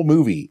part of the whole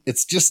movie.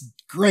 It's just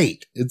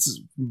great.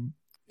 It's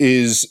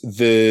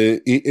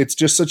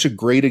just such a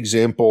great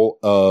example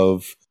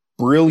of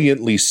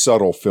brilliantly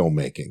subtle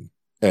filmmaking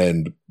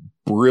and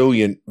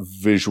brilliant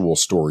visual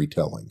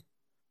storytelling,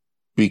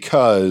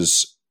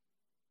 because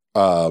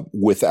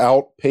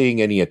without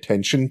paying any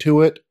attention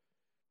to it,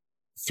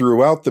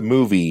 throughout the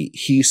movie,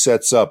 he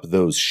sets up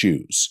those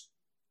shoes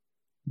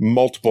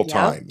multiple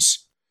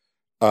times.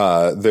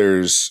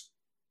 There's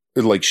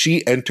like,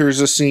 she enters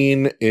a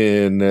scene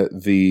in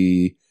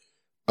the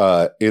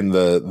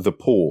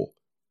pool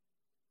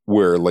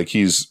where like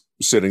he's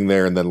sitting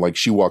there, and then like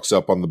she walks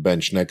up on the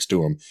bench next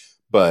to him,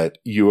 but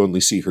you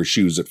only see her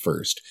shoes at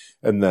first.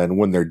 And then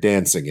when they're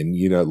dancing and,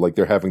 you know, like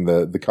they're having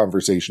the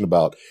conversation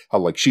about how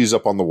like she's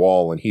up on the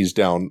wall and he's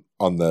down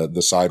on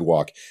the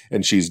sidewalk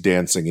and she's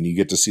dancing, and you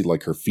get to see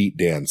like her feet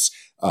dance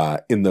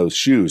in those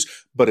shoes.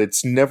 But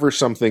it's never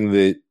something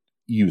that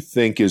you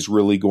think is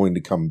really going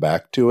to come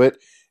back to it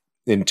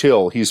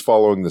until he's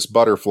following this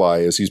butterfly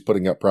as he's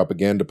putting up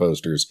propaganda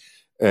posters.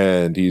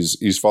 And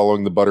he's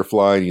following the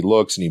butterfly, and he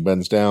looks and he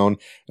bends down,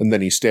 and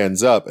then he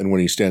stands up. And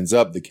when he stands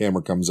up, the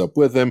camera comes up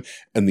with him,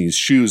 and these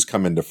shoes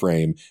come into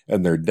frame,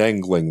 and they're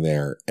dangling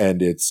there.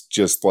 And it's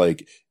just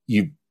like,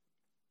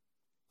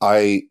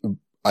 I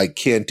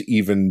can't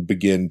even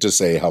begin to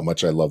say how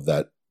much I love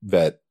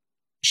that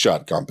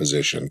shot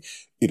composition.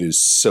 It is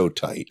so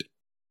tight.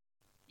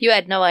 You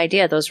had no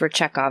idea those were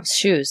Chekhov's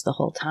shoes the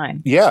whole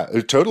time. Yeah,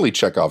 totally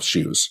Chekhov's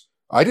shoes.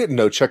 I didn't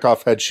know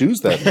Chekhov had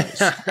shoes that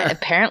nice.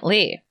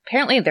 Apparently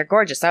they're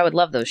gorgeous. I would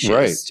love those shoes,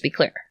 right, to be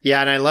clear.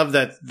 Yeah, and I love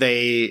that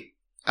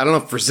I don't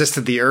know if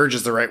resisted the urge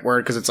is the right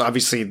word, because it's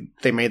obviously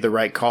they made the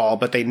right call,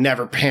 but they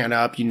never pan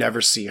up. You never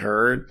see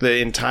her. The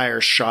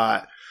entire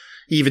shot,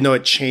 even though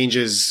it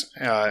changes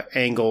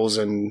angles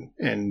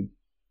and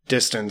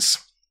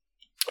distance,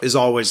 is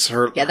always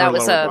her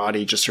lower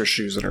body, just her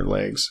shoes and her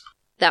legs.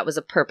 That was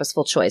a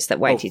purposeful choice that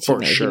Waititi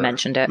made. Sure. He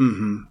mentioned it.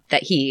 Mm-hmm.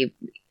 That he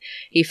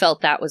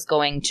felt that was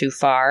going too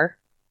far,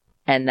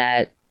 and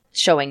that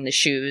showing the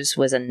shoes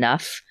was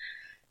enough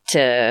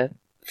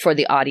for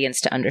the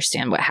audience to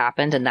understand what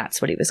happened, and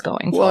that's what he was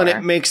going for. Well, and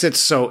it makes it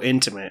so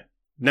intimate.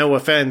 No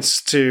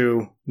offense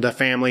to the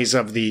families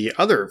of the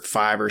other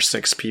 5 or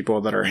 6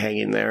 people that are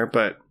hanging there,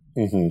 but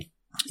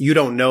you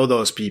don't know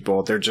those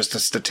people. They're just a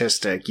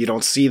statistic. You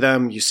don't see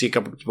them. You see a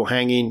couple of people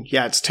hanging.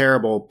 Yeah, it's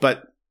terrible.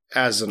 But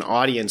as an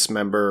audience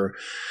member,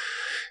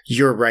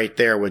 you're right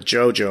there with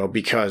JoJo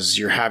because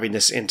you're having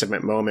this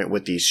intimate moment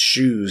with these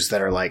shoes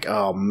that are like,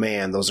 oh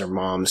man, those are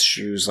mom's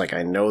shoes. Like,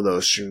 I know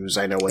those shoes.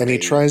 I know what. And he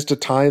tries to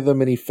tie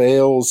them and he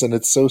fails, and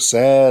it's so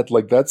sad.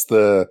 Like, that's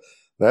the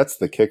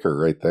kicker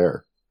right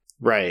there.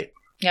 Right.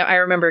 Yeah, I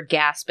remember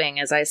gasping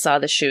as I saw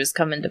the shoes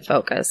come into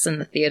focus in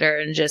the theater,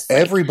 and just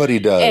everybody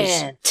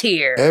does. And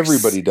tears.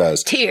 Everybody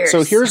does. Tears.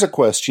 So here's a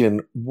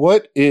question: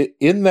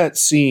 in that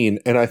scene,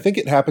 and I think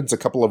it happens a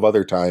couple of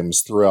other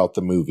times throughout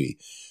the movie,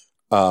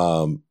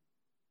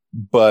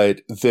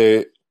 but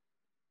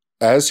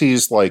as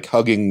he's like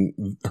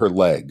hugging her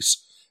legs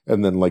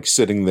and then like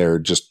sitting there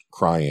just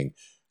crying,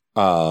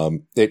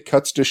 it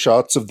cuts to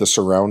shots of the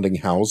surrounding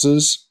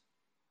houses.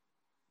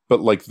 But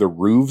like the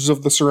roofs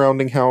of the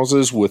surrounding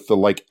houses with the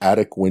like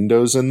attic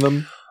windows in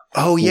them.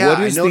 Oh yeah,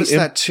 I noticed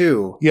that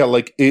too. Yeah,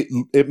 like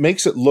it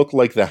makes it look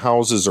like the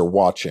houses are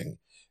watching.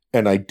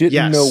 And I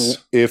didn't know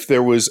if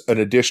there was an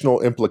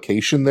additional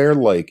implication there,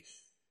 like,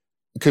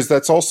 because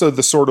that's also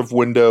the sort of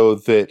window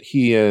that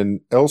he and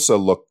Elsa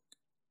look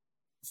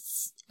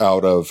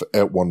out of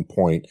at one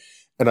point.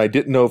 And I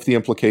didn't know if the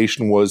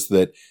implication was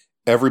that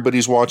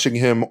everybody's watching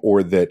him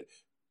or that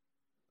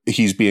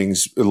he's being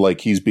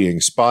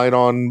spied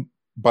on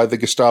by the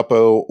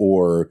Gestapo,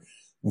 or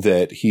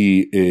that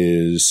he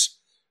is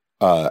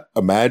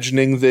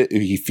imagining that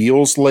he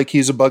feels like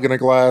he's a bug in a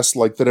glass,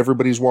 like that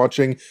everybody's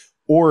watching,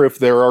 or if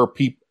there are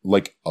people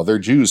like other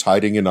Jews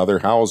hiding in other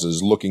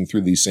houses looking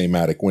through these same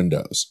attic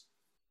windows.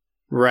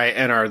 Right.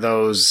 And are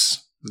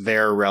those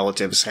their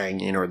relatives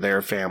hanging, or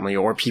their family,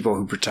 or people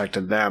who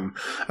protected them?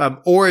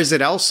 Or is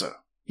it Elsa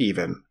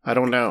even? I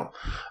don't know.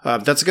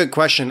 That's a good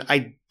question.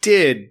 I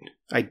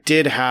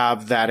did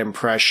have that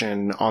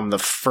impression on the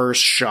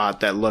first shot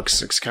that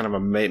looks, it's kind of a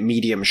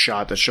medium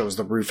shot that shows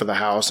the roof of the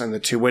house, and the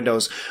 2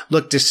 windows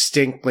look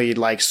distinctly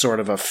like sort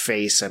of a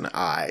face and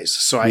eyes.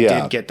 So I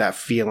did get that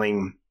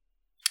feeling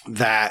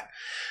that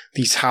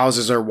these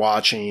houses are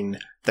watching,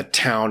 the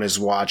town is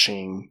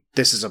watching.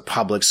 This is a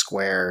public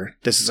square.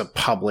 This is a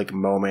public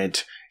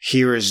moment.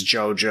 Here is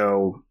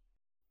JoJo,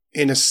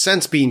 in a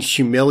sense, being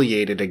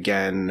humiliated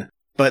again,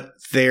 but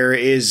there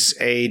is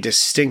a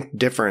distinct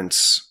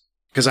difference.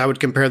 Because I would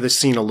compare this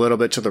scene a little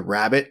bit to the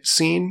rabbit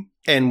scene.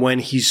 And when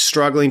he's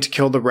struggling to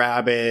kill the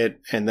rabbit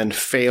and then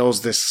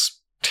fails this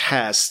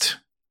test,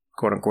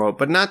 quote unquote,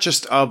 but not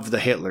just of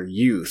the Hitler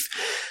Youth.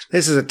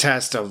 This is a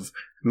test of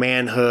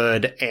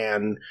manhood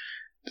and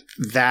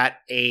that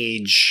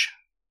age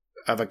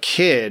of a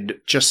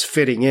kid just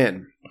fitting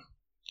in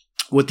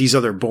with these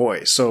other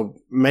boys.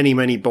 So many,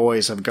 many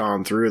boys have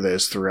gone through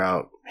this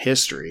throughout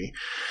history.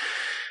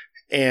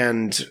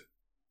 And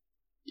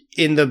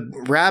in the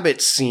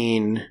rabbit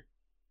scene,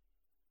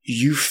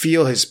 you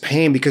feel his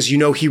pain because you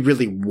know he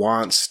really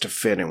wants to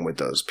fit in with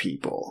those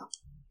people.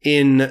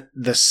 In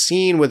the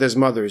scene with his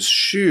mother's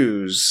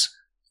shoes,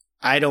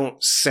 I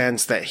don't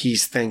sense that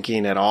he's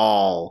thinking at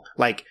all.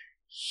 Like,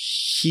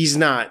 he's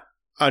not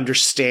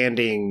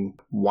understanding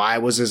why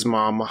was his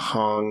mom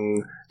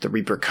hung, the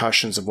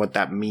repercussions of what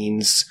that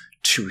means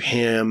to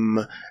him,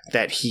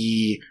 that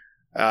he,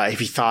 if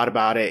he thought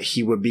about it,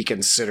 he would be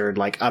considered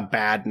like a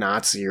bad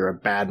Nazi or a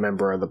bad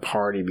member of the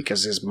party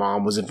because his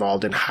mom was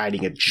involved in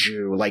hiding a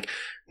Jew. Like,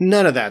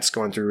 none of that's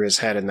going through his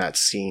head in that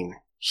scene.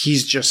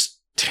 He's just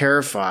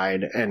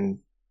terrified and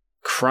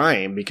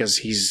crying because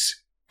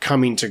he's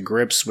coming to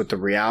grips with the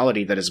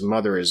reality that his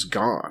mother is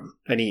gone.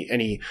 And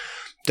he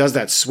does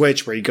that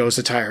switch where he goes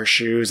to tie her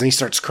shoes and he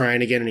starts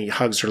crying again and he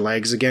hugs her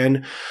legs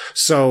again.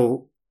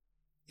 So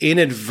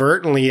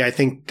inadvertently, I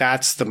think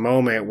that's the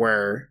moment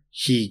where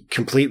he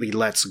completely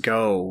lets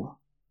go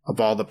of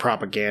all the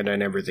propaganda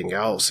and everything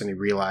else, and he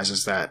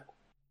realizes that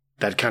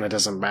that kind of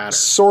doesn't matter.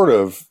 Sort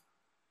of,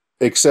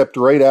 except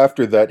right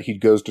after that, he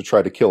goes to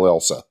try to kill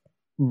Elsa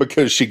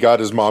because she got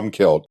his mom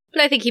killed.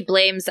 But I think he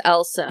blames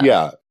Elsa.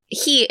 Yeah.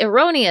 He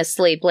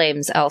erroneously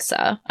blames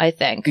Elsa, I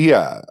think.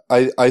 Yeah.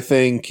 I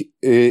think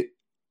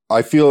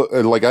I feel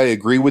like I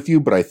agree with you,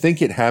 but I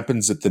think it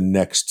happens at the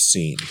next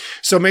scene.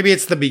 So maybe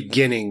it's the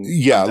beginning.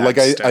 Yeah, like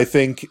I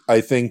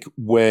think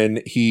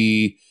when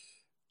he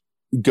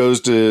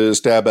goes to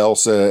stab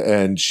Elsa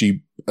and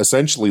she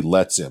essentially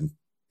lets him,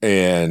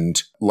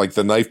 and like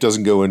the knife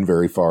doesn't go in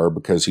very far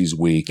because he's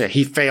weak. Yeah,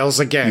 he fails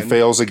again. He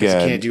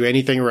can't do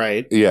anything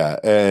right. Yeah,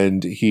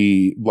 and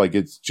he like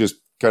it's just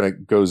kind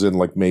of goes in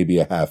like maybe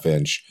a half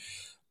inch.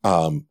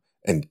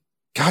 And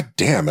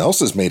goddamn,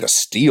 Elsa's made of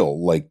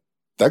steel. Like,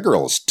 that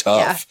girl is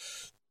tough.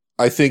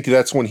 Yeah. I think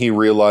that's when he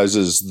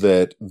realizes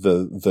that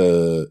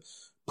the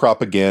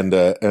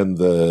propaganda and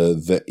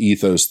the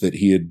ethos that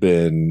he had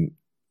been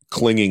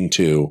clinging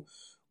to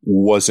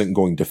wasn't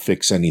going to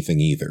fix anything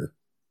either.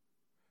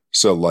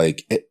 So,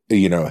 like,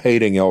 you know,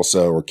 hating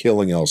Elsa or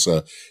killing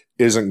Elsa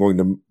isn't going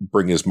to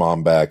bring his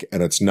mom back,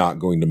 and it's not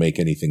going to make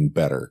anything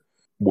better,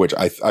 which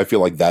I feel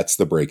like that's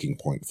the breaking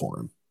point for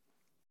him.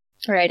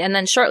 Right, and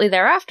then shortly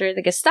thereafter,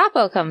 the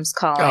Gestapo comes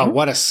calling. Oh,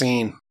 what a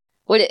scene.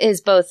 What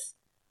is both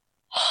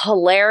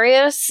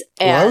hilarious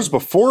and... Well, that was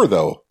before,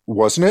 though,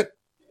 wasn't it?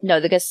 No,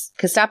 the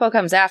Gestapo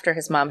comes after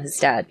his mom is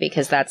dead,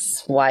 because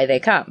that's why they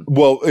come.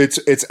 Well,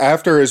 it's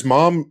after his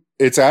mom...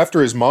 It's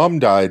after his mom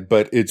died,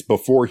 but it's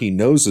before he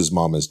knows his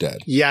mom is dead.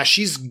 Yeah,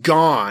 she's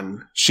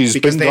gone. She's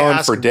because been they gone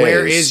ask, for days.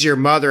 Where is your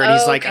mother? And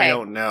he's like, okay. I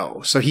don't know.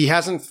 So he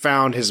hasn't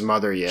found his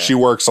mother yet. She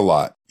works a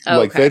lot.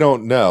 Like, they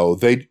don't know.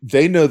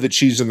 They know that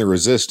she's in the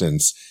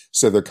resistance,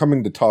 so they're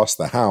coming to toss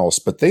the house,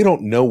 but they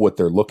don't know what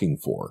they're looking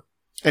for.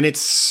 And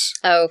it's...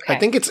 Okay. I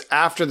think it's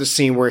after the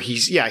scene where he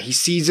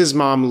sees his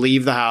mom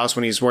leave the house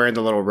when he's wearing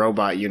the little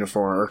robot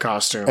uniform or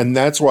costume. And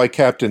that's why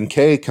Captain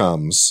K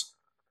comes.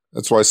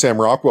 That's why Sam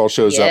Rockwell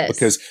shows up,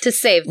 because to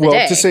save the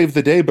day. To save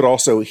the day, but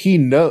also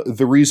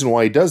the reason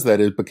why he does that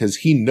is because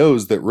he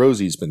knows that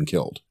Rosie's been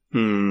killed.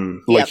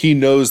 He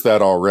knows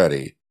that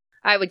already.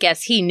 I would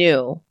guess he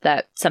knew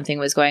that something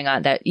was going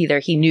on, that either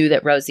he knew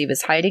that Rosie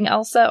was hiding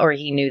Elsa, or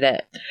he knew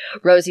that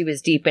Rosie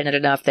was deep in it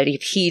enough that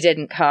if he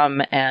didn't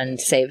come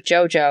and save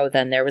Jojo,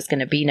 then there was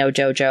going to be no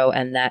Jojo,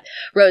 and that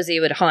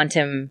Rosie would haunt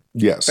him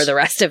for the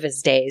rest of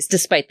his days,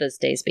 despite those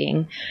days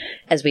being,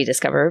 as we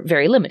discover,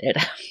 very limited.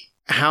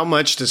 How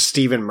much does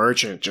Stephen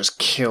Merchant just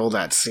kill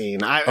that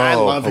scene? I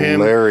love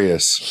him.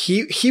 Hilarious.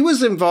 He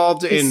was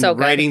involved in so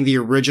good. writing the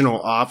original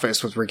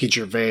Office with Ricky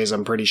Gervais,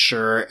 I'm pretty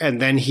sure.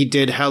 And then he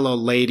did Hello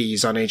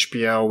Ladies on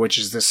HBO, which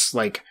is this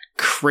like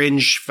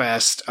cringe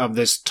fest of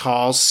this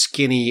tall,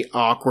 skinny,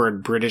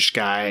 awkward British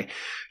guy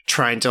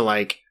trying to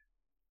like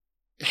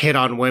hit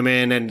on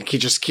women, and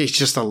he's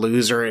just a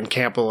loser and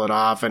can't pull it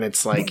off. And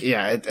it's like,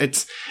 yeah,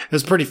 it's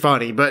pretty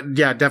funny, but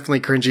yeah,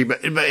 definitely cringy.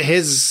 But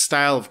his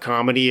style of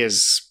comedy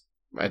is,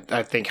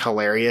 I think,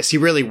 hilarious. He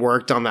really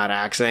worked on that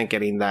accent,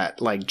 getting that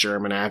like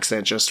German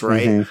accent just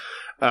right.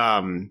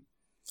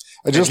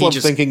 I just love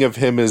thinking of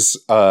him as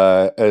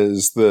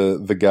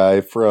the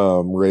guy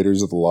from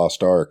Raiders of the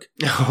Lost Ark.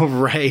 Oh,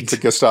 right. The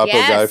Gestapo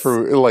guy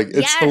from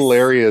it's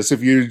hilarious.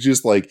 If you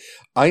just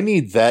I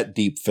need that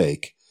deep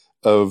fake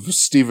of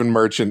Stephen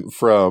Merchant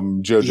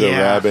from Jojo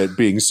Rabbit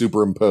being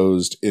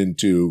superimposed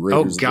into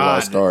Raiders of the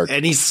Lost Ark.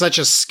 And he's such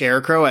a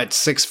scarecrow at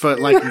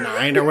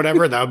 6'9" or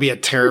whatever. That would be a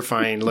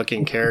terrifying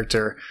looking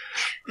character.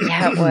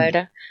 Yeah, it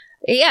would.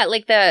 Yeah,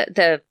 like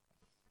the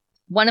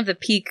one of the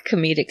peak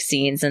comedic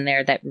scenes in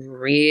there that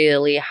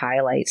really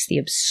highlights the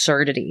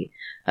absurdity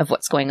of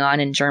what's going on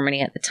in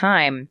Germany at the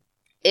time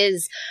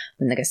is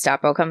when the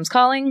Gestapo comes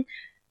calling,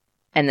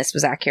 and this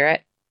was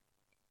accurate.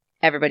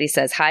 Everybody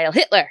says Heil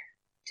Hitler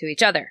to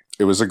each other.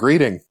 It was a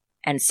greeting.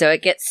 And so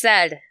it gets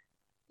said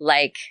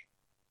like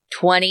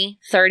 20,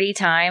 30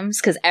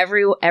 times, because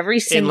every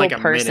single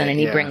person, and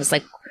he brings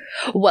like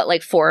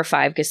 4 or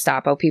 5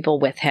 Gestapo people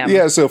with him.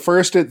 Yeah, so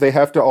first they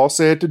have to all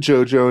say it to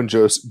Jojo, and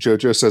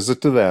Jojo says it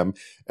to them,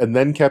 and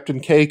then Captain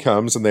K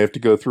comes, and they have to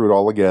go through it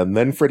all again.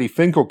 Then Freddie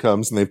Finkel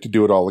comes, and they have to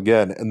do it all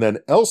again. And then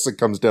Elsa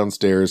comes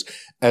downstairs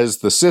as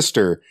the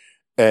sister,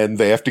 and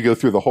they have to go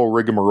through the whole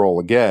rigmarole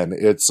again.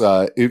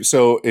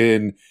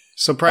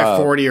 So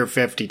probably 40 or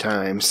 50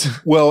 times.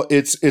 Well,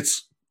 it's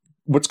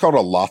what's called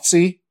a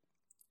Lotzie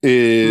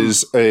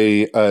is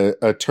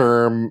a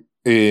term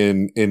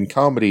in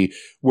comedy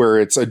where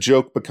it's a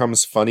joke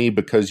becomes funny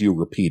because you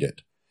repeat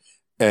it.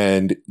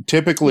 And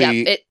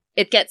typically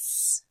it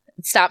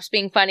stops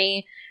being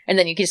funny, and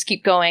then you just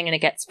keep going and it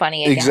gets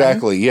funny again.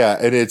 Exactly, yeah.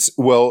 And it's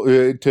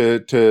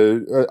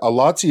a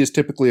Lotzie is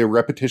typically a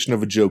repetition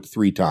of a joke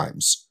 3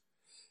 times.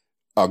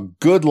 A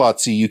good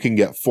Lotzie, you can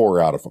get 4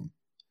 out of them.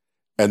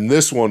 And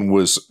this one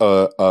was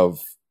of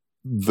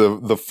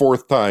the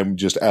 4th time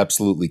just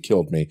absolutely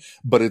killed me.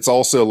 But it's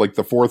also like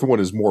the 4th one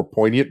is more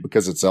poignant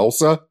because it's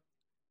Elsa.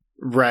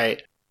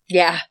 Right.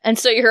 Yeah. And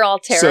so you're all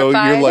terrified. So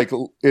you're like,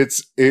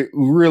 it's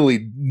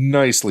really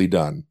nicely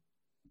done.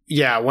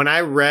 Yeah. When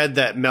I read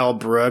that Mel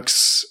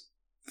Brooks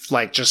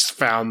just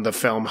found the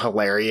film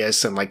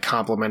hilarious and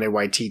complimented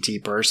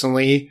Waititi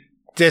personally,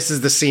 this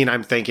is the scene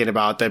I'm thinking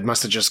about that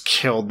must have just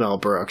killed Mel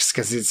Brooks,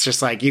 because it's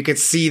just you could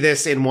see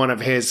this in one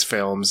of his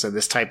films, and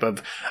this type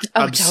of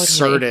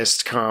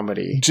absurdist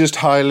comedy. Just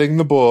heiling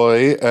the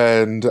boy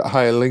and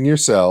heiling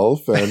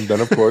yourself, and then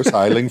of course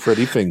heiling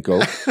Freddie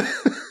Finkel.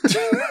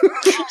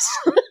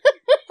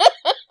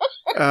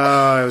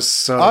 Oh, it was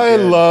so I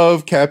good.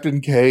 love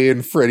Captain K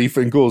and Freddie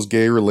Finkel's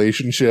gay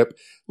relationship.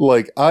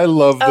 I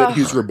love that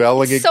he's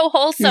rebelling. So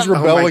wholesome. He's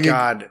rebelling. Oh my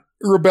God.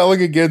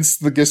 Rebelling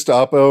against the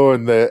Gestapo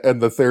and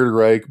the Third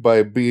Reich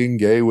by being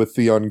gay with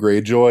Theon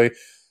Greyjoy.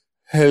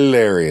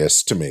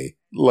 Hilarious to me.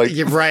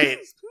 You're right.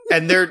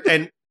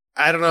 And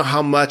I don't know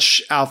how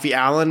much Alfie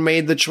Allen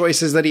made the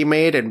choices that he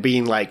made, and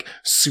being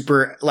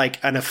super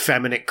an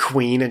effeminate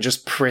queen and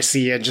just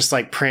prissy and just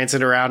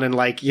prancing around and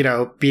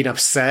being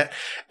upset.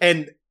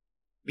 And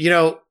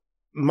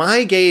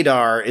my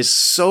gaydar is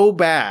so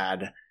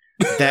bad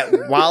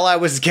that while I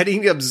was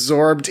getting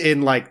absorbed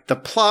in like the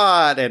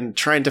plot and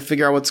trying to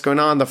figure out what's going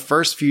on, the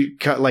first few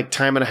like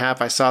time and a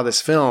half I saw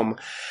this film,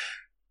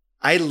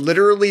 I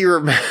literally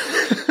remember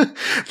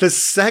the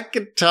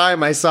second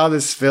time I saw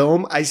this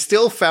film, I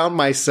still found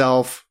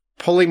myself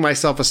pulling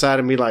myself aside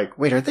and be like,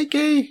 wait, are they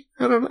gay?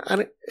 I don't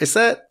know. Is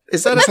that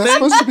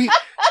supposed to be?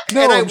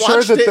 No, I'm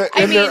sure that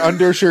they're in their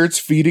undershirts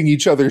feeding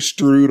each other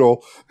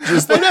strudel.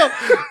 Just like, I know.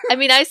 I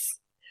mean,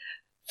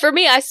 for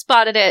me, I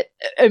spotted it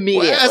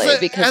immediately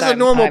because as a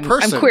normal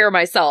person, I'm queer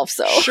myself.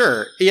 So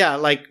sure, yeah,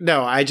 like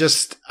no, I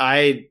just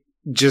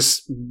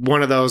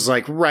one of those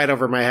like right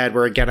over my head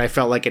where again I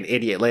felt like an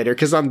idiot later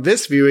because on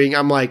this viewing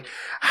I'm like,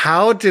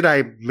 how did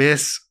I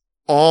miss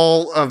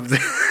all of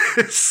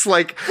this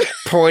like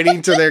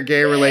pointing to their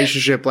gay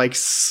relationship like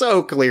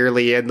so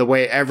clearly, and the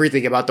way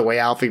everything about the way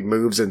Alfie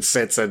moves and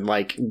sits and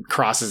like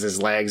crosses his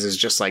legs is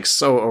just like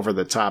so over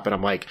the top, and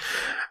I'm like,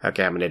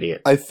 okay, I'm an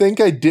idiot. I think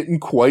I didn't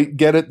quite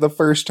get it the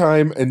first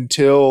time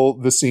until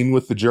the scene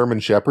with the German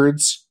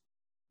Shepherds.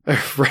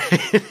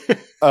 Right.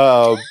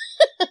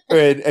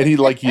 And he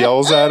like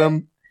yells at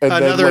him. And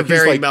another then, like,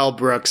 very Mel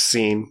Brooks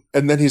scene.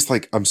 And then he's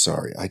like, I'm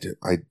sorry, I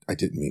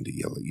didn't mean to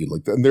yell at you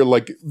like that. And they're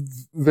like,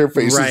 their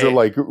faces are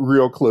like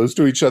real close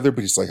to each other,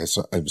 but he's like,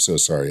 I'm so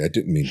sorry, I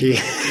didn't mean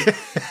to.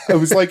 I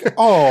was like,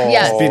 oh,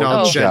 yes. Being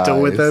all gentle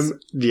guys. with him.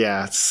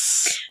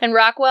 Yes. And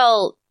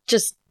Rockwell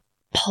just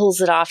pulls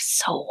it off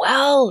so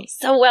well.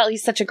 So well.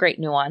 He's such a great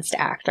nuanced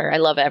actor. I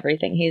love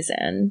everything he's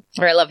in.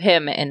 Or I love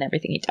him in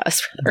everything he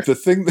does. The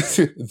thing,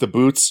 the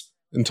boots,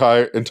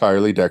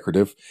 entirely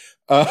decorative.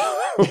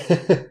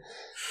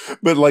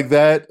 But like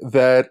that,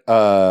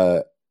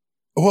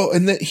 well,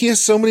 and that he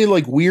has so many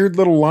like weird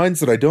little lines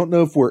that I don't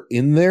know if we're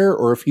in there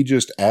or if he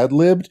just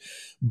ad-libbed,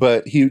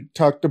 but he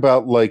talked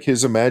about like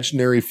his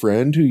imaginary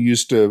friend who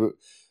used to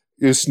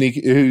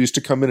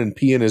come in and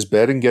pee in his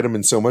bed and get him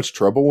in so much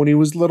trouble when he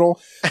was little.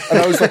 And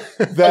I was like,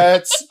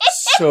 that's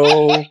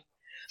so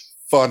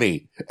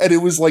funny. And it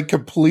was like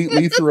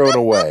completely thrown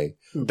away.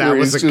 That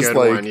was a good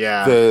one,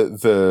 yeah.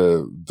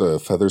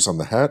 The feathers on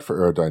the hat for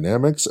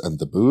aerodynamics and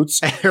the boots.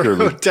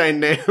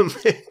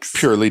 Aerodynamics.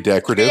 Purely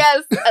decorative.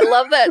 Yes, I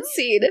love that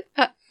scene.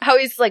 How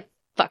he's like,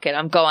 fuck it,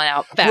 I'm going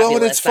out fabulous. Well,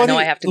 and it's funny, I know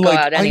I have to go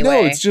out anyway.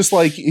 I know, it's just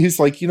like, he's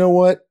like, you know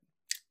what?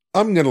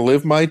 I'm going to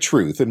live my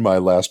truth in my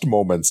last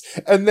moments.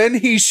 And then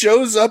he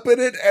shows up in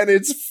it and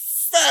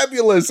it's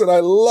fabulous and I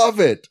love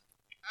it.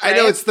 I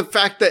know, it's the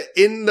fact that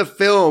in the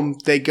film,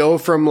 they go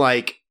from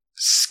like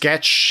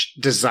sketch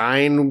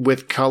design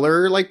with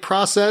color like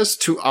process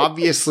to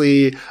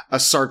obviously a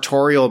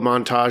sartorial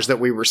montage that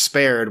we were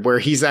spared where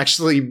he's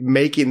actually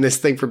making this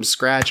thing from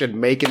scratch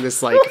and making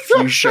this like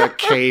fuchsia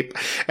cape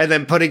and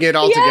then putting it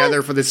all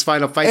together for this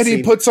final fight scene. And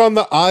he puts on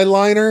the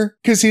eyeliner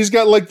because he's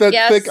got like that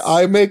thick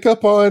eye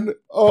makeup on.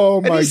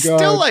 Oh my God. He's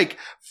still like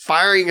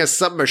firing a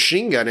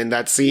submachine gun in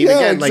that scene. Yeah,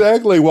 again,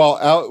 exactly. While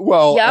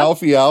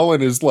Alfie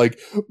Allen is like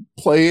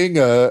playing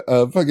a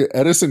fucking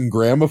Edison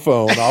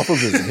gramophone off of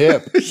his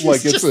hip,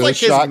 like it's just a like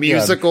shotgun. His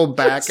musical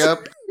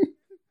backup.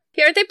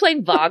 Here, aren't they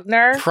playing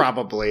Wagner?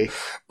 Probably.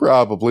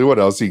 What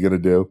else are you gonna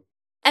do?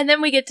 And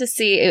then we get to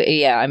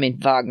see,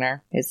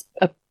 Wagner is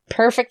a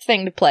perfect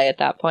thing to play at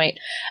that point.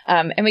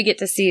 And we get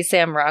to see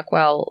Sam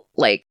Rockwell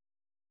like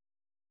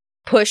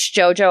push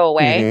JoJo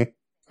away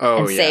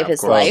and save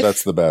his life. Oh,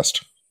 that's the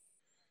best.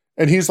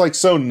 And he's like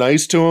so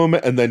nice to him,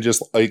 and then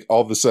just like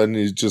all of a sudden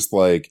he's just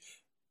like,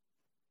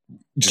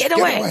 get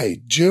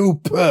away,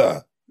 Jupe.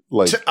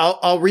 Like,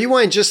 I'll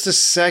rewind just a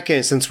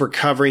second since we're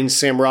covering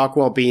Sam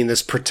Rockwell being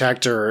this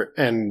protector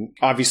and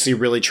obviously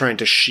really trying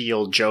to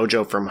shield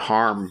JoJo from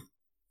harm.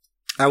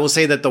 I will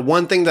say that the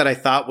one thing that I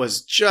thought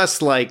was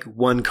just like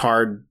one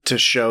card to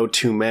show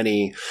too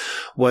many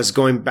was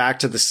going back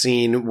to the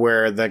scene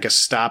where the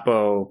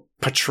Gestapo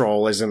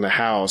patrol is in the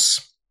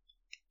house.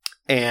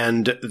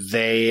 And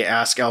they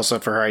ask Elsa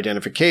for her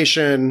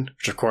identification,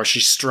 which of course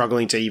she's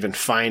struggling to even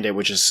find it,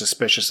 which is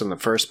suspicious in the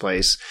first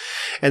place.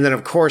 And then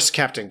of course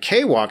Captain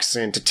K walks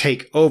in to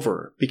take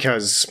over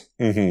because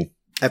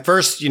at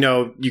first,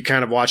 you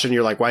kind of watch and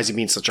you're like, why is he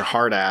being such a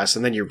hard ass?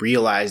 And then you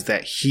realize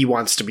that he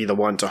wants to be the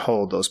one to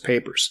hold those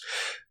papers.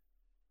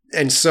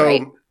 And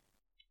so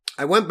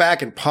I went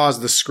back and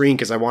paused the screen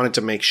because I wanted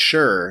to make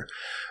sure,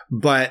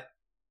 but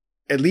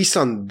at least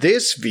on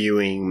this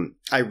viewing,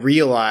 I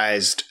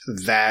realized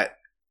that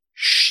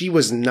she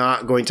was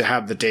not going to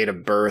have the date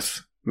of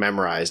birth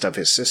memorized of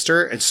his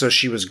sister, and so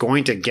she was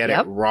going to get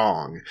it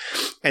wrong,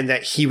 and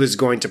that he was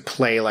going to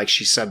play like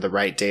she said the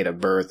right date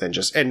of birth,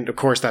 and of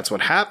course that's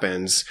what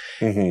happens.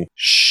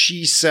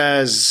 She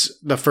says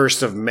the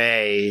 1st of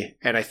May,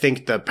 and I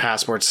think the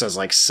passport says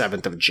like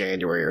 7th of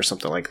January or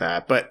something like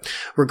that. But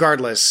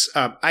regardless,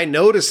 I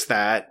noticed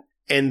that,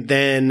 and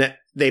then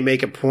they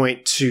make a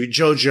point to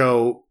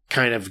JoJo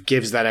kind of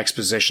gives that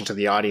exposition to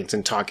the audience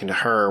and talking to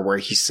her where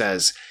he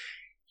says,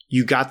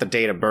 you got the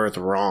date of birth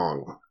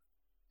wrong.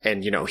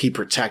 and, he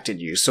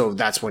protected you. So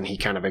that's when he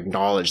kind of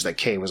acknowledged that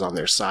Kay was on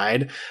their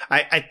side.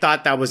 I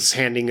thought that was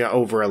handing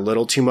over a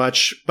little too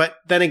much. But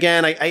then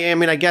again, I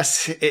mean, I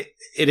guess it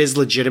is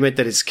legitimate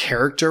that his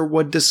character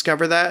would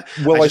discover that.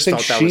 Well, I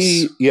think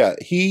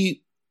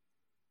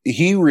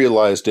he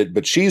realized it,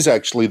 but she's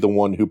actually the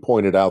one who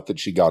pointed out that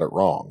she got it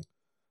wrong.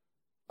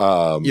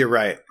 You're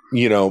right.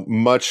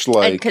 Much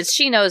like, because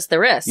she knows the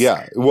risk.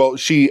 Yeah. Well,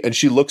 she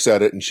looks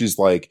at it and she's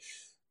like,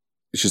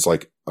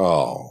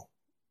 oh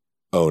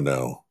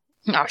no.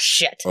 Oh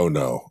shit. Oh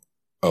no.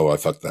 Oh, I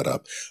fucked that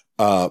up.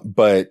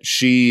 But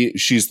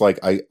she's like,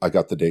 I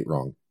got the date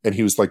wrong. And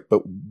he was like,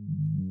 but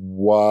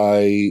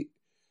why?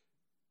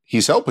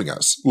 He's helping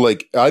us.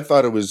 Like, I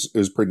thought it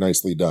was pretty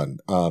nicely done.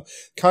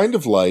 Kind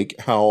of like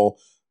how,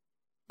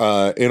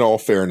 in all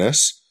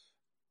fairness,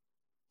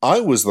 I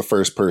was the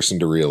first person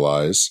to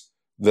realize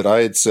that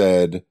I had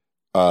said,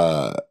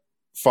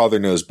 Father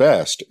Knows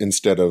Best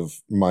instead of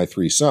My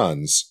Three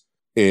Sons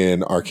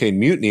in Arcane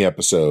Mutiny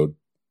episode,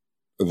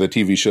 the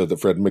TV show that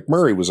Fred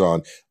McMurray was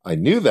on. I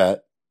knew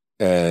that,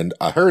 and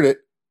I heard it,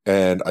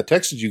 and I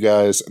texted you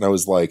guys, and I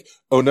was like,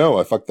 oh no,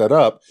 I fucked that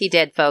up. He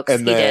did, folks.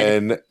 And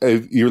then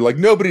you're like,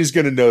 nobody's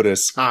going to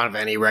notice. I don't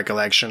have any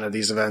recollection of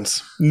these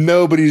events.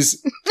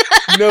 Nobody's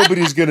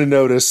going to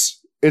notice.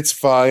 It's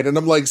fine. And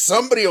I'm like,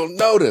 somebody will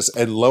notice.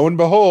 And lo and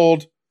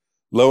behold,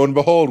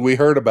 we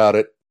heard about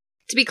it.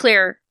 To be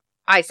clear,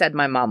 I said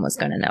my mom was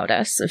going to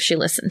notice if she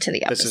listened to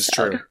the episode. This is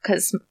true.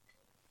 Because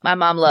my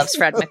mom loves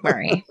Fred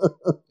McMurray.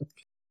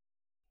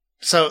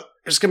 So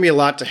there's going to be a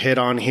lot to hit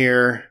on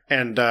here.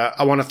 And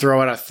I want to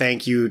throw out a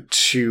thank you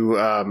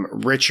to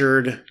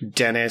Richard,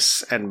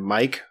 Dennis, and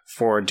Mike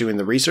for doing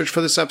the research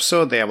for this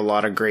episode. They have a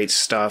lot of great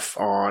stuff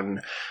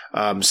on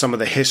some of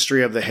the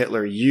history of the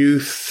Hitler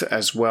Youth,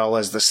 as well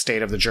as the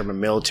state of the German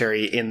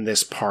military in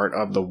this part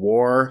of the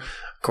war.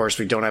 Of course,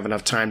 we don't have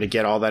enough time to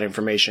get all that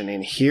information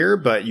in here,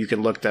 but you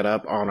can look that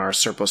up on our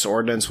surplus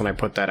ordinance. When I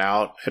put that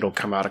out, it'll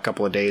come out a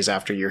couple of days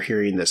after you're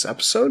hearing this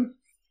episode.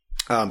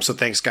 So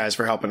thanks, guys,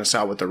 for helping us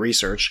out with the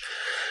research.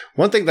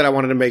 One thing that I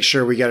wanted to make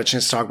sure we got a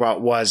chance to talk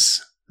about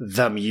was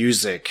the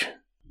music.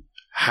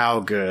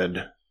 How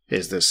good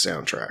is this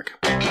soundtrack?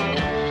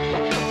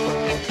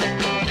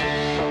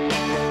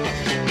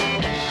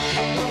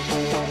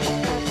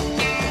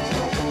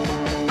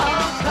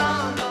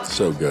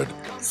 So good.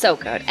 So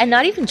good. And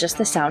not even just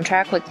the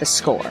soundtrack, like the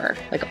score.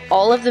 Like,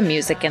 all of the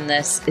music in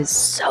this is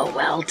so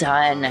well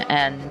done.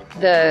 And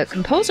the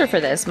composer for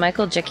this,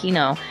 Michael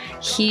Giacchino,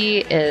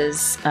 he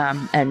is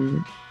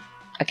an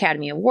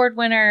Academy Award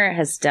winner,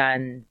 has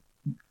done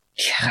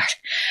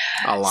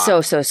a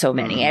lot. So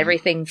many. Mm-hmm.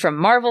 Everything from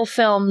Marvel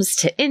films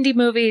to indie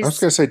movies. I was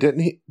going to say,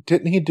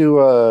 didn't he do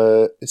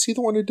is he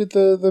the one who did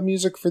the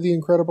music for The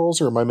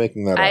Incredibles, or am I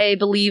making that up? I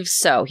believe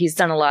so. He's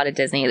done a lot of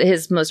Disney.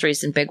 His most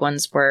recent big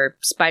ones were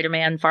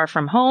Spider-Man Far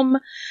From Home,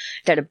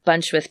 did a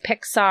bunch with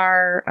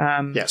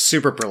Pixar. Yeah,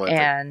 super prolific.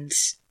 And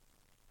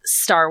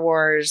Star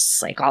Wars,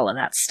 like all of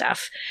that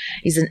stuff.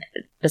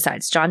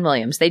 Besides John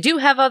Williams. They do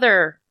have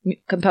other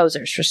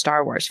composers for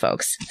Star Wars,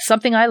 folks.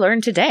 Something I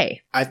learned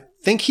today. I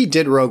think he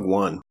did Rogue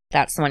One.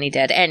 That's the one he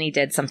did. And he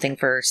did something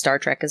for Star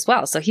Trek as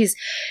well. So he's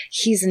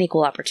an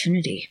equal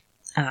opportunity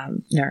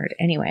nerd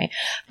anyway.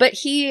 But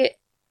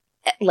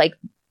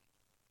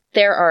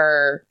there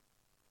are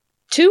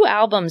 2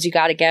 albums you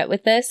got to get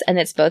with this, and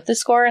it's both the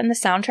score and the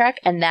soundtrack.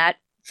 And that,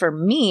 for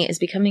me, is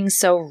becoming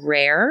so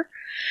rare,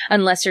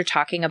 unless you're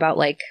talking about,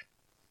 like,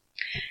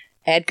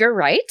 Edgar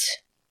Wright,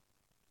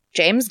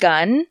 James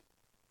Gunn.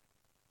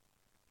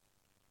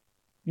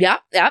 Yeah,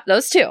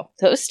 those two.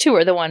 Those 2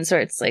 are the ones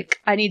where it's like,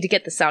 I need to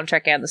get the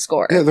soundtrack and the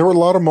score. Yeah, there were a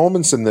lot of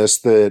moments in this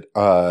that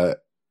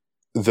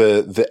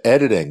the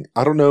editing,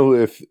 I don't know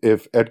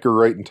if Edgar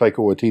Wright and Taika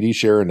Waititi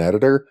share an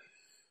editor,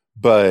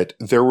 but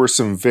there were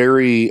some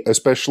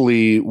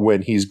especially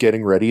when he's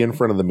getting ready in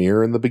front of the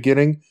mirror in the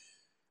beginning,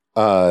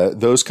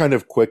 those kind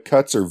of quick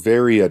cuts are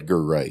very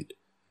Edgar Wright.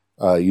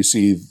 You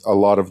see a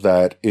lot of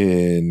that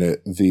in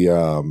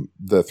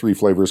the Three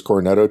Flavors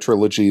Cornetto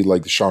trilogy,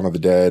 like the Shaun of the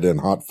Dead and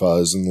Hot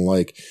Fuzz, and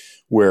like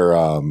where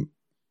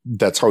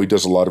that's how he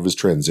does a lot of his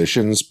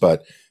transitions.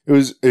 But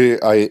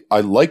I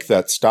like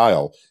that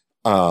style.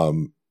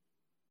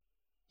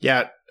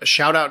 Yeah, a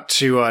shout out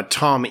to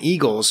Tom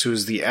Eagles,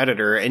 who's the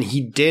editor, and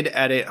he did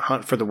edit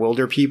Hunt for the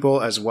Wilder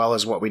People as well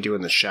as What We Do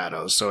in the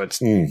Shadows. So it's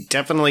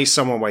definitely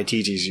someone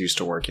Waititi's used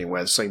to working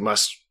with. So he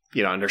must,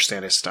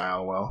 understand his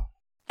style well.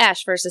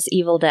 Ash versus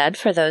Evil Dead,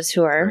 for those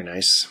who are very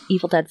nice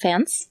Evil Dead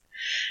fans.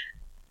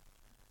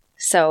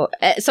 So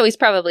he's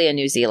probably a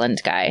New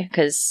Zealand guy,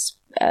 because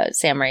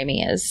Sam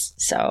Raimi is.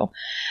 So,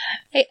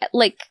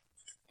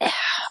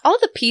 all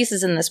the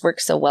pieces in this work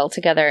so well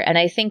together. And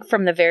I think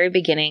from the very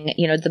beginning,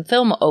 the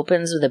film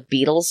opens with a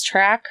Beatles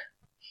track,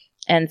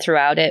 and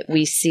throughout it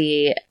we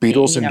see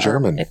Beatles in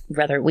German.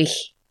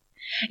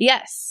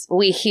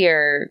 we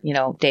hear,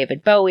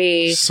 David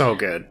Bowie. So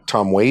good.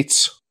 Tom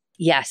Waits.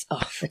 Yes.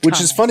 Oh, which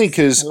is funny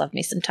because I love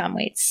me some Tom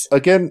Waits.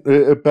 Again,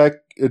 back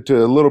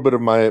to a little bit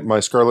of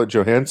my Scarlett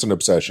Johansson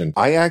obsession.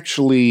 I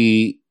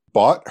actually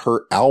bought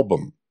her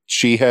album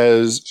She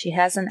has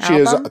an album? She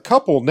has a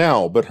couple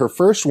now, but her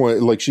first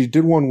one, like she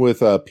did one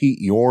with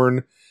Pete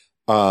Yorn,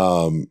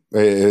 and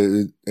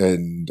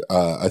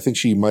I think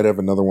she might have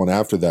another one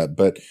after that.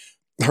 But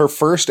her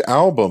first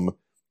album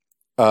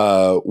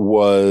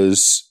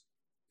was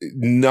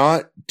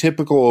not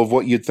typical of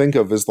what you'd think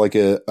of as like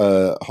a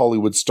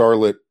Hollywood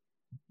starlet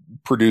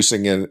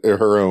producing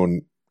her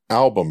own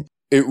album.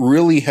 It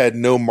really had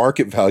no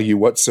market value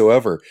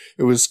whatsoever.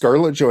 It was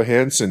Scarlett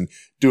Johansson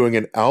doing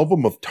an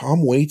album of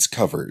Tom Waits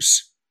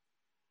covers.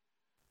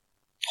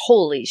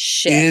 Holy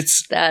shit.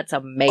 That's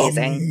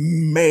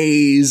amazing.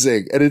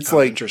 Amazing. And it's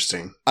like,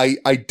 interesting. I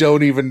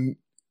don't even,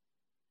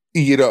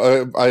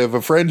 I have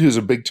a friend who's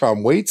a big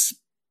Tom Waits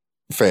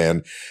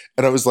fan.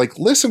 And I was like,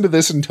 listen to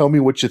this and tell me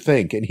what you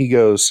think. And he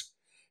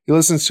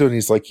listens to it and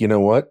he's like, you know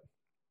what?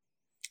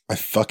 I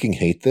fucking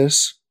hate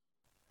this.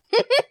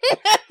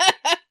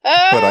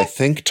 But I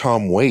think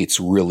Tom Waits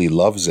really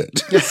loves it.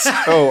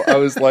 So I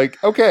was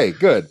like, okay,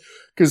 good.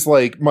 Because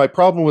like my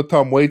problem with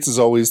Tom Waits is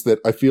always that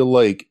I feel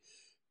like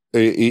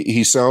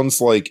he sounds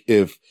like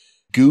if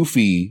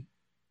Goofy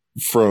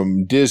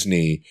from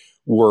Disney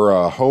were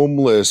a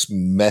homeless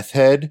meth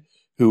head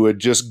who had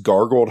just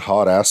gargled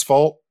hot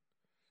asphalt.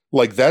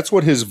 Like that's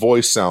what his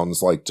voice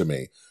sounds like to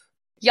me.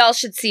 Y'all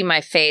should see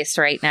my face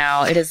right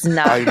now. It is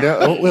not. I know.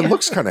 Oh, it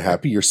looks kind of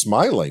happy. You're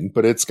smiling,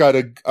 but it's got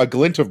a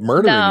glint of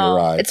murder in your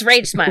eye. It's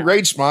rage smile.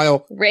 Rage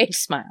smile. Rage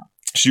smile.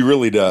 She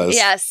really does.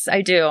 Yes,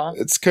 I do.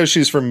 It's because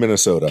she's from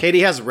Minnesota. Katie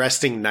has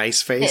resting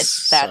nice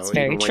face. That's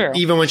very true.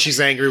 Even when she's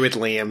angry with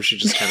Liam, she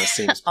just kind of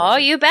seems. Oh,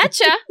 you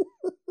betcha.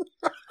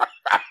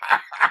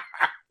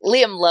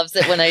 Liam loves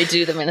it when I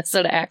do the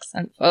Minnesota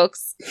accent,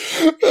 folks.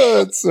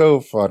 It's so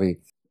funny.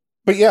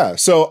 But yeah,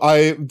 so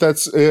I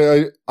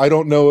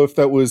don't know if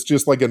that was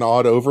just like an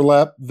odd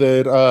overlap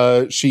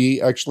that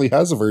she actually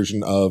has a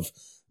version of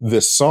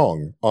this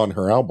song on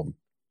her album.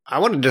 I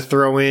wanted to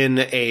throw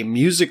in a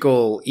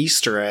musical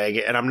Easter egg,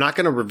 and I'm not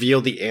going to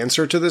reveal the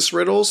answer to this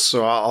riddle,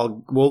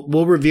 so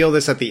we'll reveal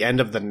this at the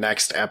end of the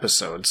next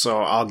episode.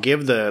 So I'll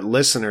give the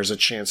listeners a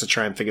chance to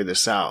try and figure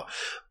this out.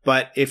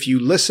 But if you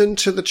listen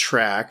to the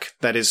track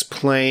that is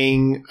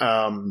playing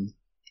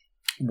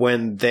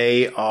when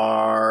Rosie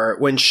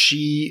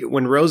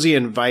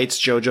invites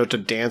Jojo to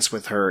dance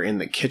with her in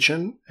the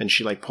kitchen and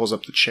she like pulls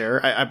up the chair.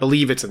 I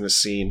believe it's in the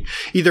scene.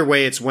 Either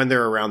way, it's when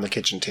they're around the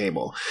kitchen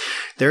table.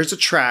 There's a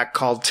track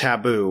called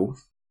Taboo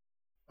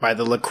by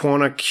the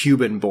Laquana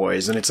Cuban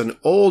Boys. And it's an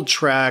old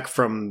track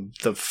from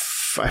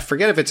I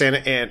forget if it's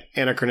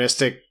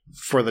anachronistic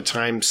for the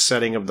time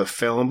setting of the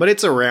film, but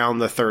it's around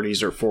the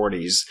 30s or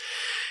 40s.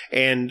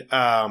 And,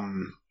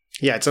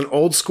 yeah, it's an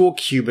old school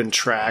Cuban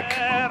track.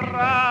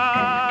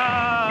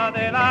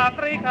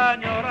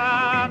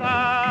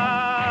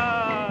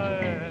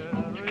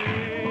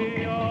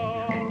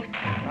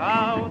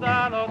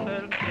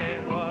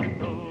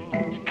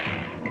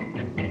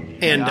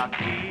 And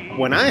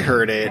when I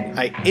heard it,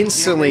 I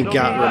instantly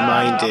got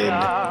reminded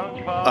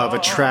of a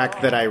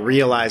track that I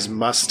realized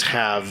must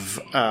have,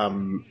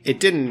 it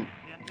didn't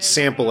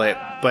sample it,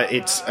 but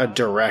it's a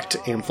direct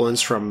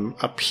influence from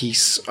a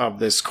piece of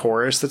this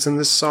chorus that's in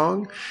this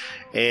song.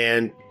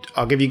 And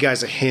I'll give you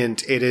guys a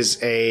hint. It is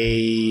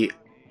a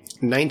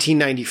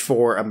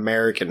 1994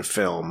 American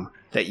film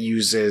that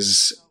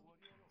uses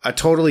a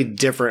totally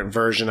different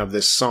version of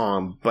this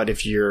song, but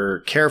if you're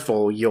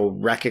careful, you'll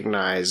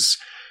recognize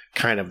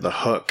kind of the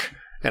hook.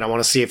 And I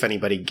want to see if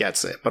anybody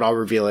gets it, but I'll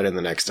reveal it in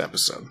the next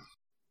episode.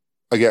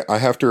 Again, I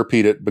have to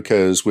repeat it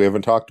because we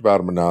haven't talked about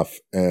him enough,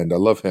 and I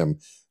love him.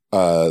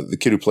 The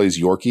kid who plays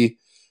Yorkie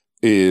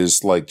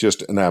is like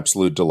just an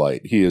absolute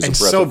delight. He is a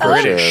breath of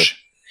fresh air.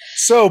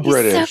 So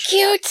British. He's so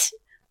cute.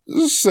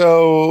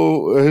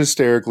 So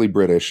hysterically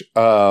British.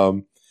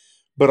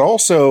 But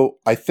also,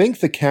 I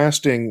think the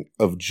casting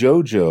of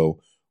JoJo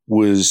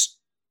was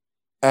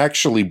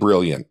actually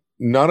brilliant.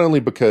 Not only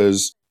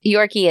because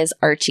Yorkie is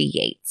Archie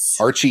Yates.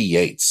 Archie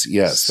Yates,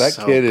 yes. That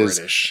So kid British.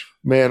 is,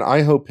 man,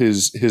 I hope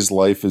his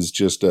life is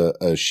just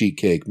a sheet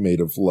cake made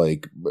of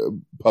like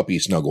puppy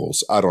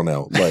snuggles. I don't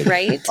know. Like,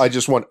 right? I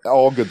just want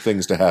all good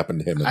things to happen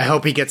to him. I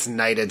hope he gets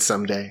knighted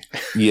someday.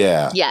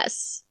 Yeah.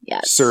 Yes.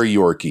 Sir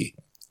Yorkie.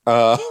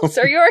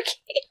 Sir Yorkie.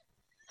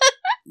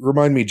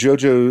 Remind me,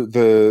 JoJo,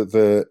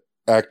 the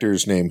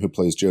actor's name who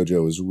plays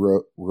JoJo is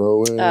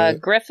Roman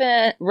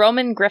Griffin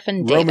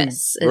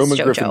Davis. Roman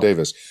JoJo. Griffin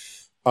Davis.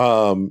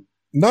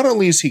 Not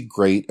only is he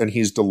great and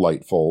he's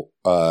delightful,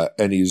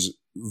 and he's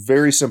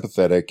very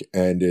sympathetic,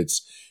 and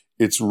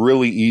it's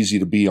really easy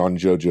to be on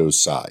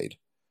JoJo's side,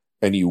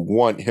 and you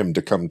want him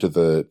to come to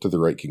the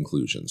right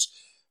conclusions.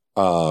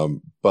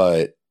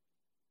 But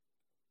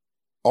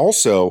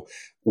also,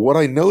 what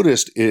I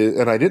noticed is,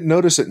 and I didn't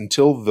notice it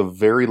until the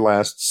very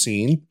last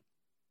scene,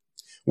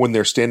 when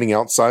they're standing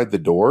outside the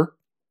door,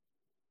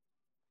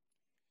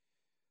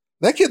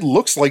 that kid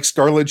looks like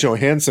Scarlett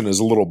Johansson as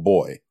a little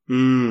boy.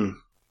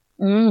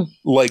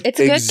 Like It's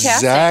a good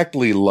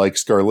exactly casting. like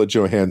Scarlett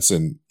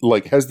Johansson,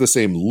 like has the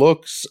same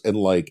looks, and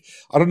like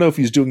I don't know if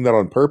he's doing that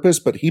on purpose,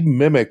 but he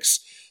mimics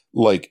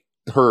like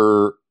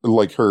her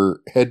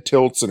head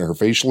tilts and her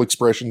facial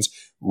expressions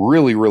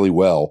really, really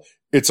well.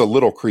 It's a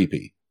little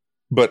creepy,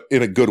 but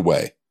in a good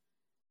way.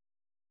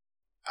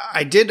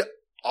 I did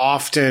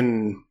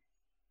often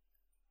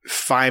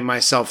find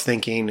myself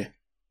thinking,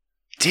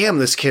 damn,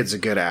 this kid's a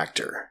good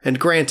actor. And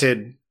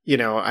granted,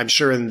 I'm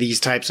sure in these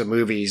types of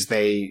movies,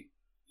 they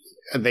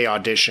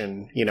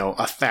audition,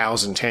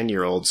 1,000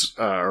 10-year-olds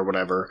or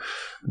whatever.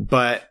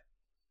 But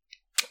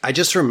I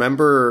just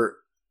remember,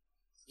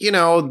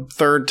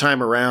 third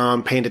time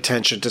around, paying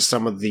attention to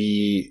some of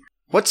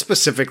what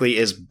specifically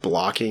is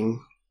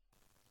blocking?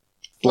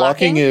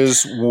 Blocking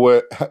is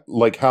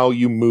how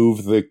you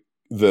move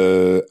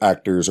the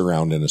actors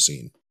around in a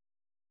scene.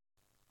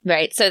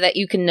 Right, so that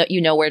you can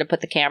know where to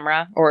put the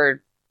camera,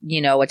 or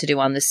what to do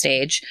on the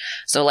stage.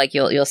 So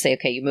you'll say,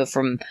 okay, you move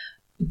from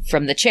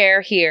the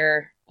chair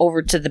here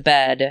over to the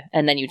bed,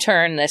 and then you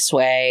turn this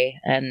way,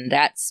 and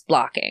that's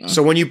blocking.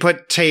 So when you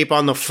put tape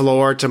on the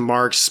floor to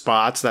mark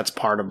spots, that's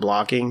part of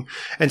blocking.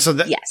 And so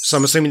yes. So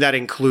I'm assuming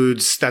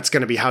that's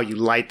going to be how you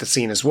light the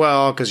scene as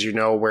well, because you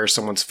know where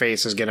someone's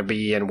face is going to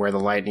be and where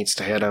the light needs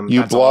to hit them.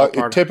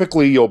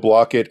 Typically you'll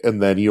block it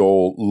and then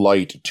you'll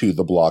light to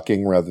the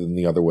blocking rather than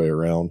the other way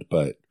around,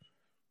 but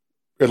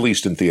at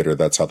least in theater,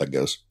 that's how that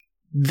goes.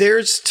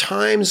 There's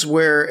times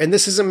where, and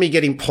this isn't me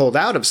getting pulled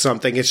out of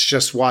something, it's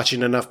just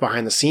watching enough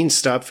behind the scenes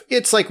stuff.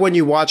 It's like when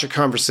you watch a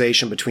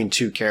conversation between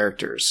two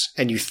characters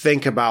and you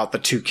think about the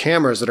two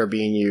cameras that are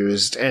being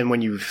used. And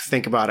when you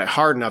think about it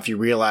hard enough, you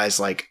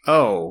realize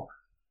oh,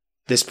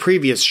 this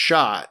previous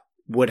shot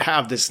would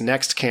have this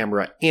next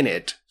camera in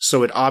it.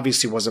 So it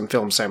obviously wasn't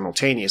filmed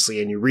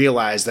simultaneously. And you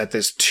realize that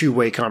this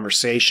two-way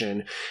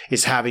conversation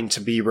is having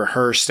to be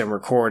rehearsed and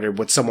recorded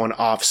with someone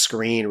off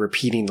screen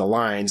repeating the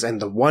lines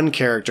and the one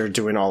character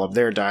doing all of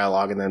their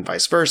dialogue and then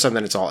vice versa. And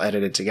then it's all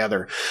edited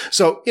together.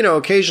 So,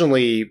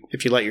 occasionally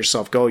if you let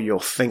yourself go, you'll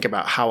think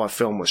about how a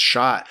film was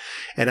shot.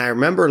 And I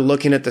remember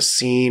looking at the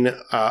scene,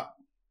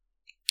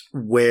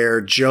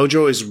 where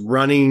Jojo is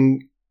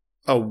running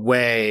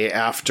away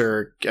at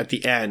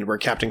the end, where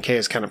Captain K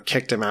has kind of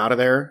kicked him out of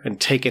there and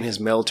taken his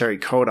military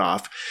coat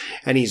off,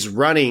 and he's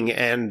running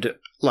and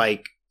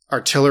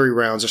artillery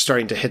rounds are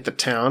starting to hit the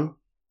town,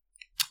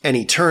 and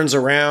he turns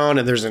around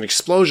and there's an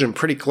explosion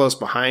pretty close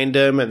behind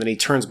him, and then he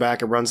turns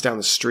back and runs down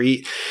the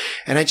street.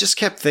 And I just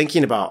kept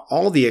thinking about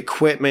all the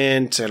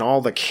equipment and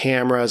all the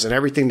cameras and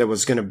everything that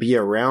was going to be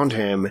around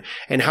him,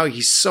 and how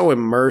he's so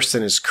immersed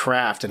in his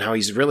craft and how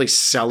he's really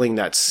selling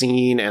that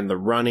scene and the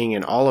running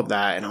and all of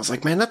that. And I was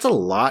like, man, that's a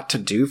lot to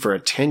do for a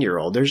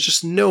 10-year-old. There's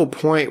just no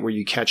point where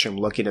you catch him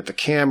looking at the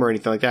camera or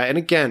anything like that. And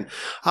again,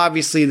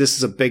 obviously this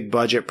is a big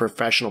budget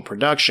professional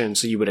production,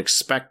 so you would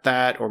expect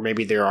that, or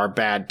maybe there are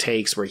bad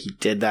takes where he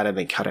did that and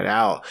they cut it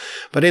out.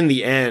 But in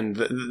the end,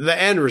 the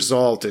end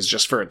result is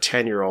just for a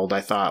 10-year-old,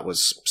 I thought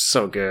was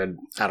so good.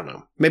 I don't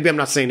know. Maybe I'm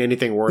not saying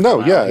anything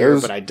worthwhile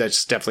here, but I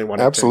just definitely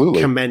wanted to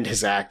commend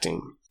his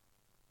acting.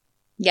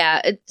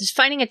 Yeah,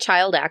 finding a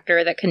child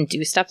actor that can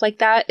do stuff like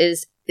that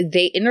is,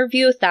 they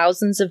interview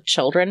thousands of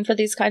children for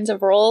these kinds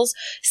of roles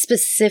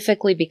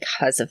specifically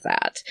because of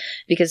that.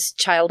 Because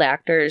child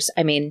actors,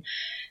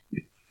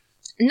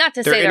 not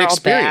to say they're all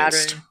bad.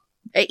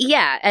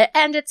 Yeah,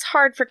 and it's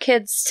hard for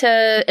kids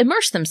to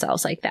immerse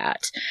themselves like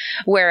that.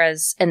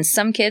 And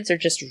some kids are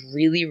just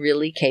really,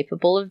 really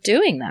capable of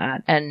doing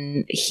that.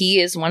 And he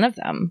is one of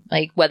them.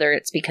 Whether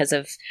it's because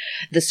of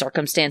the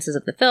circumstances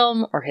of the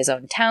film or his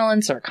own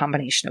talents or a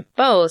combination of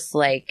both,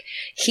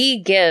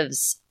 he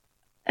gives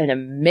an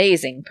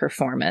amazing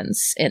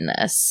performance in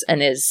this,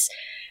 and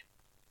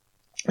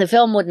the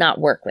film would not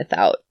work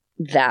without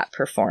that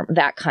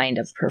kind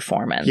of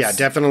performance. Yeah,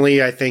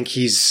 definitely. I think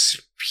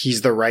he's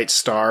the right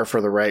star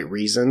for the right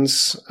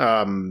reasons.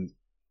 I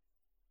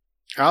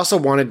also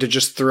wanted to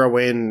just throw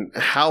in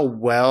how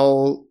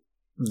well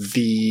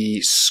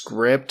the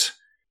script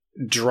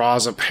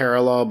draws a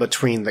parallel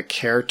between the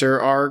character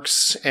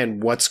arcs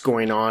and what's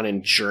going on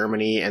in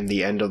Germany and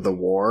the end of the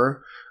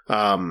war.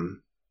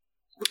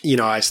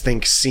 I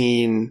think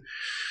seeing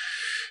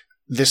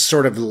this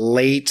sort of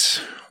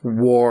late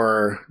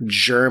war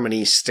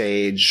Germany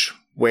stage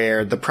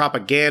where the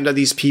propaganda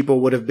these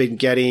people would have been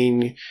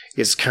getting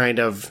is kind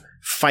of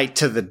fight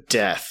to the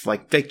death.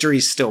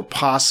 Victory's still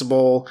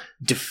possible.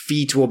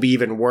 Defeat will be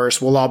even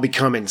worse. We'll all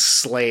become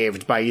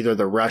enslaved by either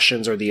the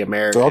Russians or the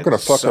Americans. They're all going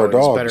to fuck our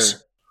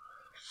dogs.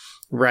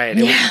 Right.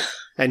 Yeah.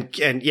 And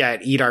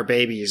eat our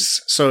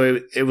babies.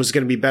 So it was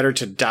going to be better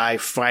to die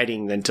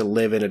fighting than to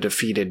live in a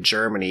defeated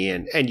Germany.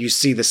 And you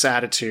see this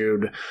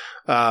attitude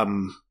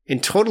in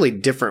totally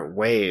different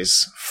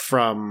ways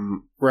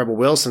from Rebel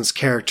Wilson's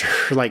character,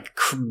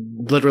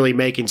 literally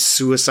making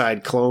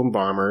suicide clone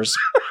bombers.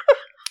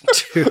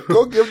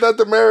 Go give that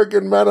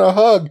American man a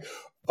hug.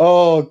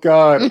 Oh,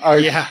 God.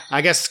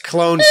 I guess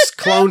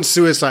clone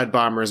suicide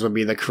bombers would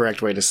be the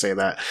correct way to say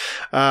that.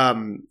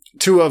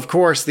 To, of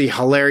course, the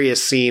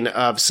hilarious scene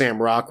of Sam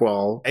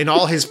Rockwell in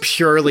all his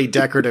purely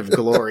decorative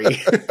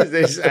glory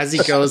as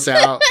he goes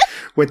out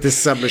with this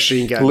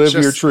submachine gun. Live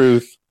your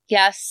truth.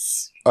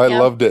 Yes. I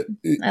loved it.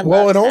 And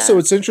also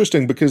it's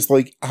interesting because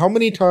how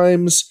many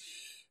times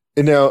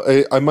And now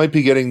I might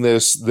be getting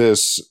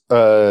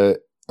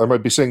I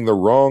might be saying the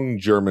wrong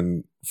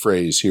German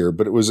phrase here,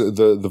 but it was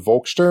the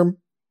Volkssturm,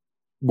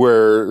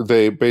 where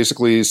they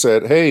basically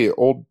said, "Hey,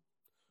 old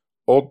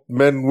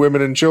men,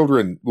 women, and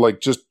children,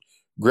 like, just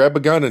grab a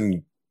gun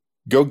and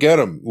go get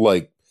them."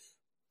 Like,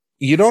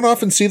 you don't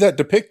often see that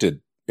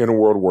depicted in a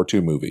World War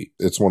II movie.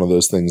 It's one of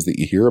those things that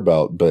you hear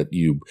about, but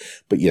you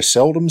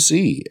seldom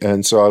see.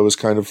 And so I was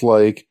kind of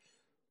like,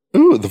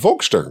 "Ooh, the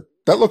Volkssturm.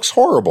 That looks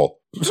horrible."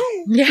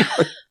 Yeah.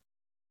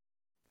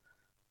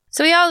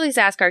 So we always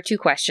ask our 2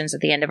 questions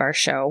at the end of our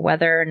show,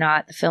 whether or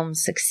not the film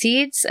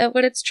succeeds at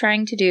what it's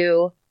trying to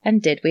do,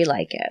 and did we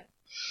like it?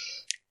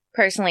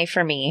 Personally,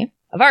 for me,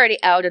 I've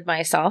already outed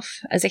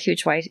myself as a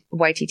huge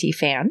YTT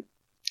fan,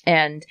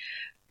 and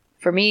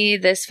for me,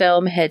 this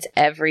film hits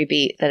every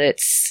beat that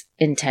it's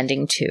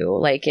intending to.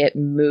 Like, it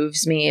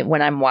moves me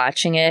when I'm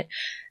watching it.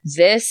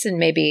 This and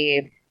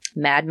maybe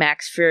Mad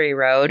Max Fury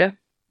Road,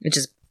 which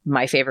is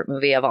my favorite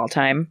movie of all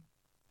time,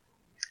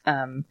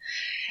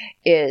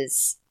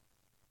 is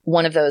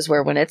one of those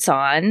where when it's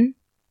on,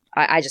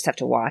 I just have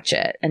to watch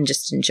it and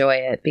just enjoy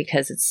it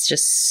because it's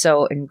just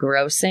so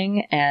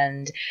engrossing.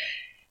 And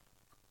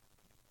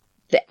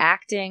the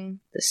acting,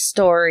 the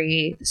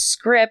story, the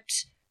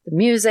script, the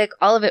music,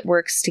 all of it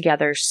works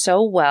together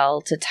so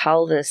well to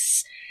tell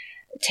this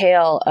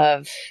tale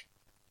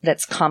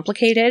that's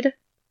complicated,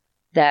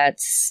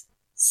 that's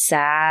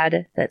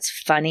sad, that's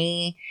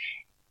funny,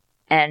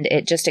 and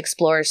it just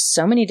explores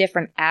so many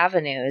different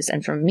avenues.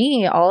 And for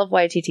me, all of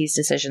YTT's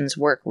decisions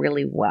work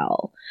really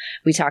well.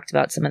 We talked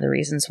about some of the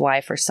reasons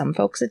why for some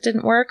folks it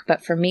didn't work,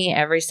 but for me,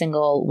 every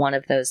single one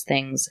of those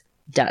things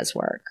does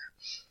work.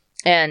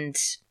 And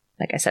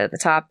like I said at the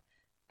top,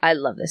 I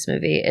love this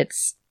movie.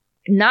 It's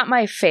not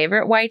my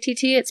favorite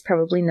YTT. It's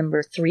probably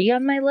number 3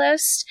 on my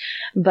list,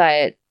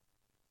 but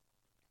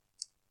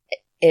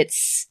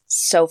it's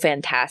so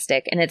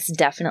fantastic. And it's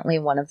definitely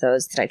one of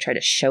those that I try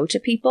to show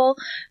to people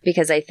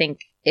because I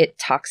think it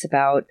talks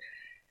about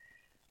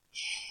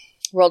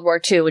World War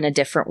II in a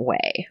different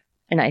way.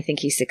 And I think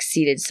he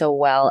succeeded so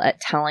well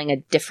at telling a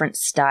different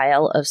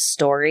style of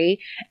story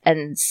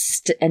and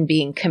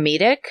being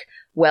comedic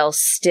while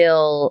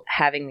still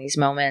having these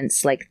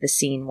moments like the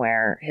scene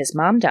where his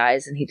mom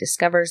dies and he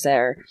discovers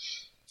her,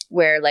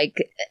 where like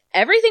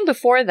everything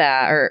before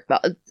that, or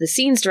the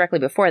scenes directly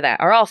before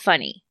that, are all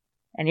funny.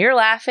 And you're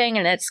laughing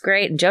and it's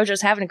great and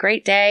JoJo's having a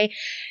great day.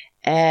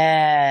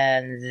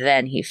 And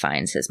then he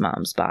finds his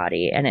mom's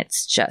body and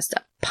it's just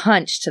a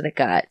punch to the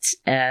gut.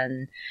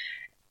 And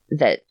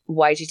that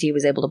YTT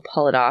was able to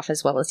pull it off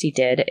as well as he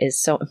did is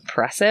so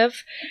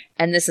impressive.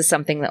 And this is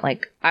something that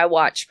like I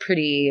watch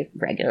pretty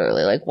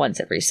regularly, like once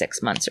every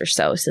 6 months or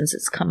so since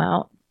it's come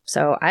out.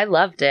 So I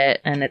loved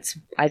it. And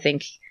I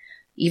think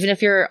even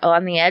if you're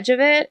on the edge of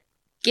it,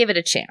 give it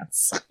a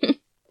chance.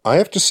 I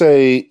have to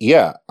say,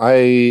 yeah,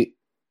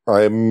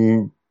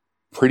 I'm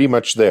pretty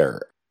much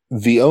there.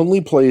 The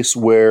only place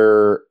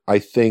where I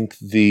think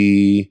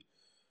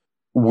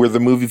where the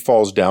movie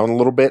falls down a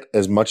little bit,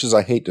 as much as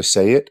I hate to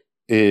say it,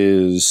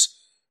 is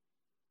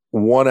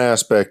one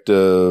aspect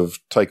of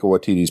Taika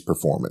Waititi's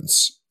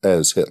performance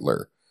as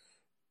Hitler.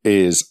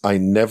 Is I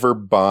never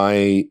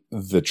buy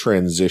the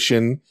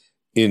transition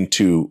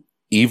into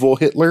evil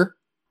Hitler.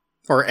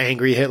 Or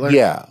angry Hitler?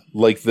 Yeah,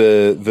 like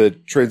the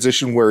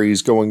transition where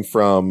he's going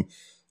from...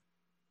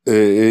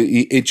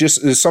 it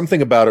just is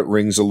something about it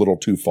rings a little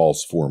too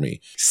false for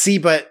me. See,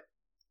 but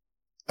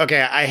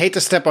okay, I hate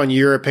to step on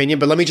your opinion,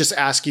 but let me just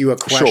ask you a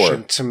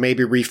question to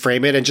maybe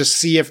reframe it and just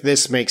see if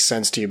this makes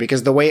sense to you.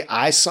 Because the way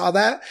I saw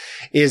that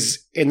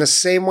is in the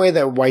same way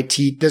that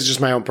Waititi, this is just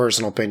my own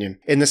personal opinion,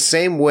 in the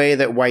same way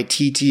that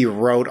Waititi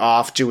wrote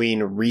off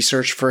doing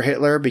research for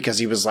Hitler because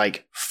he was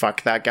like,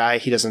 fuck that guy,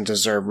 he doesn't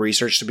deserve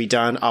research to be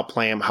done, I'll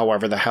play him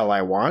however the hell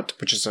I want,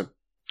 which is a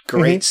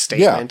great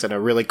statement and a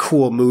really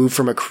cool move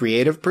from a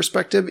creative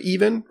perspective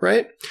even,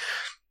 right?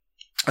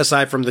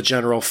 Aside from the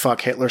general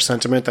fuck Hitler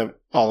sentiment that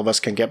all of us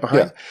can get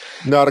behind.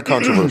 Yeah. Not a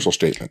controversial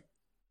statement.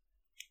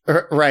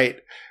 Right.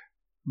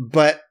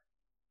 But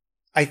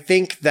I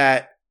think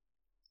that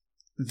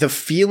the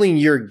feeling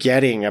you're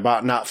getting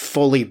about not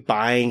fully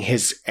buying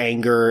his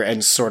anger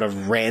and sort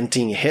of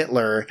ranting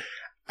Hitler,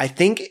 I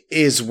think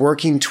is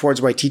working towards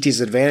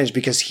Waititi's advantage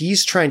because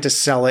he's trying to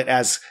sell it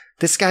as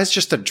this guy's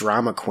just a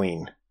drama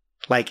queen.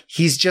 Like,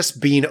 he's just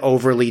being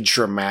overly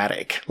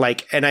dramatic.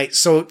 Like,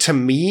 so to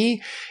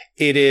me,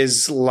 it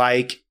is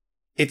like,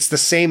 it's the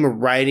same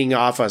writing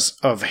off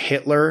of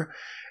Hitler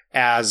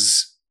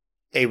as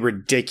a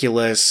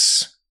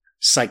ridiculous,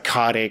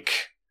 psychotic,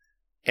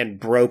 and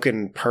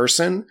broken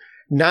person.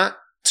 Not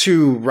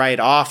to write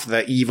off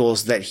the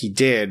evils that he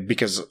did,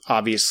 because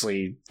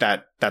obviously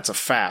that's a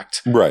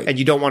fact. Right. And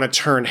you don't want to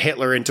turn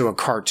Hitler into a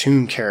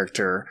cartoon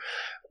character.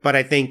 But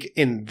I think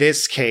in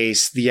this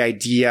case, the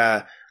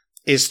idea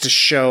is to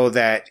show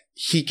that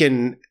he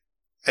can,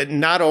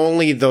 not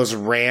only those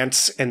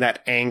rants and that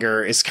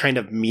anger is kind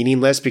of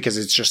meaningless because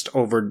it's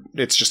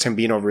just him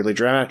being overly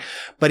dramatic,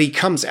 but he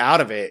comes out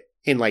of it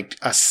in like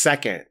a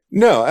second.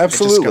 No,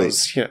 absolutely. It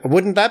just goes,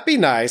 wouldn't that be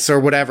nice or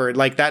whatever?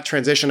 Like that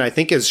transition, I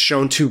think, is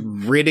shown to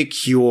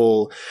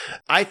ridicule.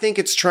 I think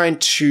it's trying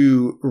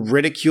to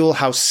ridicule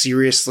how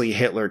seriously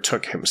Hitler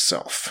took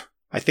himself.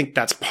 I think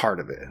that's part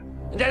of it.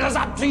 It is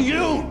up to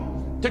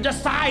you to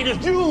decide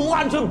if you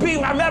want to be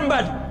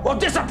remembered or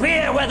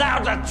disappear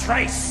without a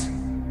trace,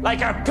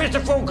 like a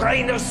pitiful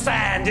grain of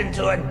sand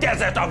into a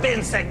desert of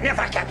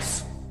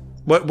insignificance.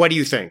 What do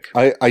you think?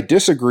 I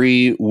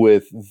disagree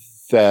with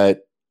that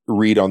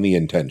read on the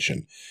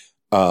intention.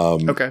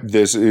 Okay.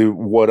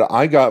 What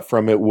I got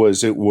from it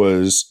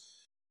was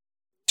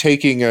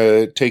taking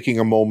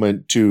a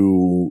moment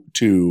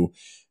to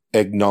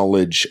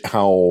acknowledge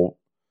how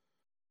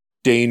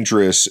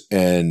dangerous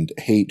and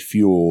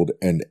hate-fueled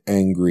and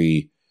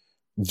angry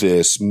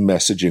this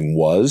messaging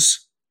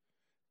was,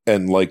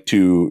 and like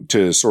to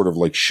sort of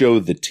like show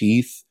the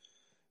teeth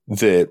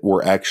that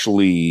were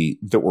actually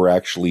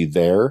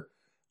there.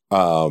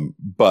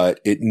 But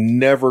it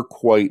never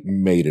quite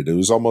made it. It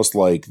was almost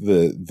like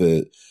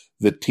the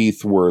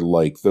teeth were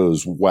like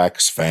those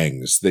wax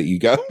fangs that you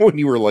got when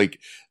you were like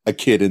a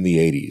kid in the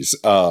 80s.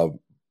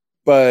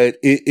 But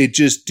it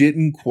just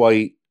didn't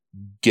quite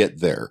get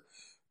there.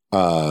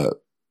 And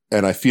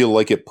I feel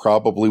like it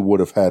probably would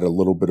have had a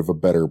little bit of a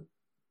better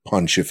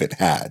punch if it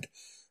had.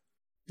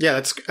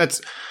 Yeah,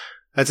 that's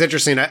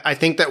interesting. I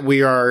think that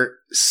we are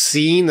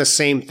seeing the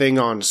same thing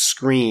on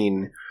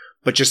screen,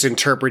 but just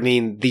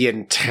interpreting the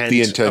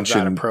intention of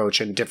that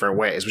approach in different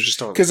ways, which is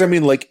totally because I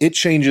mean, like it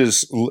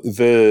changes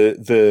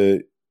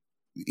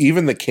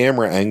even the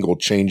camera angle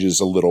changes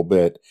a little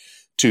bit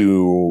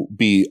to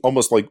be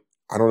almost like,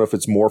 I don't know if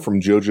it's more from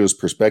JoJo's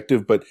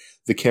perspective, but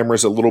the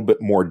camera's a little bit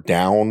more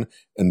down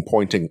and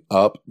pointing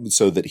up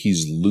so that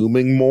he's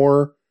looming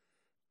more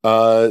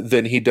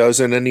than he does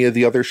in any of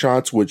the other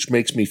shots, which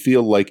makes me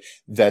feel like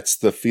that's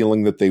the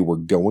feeling that they were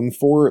going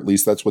for. At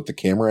least that's what the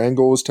camera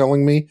angle was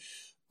telling me.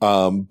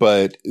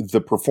 But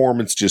the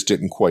performance just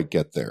didn't quite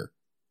get there,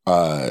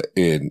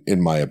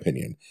 in my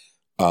opinion.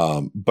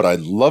 But I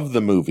love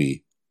the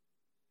movie,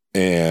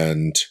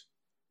 and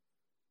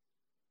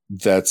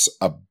that's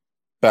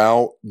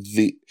about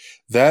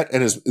that.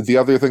 And is the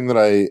other thing that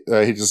I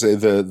hate to say,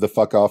 the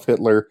fuck off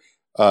Hitler,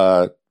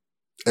 and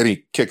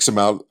he kicks him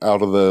out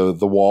of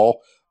the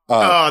wall.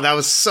 That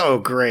was so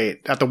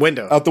great. Out the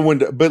window,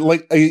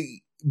 but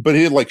but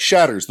he like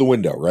shatters the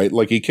window, right?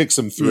 Like he kicks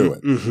him through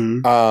it.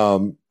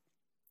 Mm-hmm.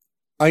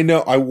 I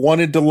know I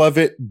wanted to love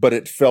it, but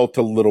it felt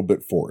a little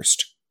bit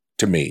forced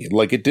to me.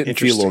 Like it didn't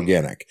feel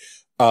organic.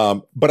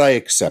 But I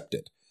accept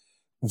it.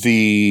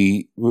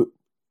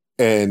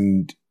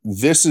 And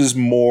this is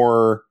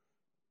more,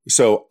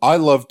 so I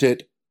loved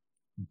it.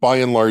 By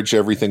and large,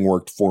 everything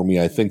worked for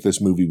me. I think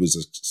this movie was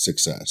a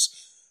success.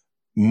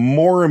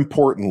 More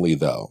importantly,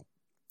 though,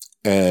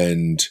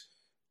 and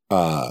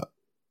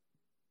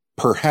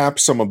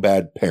perhaps I'm a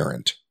bad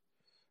parent,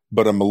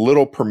 but I'm a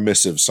little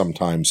permissive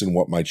sometimes in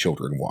what my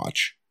children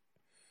watch.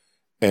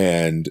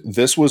 And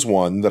this was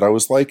one that I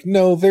was like,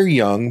 no, they're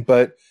young,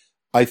 but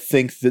I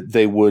think that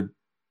they would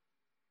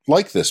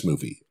like this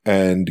movie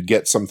and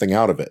get something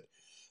out of it.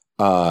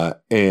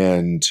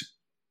 And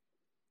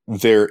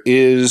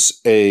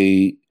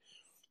it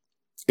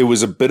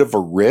was a bit of a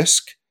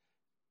risk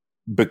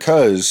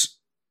because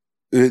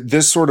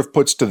this sort of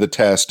puts to the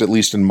test, at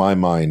least in my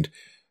mind,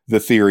 the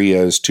theory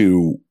as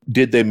to,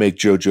 did they make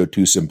JoJo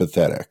too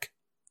sympathetic?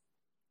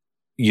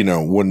 You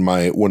know, when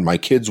my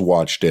kids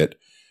watched it,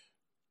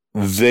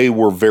 they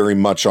were very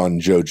much on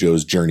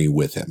JoJo's journey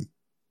with him.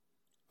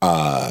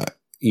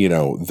 You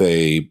know,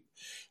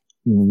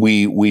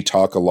 we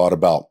talk a lot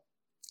about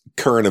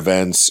current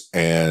events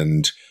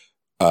and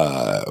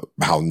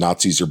how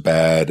Nazis are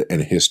bad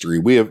and history.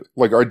 We have,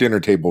 like, our dinner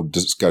table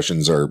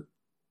discussions are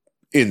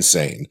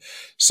insane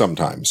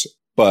sometimes,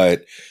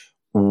 but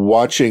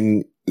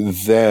watching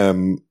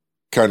them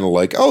kind of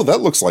like, oh,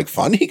 that looks like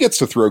fun. He gets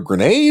to throw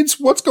grenades.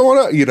 What's going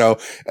on? You know,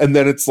 and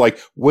then it's like,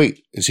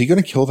 wait, is he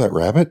going to kill that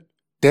rabbit?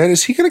 Dad,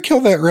 is he going to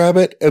kill that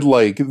rabbit? And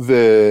like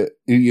there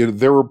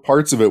were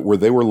parts of it where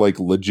they were like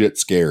legit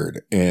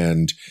scared,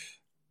 and,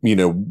 you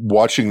know,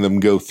 watching them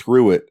go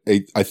through it.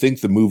 I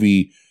think the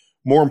movie,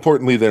 more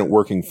importantly than it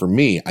working for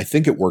me, I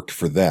think it worked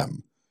for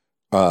them.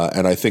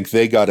 And I think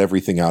they got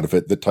everything out of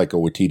it that Taika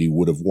Waititi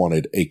would have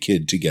wanted a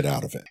kid to get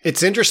out of it.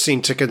 It's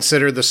interesting to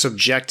consider the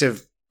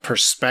subjective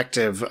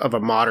perspective of a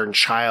modern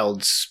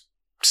child's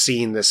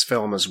seeing this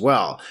film as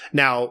well.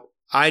 Now,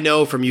 I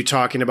know from you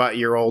talking about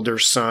your older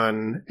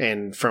son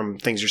and from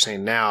things you're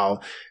saying now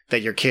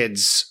that your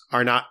kids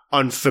are not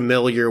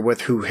unfamiliar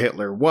with who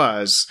Hitler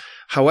was.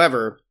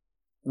 However,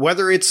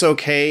 whether it's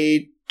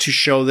okay to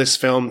show this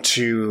film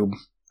to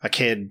a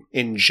kid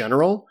in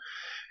general,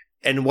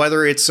 and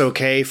whether it's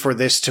okay for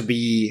this to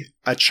be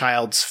a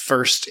child's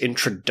first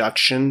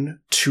introduction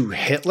to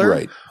Hitler,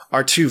 right,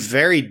 are two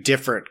very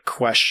different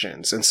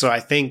questions. And so I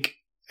think,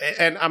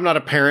 and I'm not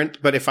a parent,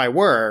 but if I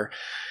were,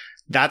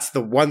 that's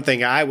the one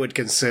thing I would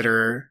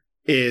consider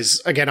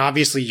is, again,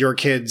 obviously your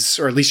kids,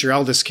 or at least your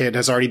eldest kid,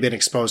 has already been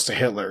exposed to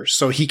Hitler.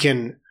 So he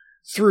can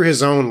through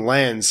his own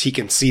lens, he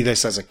can see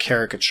this as a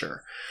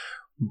caricature.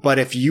 But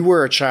if you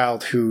were a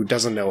child who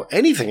doesn't know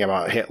anything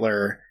about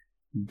Hitler,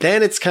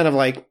 then it's kind of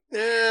like,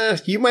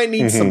 you might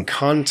need some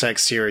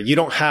context here. You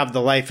don't have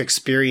the life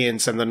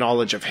experience and the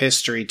knowledge of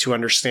history to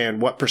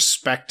understand what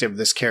perspective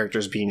this character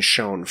is being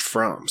shown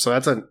from. So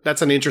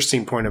that's an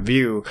interesting point of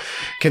view,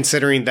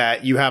 considering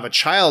that you have a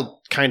child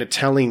kind of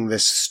telling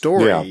this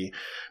story,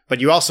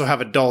 but you also have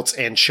adults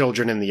and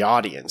children in the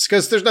audience.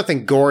 Because there's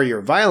nothing gory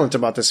or violent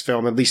about this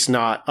film, at least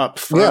not up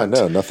front.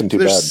 Yeah, no, nothing too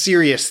There's bad.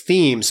 serious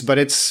themes, but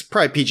it's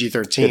probably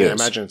PG-13. It I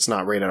is. imagine it's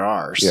not rated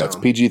R. Yeah, So. it's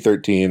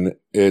PG-13.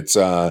 It's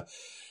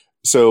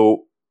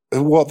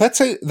well,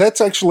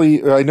 that's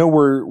actually, I know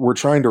we're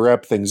trying to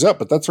wrap things up,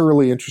 but that's a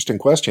really interesting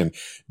question.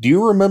 Do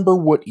you remember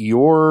what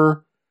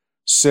your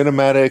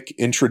cinematic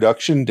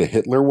introduction to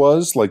Hitler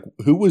was? Like,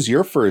 who was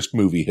your first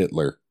movie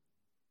Hitler?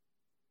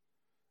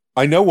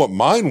 I know what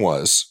mine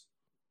was.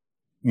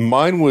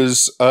 Mine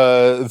was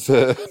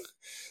the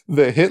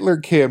Hitler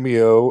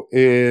cameo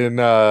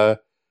in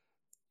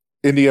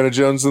Indiana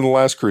Jones and the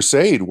Last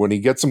Crusade when he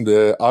gets him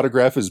to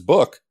autograph his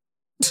book.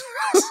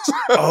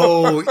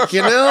 Oh,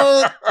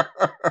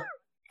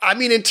 I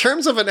mean, in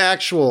terms of an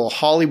actual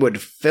Hollywood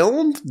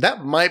film,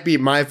 that might be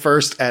my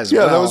first as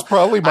well. Yeah, that was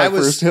probably my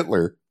first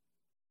Hitler.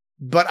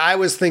 But I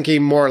was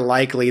thinking more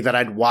likely that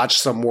I'd watch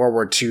some World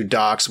War II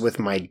docs with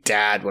my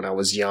dad when I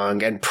was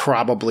young, and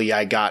probably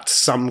I got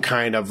some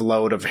kind of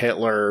load of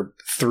Hitler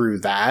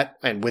through that,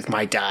 and with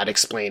my dad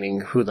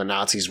explaining who the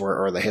Nazis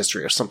were or the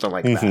history or something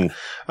like that.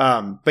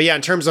 But yeah,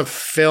 in terms of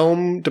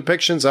film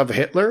depictions of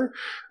Hitler,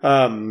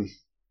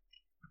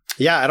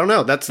 yeah, I don't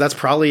know. That's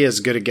probably as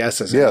good a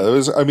guess as it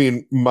was. I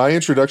mean, my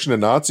introduction to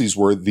Nazis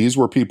these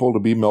were people to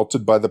be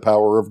melted by the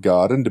power of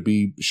God and to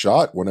be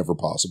shot whenever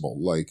possible.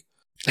 Like,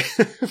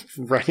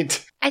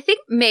 right. I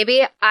think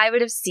maybe I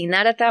would have seen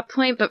that at that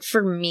point, but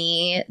for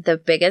me, the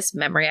biggest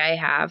memory I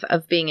have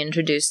of being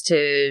introduced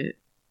to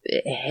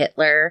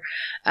Hitler.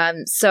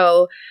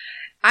 So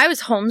I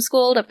was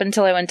homeschooled up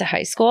until I went to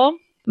high school.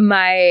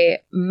 My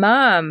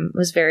mom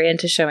was very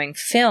into showing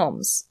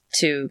films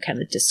to kind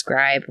of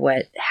describe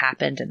what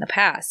happened in the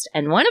past.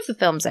 And one of the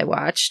films I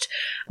watched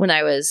when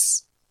I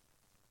was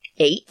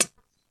 8,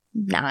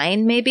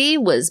 9 maybe,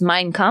 was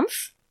Mein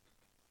Kampf,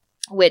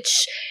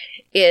 which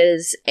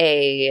is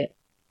it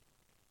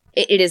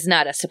is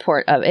not a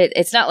support of it.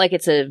 It's not like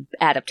it's an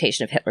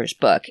adaptation of Hitler's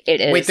book. It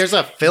is. Wait, there's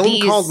a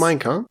film called Mein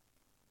Kampf?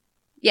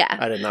 Yeah.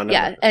 I did not know.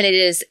 Yeah. That. And it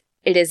is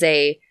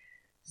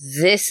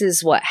this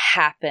is what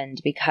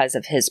happened because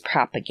of his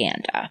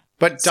propaganda.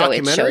 But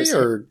documentary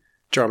or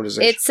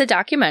dramatization? It's a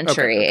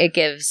documentary. Okay. It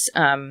gives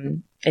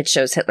it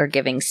shows Hitler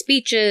giving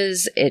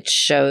speeches. It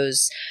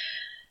shows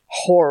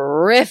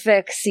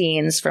horrific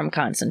scenes from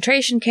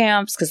concentration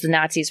camps, because the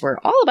Nazis were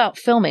all about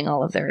filming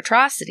all of their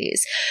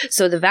atrocities.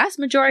 So the vast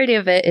majority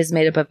of it is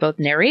made up of both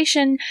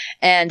narration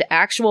and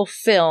actual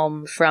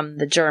film from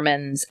the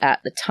Germans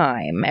at the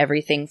time.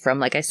 Everything from,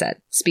 like I said,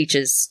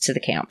 speeches to the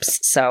camps.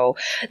 So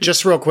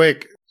just real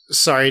quick,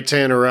 sorry to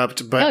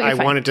interrupt, but I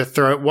wanted to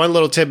throw one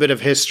little tidbit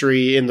of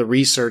history in the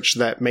research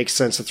that makes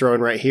sense to throw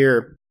in right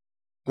here.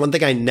 One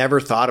thing I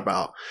never thought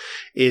about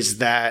is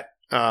that,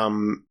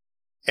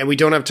 and we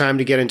don't have time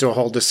to get into a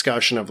whole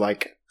discussion of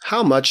like,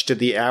 how much did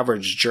the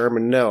average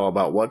German know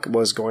about what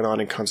was going on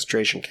in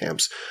concentration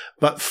camps?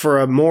 But for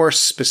a more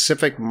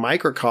specific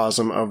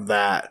microcosm of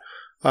that,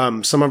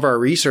 some of our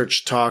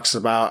research talks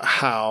about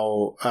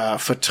how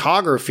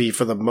photography,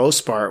 for the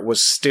most part,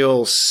 was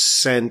still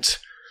sent,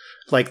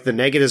 like the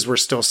negatives were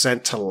still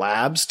sent to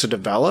labs to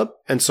develop.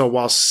 And so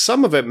while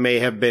some of it may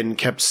have been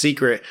kept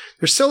secret,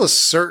 there's still a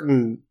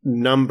certain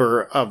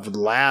number of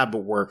lab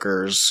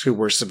workers who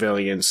were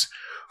civilians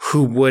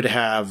who would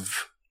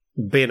have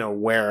been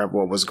aware of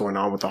what was going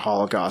on with the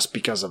Holocaust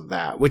because of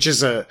that, which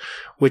is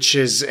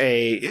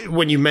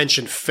when you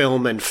mention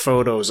film and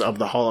photos of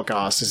the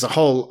Holocaust, is a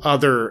whole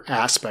other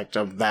aspect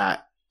of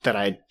that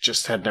I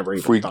just had never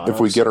even thought of. If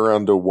we get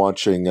around to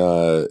watching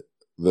the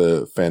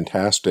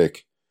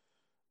fantastic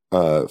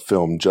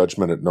film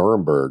Judgment at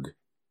Nuremberg.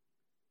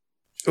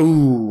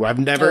 Ooh, I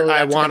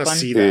want to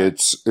see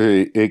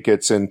that. It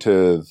gets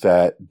into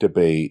that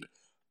debate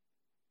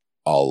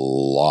a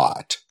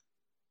lot.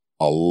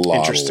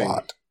 Interesting.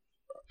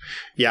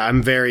 Yeah,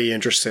 I'm very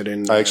interested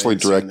in. I actually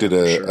directed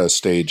a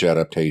stage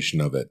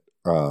adaptation of it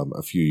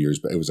a few years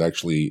back. It was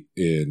actually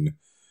in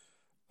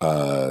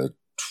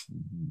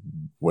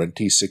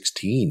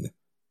 2016.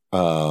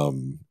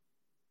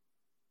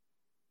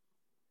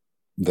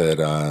 It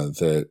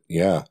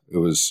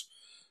was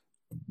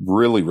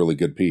really, really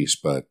good piece,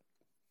 but.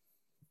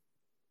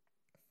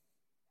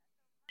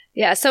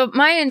 Yeah, so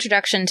my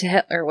introduction to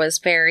Hitler was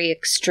very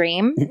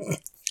extreme.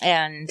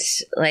 And,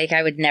 like,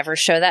 I would never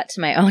show that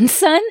to my own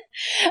son.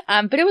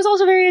 But it was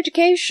also very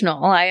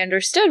educational. I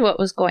understood what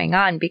was going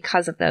on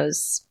because of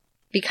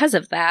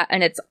that.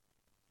 And it's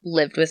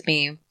lived with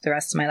me the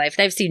rest of my life.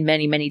 And I've seen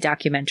many, many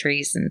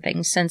documentaries and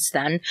things since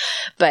then.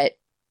 But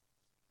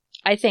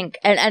I think,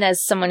 and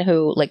as someone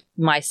who, like,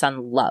 my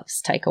son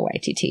loves Taika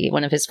Waititi,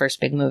 one of his first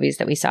big movies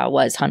that we saw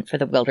was Hunt for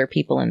the Wilder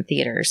People in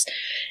theaters.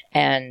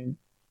 And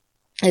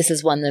this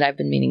is one that I've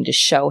been meaning to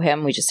show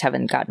him. We just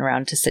haven't gotten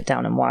around to sit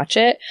down and watch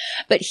it.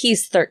 But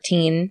he's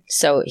 13,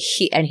 so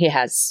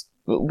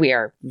we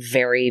are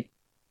very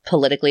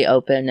politically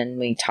open, and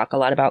we talk a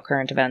lot about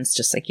current events,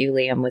 just like you,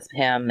 Liam, with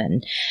him.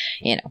 And,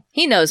 you know,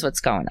 he knows what's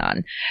going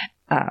on.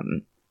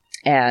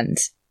 And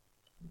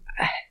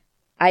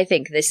I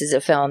think this is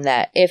a film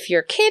that if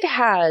your kid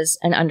has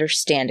an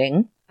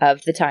understanding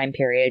of the time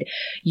period,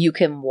 you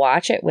can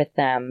watch it with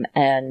them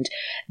and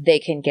they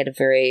can get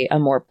a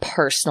more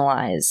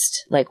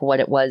personalized, like, what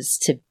it was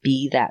to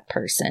be that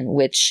person,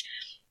 which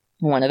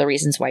one of the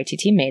reasons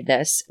YTT made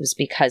this was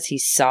because he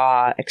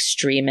saw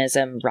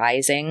extremism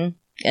rising.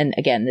 And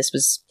again, this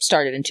was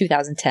started in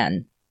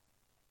 2010.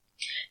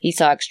 He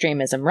saw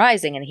extremism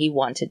rising and he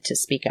wanted to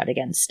speak out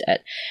against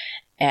it.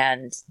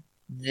 And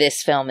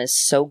this film is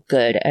so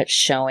good at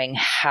showing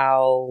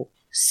how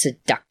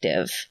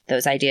seductive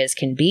those ideas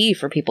can be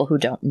for people who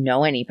don't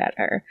know any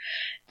better.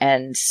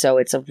 And so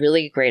it's a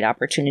really great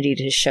opportunity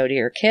to show to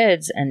your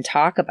kids and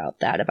talk about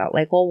that, about,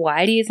 like, well,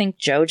 why do you think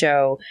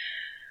JoJo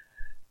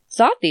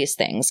thought these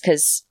things?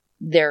 Because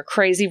they're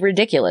crazy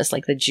ridiculous,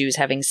 like the Jews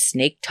having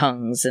snake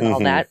tongues and all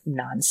that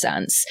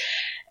nonsense.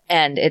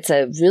 And it's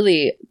a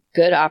really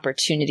good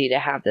opportunity to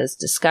have those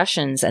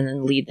discussions and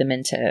then lead them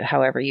into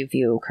however you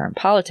view current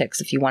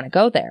politics, if you want to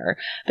go there.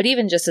 But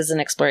even just as an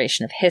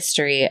exploration of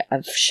history,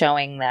 of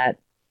showing that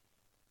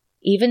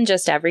even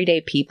just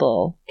everyday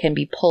people can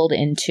be pulled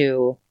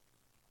into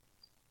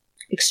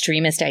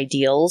extremist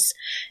ideals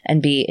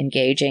and be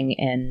engaging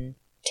in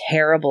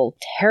terrible,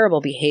 terrible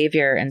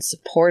behavior and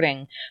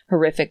supporting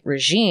horrific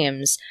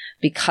regimes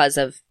because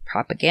of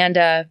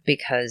propaganda,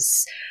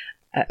 because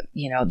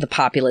the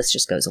populace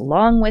just goes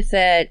along with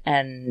it.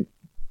 And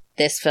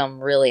this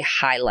film really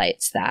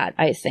highlights that,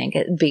 I think,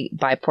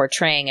 by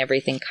portraying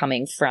everything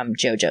coming from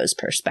JoJo's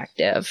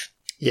perspective.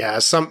 Yeah,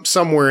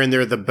 somewhere in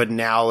there, the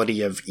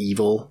banality of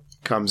evil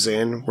comes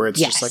in, where it's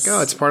just like,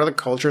 oh, it's part of the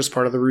culture, it's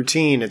part of the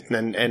routine,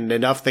 and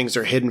enough things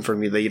are hidden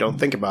from you that you don't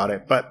think about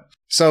it. But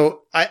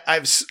so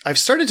I've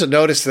started to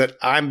notice that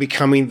I'm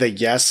becoming the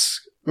yes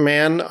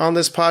man on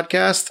this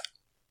podcast.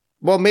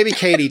 Well, maybe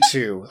Katie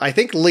too. I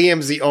think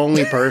Liam's the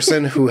only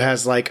person who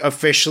has, like,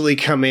 officially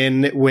come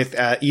in with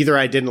either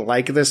I didn't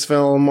like this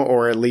film,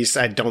 or at least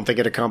I don't think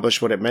it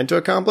accomplished what it meant to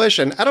accomplish.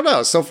 And I don't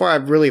know. So far,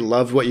 I've really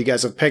loved what you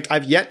guys have picked.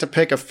 I've yet to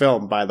pick a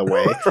film, by the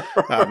way.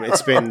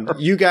 It's been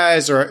you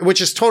guys, which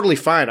is totally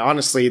fine.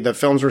 Honestly, the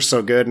films were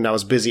so good, and I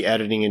was busy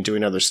editing and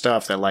doing other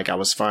stuff that, like, I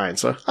was fine.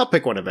 So I'll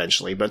pick one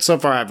eventually. But so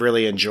far, I've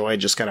really enjoyed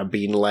just kind of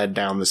being led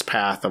down this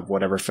path of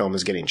whatever film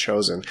is getting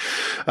chosen.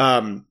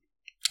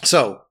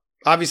 So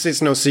obviously,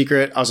 it's no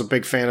secret, I was a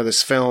big fan of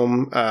this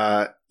film,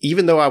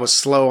 even though I was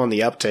slow on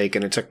the uptake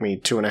and it took me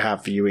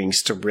 2.5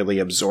 viewings to really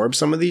absorb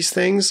some of these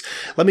things.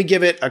 Let me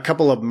give it a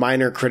couple of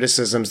minor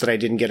criticisms that I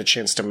didn't get a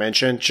chance to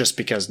mention, just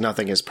because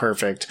nothing is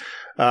perfect.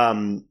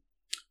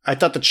 I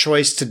thought the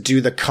choice to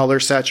do the color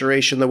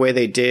saturation the way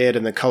they did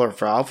and the color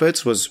for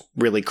outfits was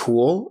really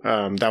cool.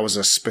 That was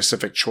a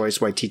specific choice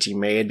YTT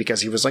made,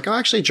 because he was like, oh,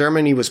 actually,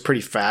 Germany was pretty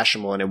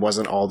fashionable and it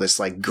wasn't all this,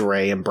 like,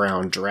 gray and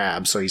brown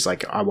drab. So he's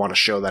like, I want to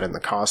show that in the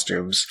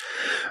costumes.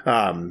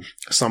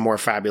 Some more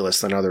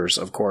fabulous than others,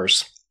 of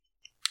course.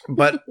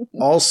 But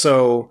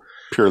also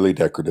purely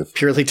decorative.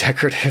 Purely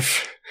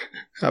decorative.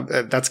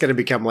 That's going to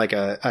become like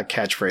a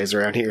catchphrase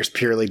around here, is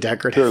purely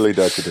decorative. Purely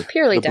decorative.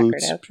 Purely the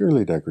decorative. Boots,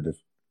 purely decorative.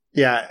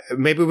 Yeah,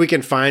 maybe we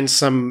can find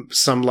some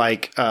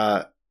like,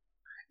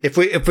 if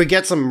we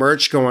get some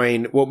merch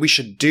going, what we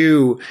should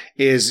do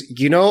is,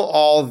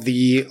 all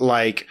the,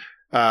 like,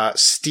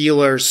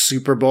 Steelers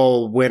Super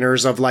Bowl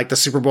winners of, like, the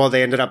Super Bowl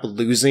they ended up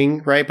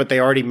losing, right? But they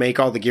already make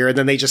all the gear, and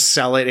then they just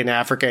sell it in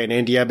Africa and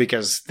India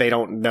because they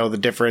don't know the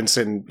difference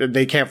and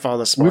they can't follow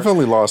the smart. We've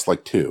only lost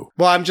like 2.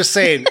 Well, I'm just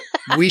saying,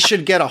 we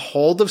should get a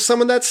hold of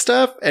some of that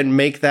stuff and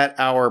make that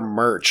our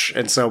merch.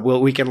 And so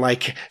we can,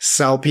 like,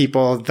 sell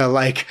people the,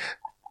 like,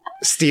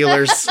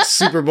 Steelers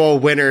Super Bowl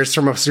winners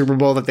from a Super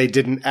Bowl that they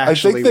didn't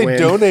actually win. I think they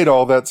donate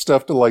all that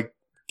stuff to, like,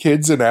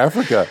 kids in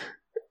Africa.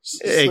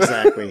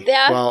 Exactly.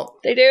 Yeah, well,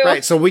 they do.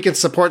 Right, so we can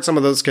support some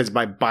of those kids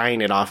by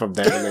buying it off of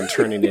them and then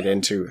turning it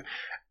into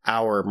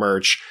our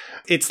merch.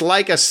 It's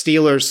like a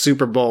Steelers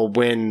Super Bowl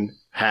win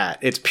hat.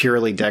 It's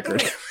purely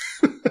decorative.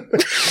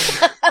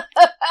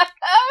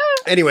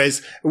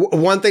 Anyways,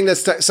 one thing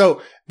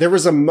so there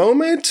was a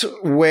moment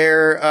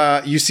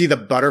where you see the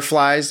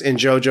butterflies in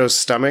JoJo's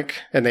stomach,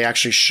 and they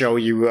actually show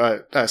you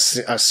a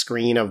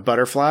screen of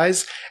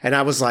butterflies. And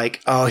I was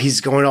like, oh,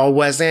 he's going all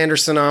Wes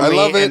Anderson on me.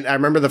 I love it. And I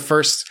remember the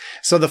first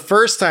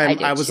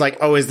time I was like,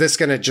 oh, is this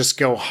going to just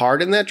go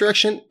hard in that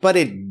direction? But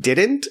it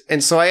didn't.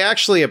 And so I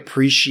actually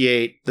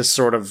appreciate the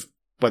sort of,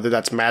 whether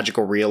that's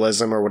magical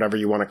realism or whatever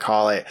you want to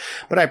call it.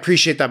 But I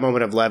appreciate that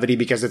moment of levity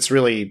because it's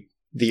really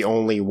the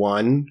only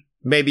one.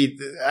 Maybe,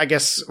 I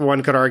guess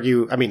one could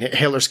argue, I mean,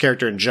 Hitler's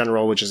character in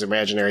general, which is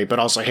imaginary, but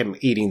also him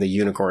eating the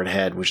unicorn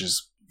head, which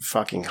is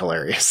fucking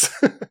hilarious.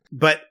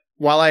 But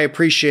while I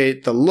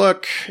appreciate the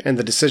look and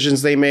the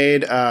decisions they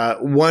made,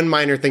 one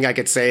minor thing I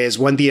could say is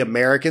when the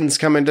Americans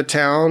come into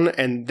town,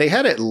 and they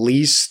had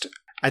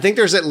I think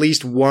there's at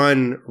least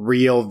one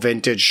real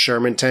vintage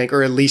Sherman tank,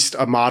 or at least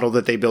a model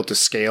that they built to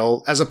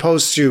scale, as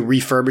opposed to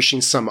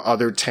refurbishing some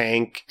other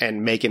tank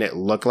and making it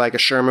look like a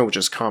Sherman, which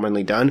is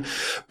commonly done.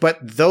 But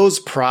those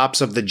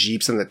props of the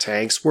Jeeps and the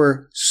tanks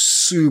were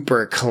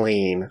super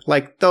clean.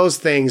 Like, those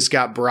things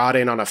got brought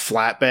in on a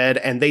flatbed,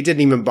 and they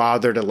didn't even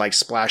bother to like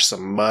splash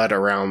some mud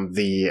around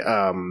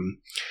the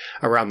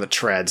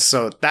treads.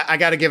 So that I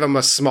got to give them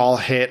a small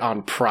hit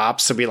on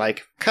props to be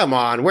like, come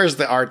on, where's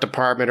the art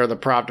department or the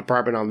prop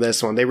department on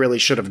this one? They really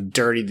should have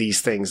dirtied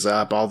these things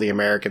up. All the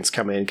Americans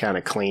come in kind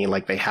of clean,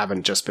 like they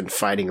haven't just been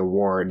fighting a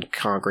war and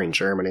conquering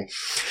Germany.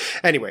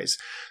 Anyways,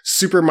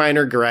 super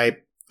minor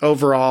gripe.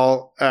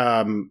 Overall,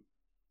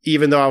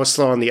 even though I was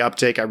slow on the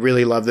uptake, I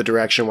really love the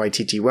direction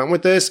YTT went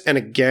with this. And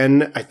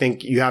again, I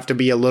think you have to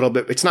be a little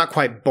bit, it's not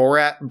quite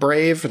Borat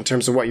brave in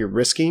terms of what you're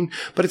risking,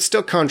 but it's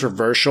still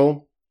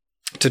controversial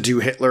to do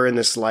Hitler in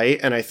this light.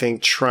 And I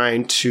think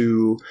trying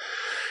to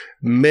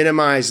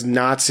minimize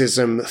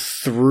Nazism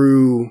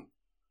through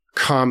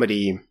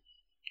comedy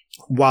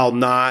while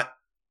not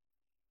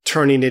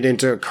turning it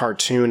into a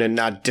cartoon and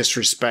not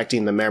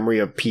disrespecting the memory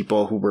of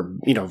people who were,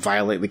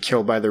 violently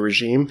killed by the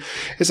regime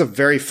is a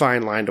very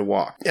fine line to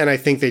walk. And I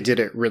think they did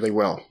it really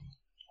well.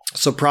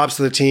 So props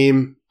to the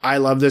team. I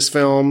love this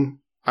film.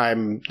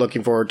 I'm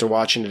looking forward to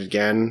watching it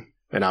again.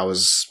 And I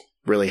was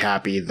really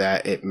happy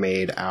that it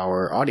made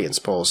our audience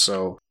poll.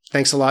 So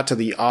thanks a lot to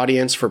the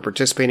audience for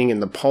participating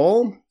in the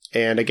poll.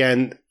 And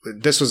again,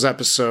 this was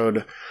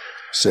episode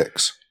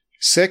 6.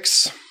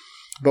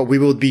 But we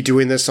will be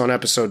doing this on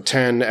episode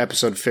 10,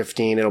 episode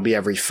 15. It'll be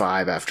every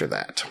 5 after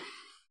that.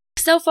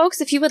 So, folks,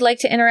 if you would like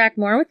to interact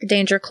more with the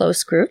Danger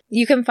Close group,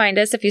 you can find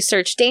us if you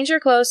search Danger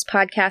Close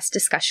Podcast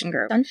Discussion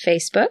Group on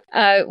Facebook.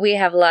 We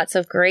have lots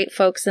of great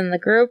folks in the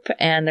group,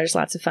 and there's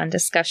lots of fun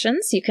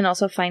discussions. You can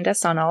also find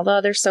us on all the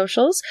other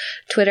socials,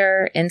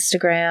 Twitter,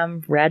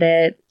 Instagram,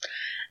 Reddit.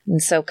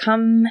 And so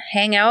come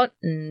hang out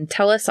and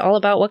tell us all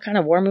about what kind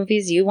of war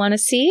movies you want to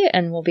see,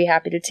 and we'll be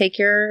happy to take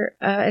your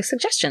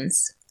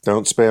suggestions.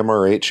 Don't spam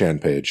our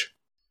 8chan page.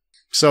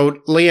 So,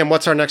 Liam,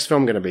 what's our next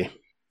film going to be?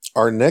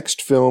 Our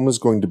next film is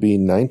going to be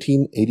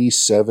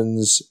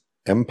 1987's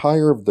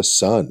Empire of the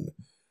Sun,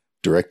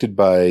 directed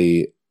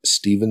by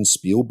Steven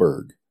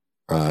Spielberg,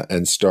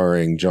 and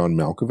starring John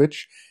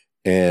Malkovich,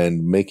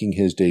 and making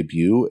his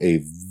debut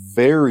a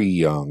very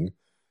young,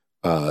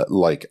 I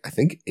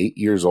think 8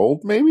 years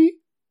old, maybe?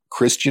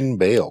 Christian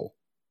Bale.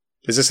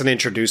 Is this an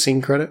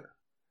introducing credit?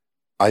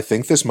 I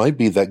think this might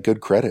be that good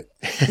credit.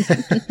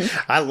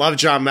 I love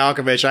John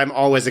Malkovich. I'm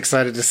always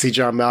excited to see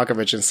John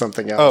Malkovich in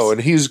something else. Oh,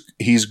 and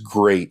he's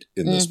great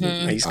in this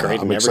movie. He's great.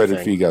 I'm excited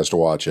for you guys to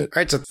watch it. All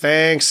right, so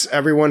thanks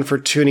everyone for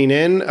tuning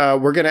in.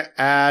 We're going to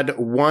add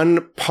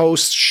one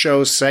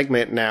post-show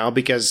segment now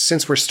because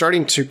since we're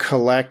starting to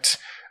collect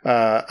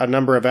a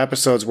number of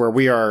episodes where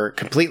we are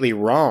completely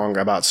wrong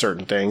about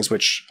certain things,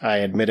 which I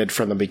admitted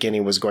from the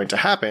beginning was going to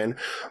happen,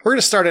 we're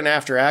going to start an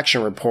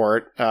after-action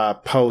report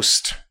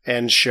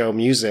post-end show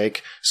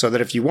music so that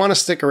if you want to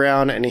stick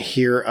around and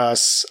hear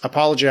us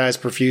apologize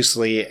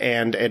profusely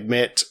and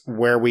admit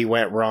where we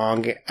went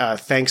wrong,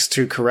 thanks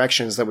to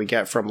corrections that we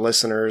get from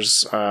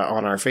listeners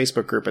on our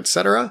Facebook group,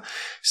 etc.,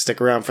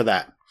 stick around for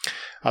that.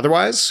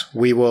 Otherwise,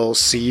 we will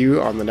see you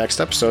on the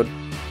next episode.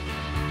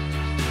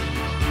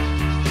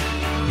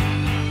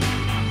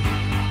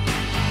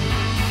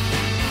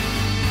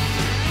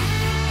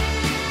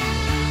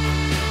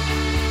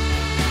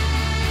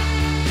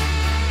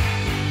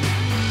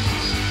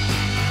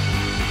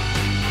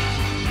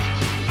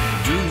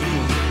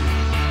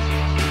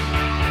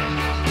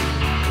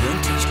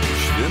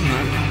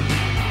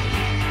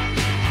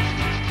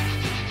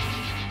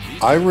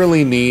 I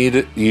really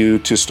need you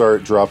to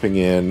start dropping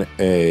in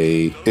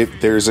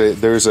there's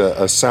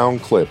a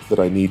sound clip that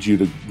I need you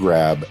to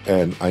grab,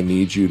 and I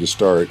need you to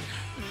start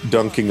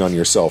dunking on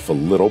yourself a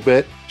little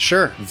bit.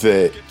 Sure.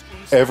 That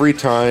every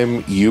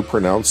time you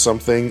pronounce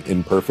something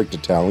in perfect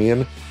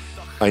Italian,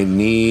 I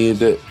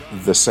need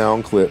the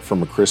sound clip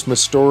from A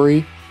Christmas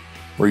Story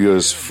where he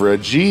goes,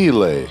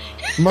 fragile.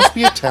 Must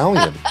be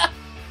Italian.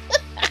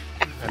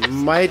 I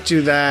might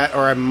do that,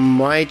 or I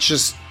might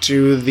just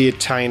do the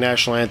Italian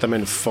national anthem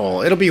in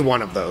full. It'll be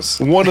one of those.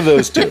 One of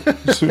those two.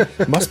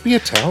 Must be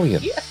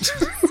Italian.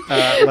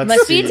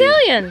 Must be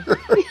Italian.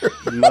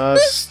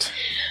 Must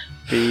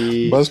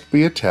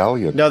be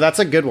Italian. No, that's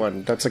a good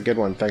one. That's a good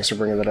one. Thanks for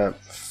bringing that up.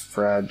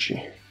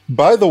 Fragile.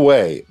 By the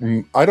way,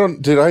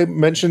 did I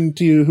mention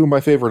to you who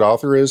my favorite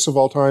author is of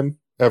all time,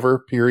 ever,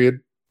 period,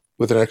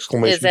 with an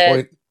exclamation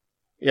point?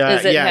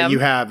 Yeah, you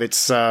have.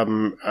 It's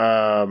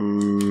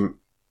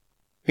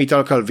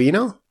Italo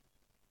Calvino?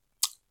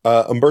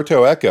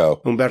 Umberto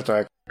Eco.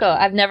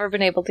 I've never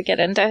been able to get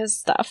into his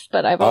stuff,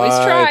 but I've always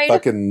tried. I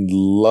fucking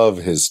love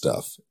his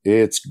stuff.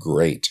 It's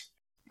great.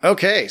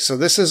 Okay, so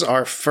this is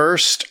our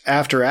first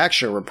after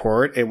action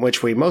report in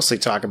which we mostly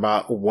talk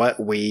about what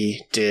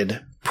we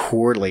did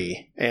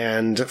poorly.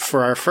 And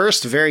for our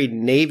first very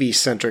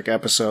Navy-centric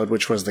episode,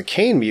 which was the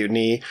Caine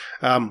Mutiny,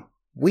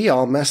 we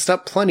all messed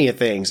up plenty of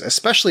things,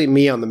 especially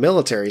me on the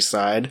military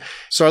side.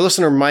 So our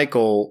listener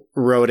Michael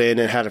wrote in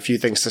and had a few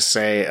things to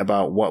say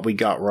about what we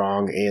got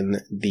wrong in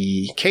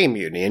the Caine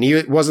Mutiny. And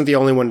he wasn't the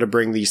only one to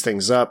bring these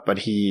things up, but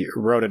he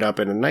wrote it up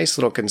in a nice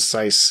little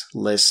concise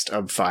list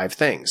of 5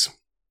 things.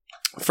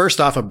 First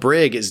off, a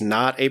brig is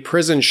not a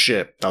prison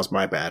ship. That was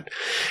my bad.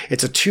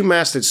 It's a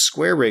 2-masted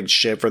square-rigged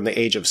ship from the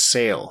age of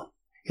sail.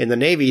 In the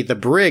Navy, the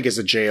brig is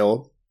a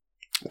jail,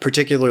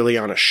 particularly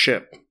on a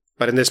ship.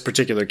 But in this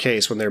particular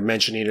case, when they're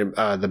mentioning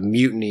the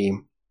mutiny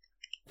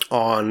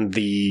on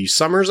the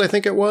Summers, I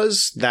think it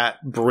was,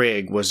 that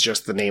brig was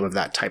just the name of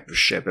that type of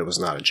ship. It was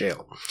not a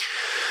jail.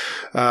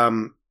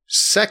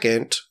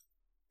 Second,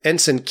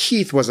 Ensign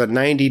Keith was a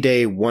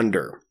 90-day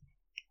wonder,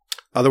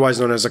 otherwise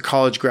known as a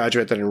college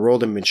graduate that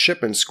enrolled in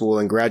midshipman school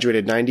and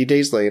graduated 90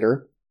 days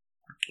later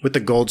with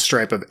the gold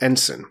stripe of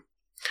ensign.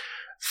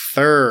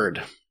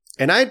 Third,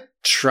 and I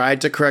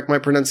tried to correct my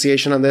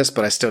pronunciation on this,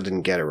 but I still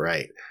didn't get it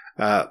right.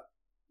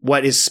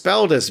 What is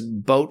spelled as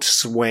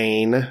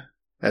boatswain,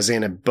 as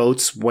in a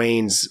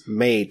boatswain's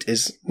mate,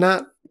 is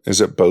not... Is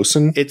it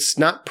bosun? It's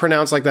not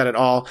pronounced like that at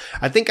all.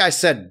 I think I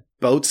said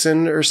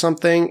boatswain or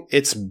something.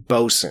 It's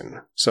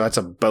bosun. So that's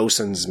a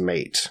bosun's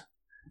mate.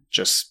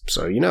 Just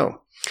so you know.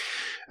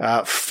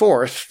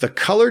 Fourth, the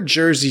colored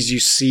jerseys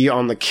you see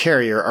on the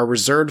carrier are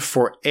reserved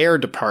for air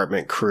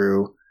department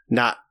crew,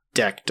 not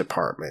deck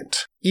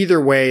department.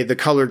 Either way, the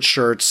colored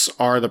shirts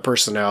are the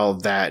personnel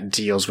that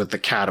deals with the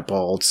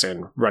catapults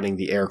and running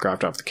the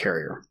aircraft off the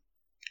carrier.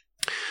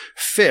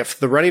 Fifth,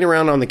 the running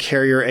around on the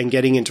carrier and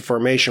getting into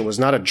formation was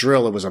not a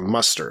drill, it was a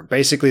muster.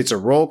 Basically, it's a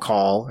roll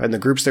call, and the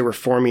groups they were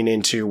forming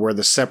into were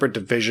the separate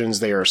divisions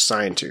they are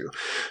assigned to.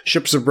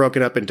 Ships are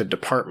broken up into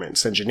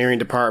departments: engineering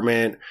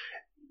department,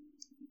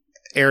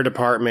 air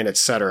department,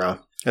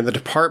 etc. And the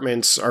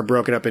departments are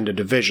broken up into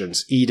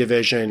divisions: E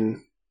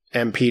division,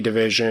 MP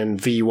division,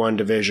 V1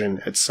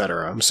 division,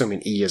 etc. I'm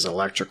assuming E is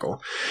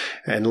electrical.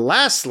 And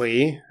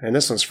lastly, and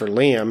this one's for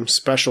Liam,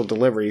 special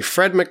delivery,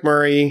 Fred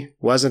McMurray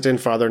wasn't in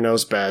Father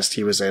Knows Best,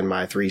 he was in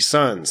My Three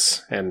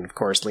Sons. And of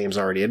course, Liam's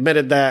already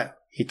admitted that.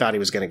 He thought he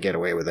was going to get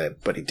away with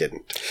it, but he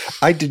didn't.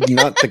 I did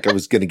not think I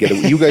was going to get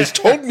away. You guys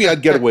told me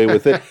I'd get away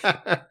with it.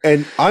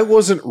 And I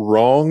wasn't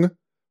wrong.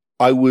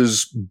 I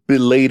was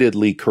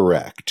belatedly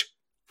correct.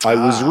 I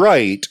was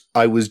right.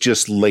 I was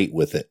just late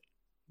with it.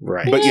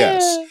 Right. But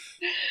yes.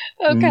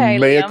 Okay,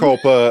 Mea Liam.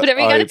 culpa.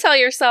 Whatever you got to tell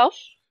yourself.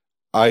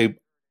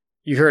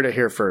 You heard it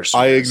here first.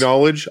 I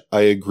acknowledge,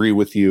 I agree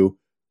with you.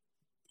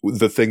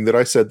 The thing that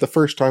I said the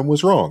first time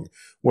was wrong.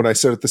 When I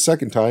said it the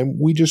second time,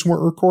 we just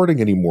weren't recording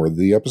anymore.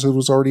 The episode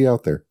was already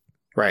out there.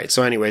 Right.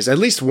 So anyways, at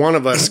least one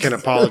of us can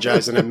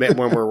apologize and admit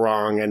when we're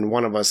wrong, and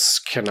one of us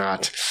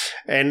cannot.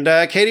 And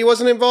Katie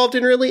wasn't involved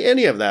in really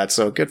any of that,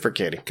 so good for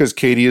Katie. Because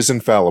Katie is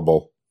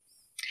infallible.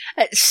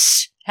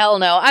 Hell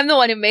no. I'm the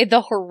one who made the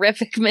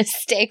horrific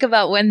mistake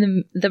about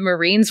when the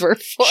Marines were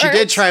formed. She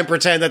did try and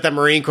pretend that the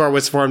Marine Corps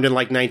was formed in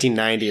like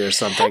 1990 or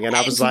something, and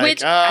I was like,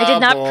 Which oh, I did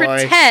not boy.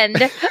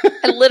 pretend.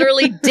 I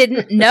literally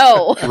didn't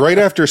know. Right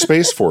after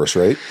Space Force,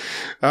 right?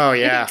 Oh,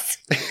 yeah.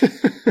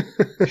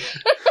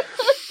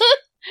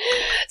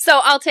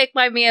 So I'll take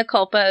my mea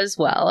culpa as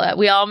well.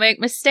 We all make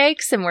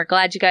mistakes, and we're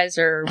glad you guys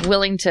are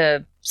willing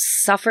to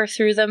suffer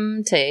through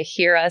them to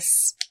hear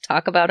us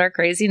talk about our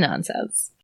crazy nonsense.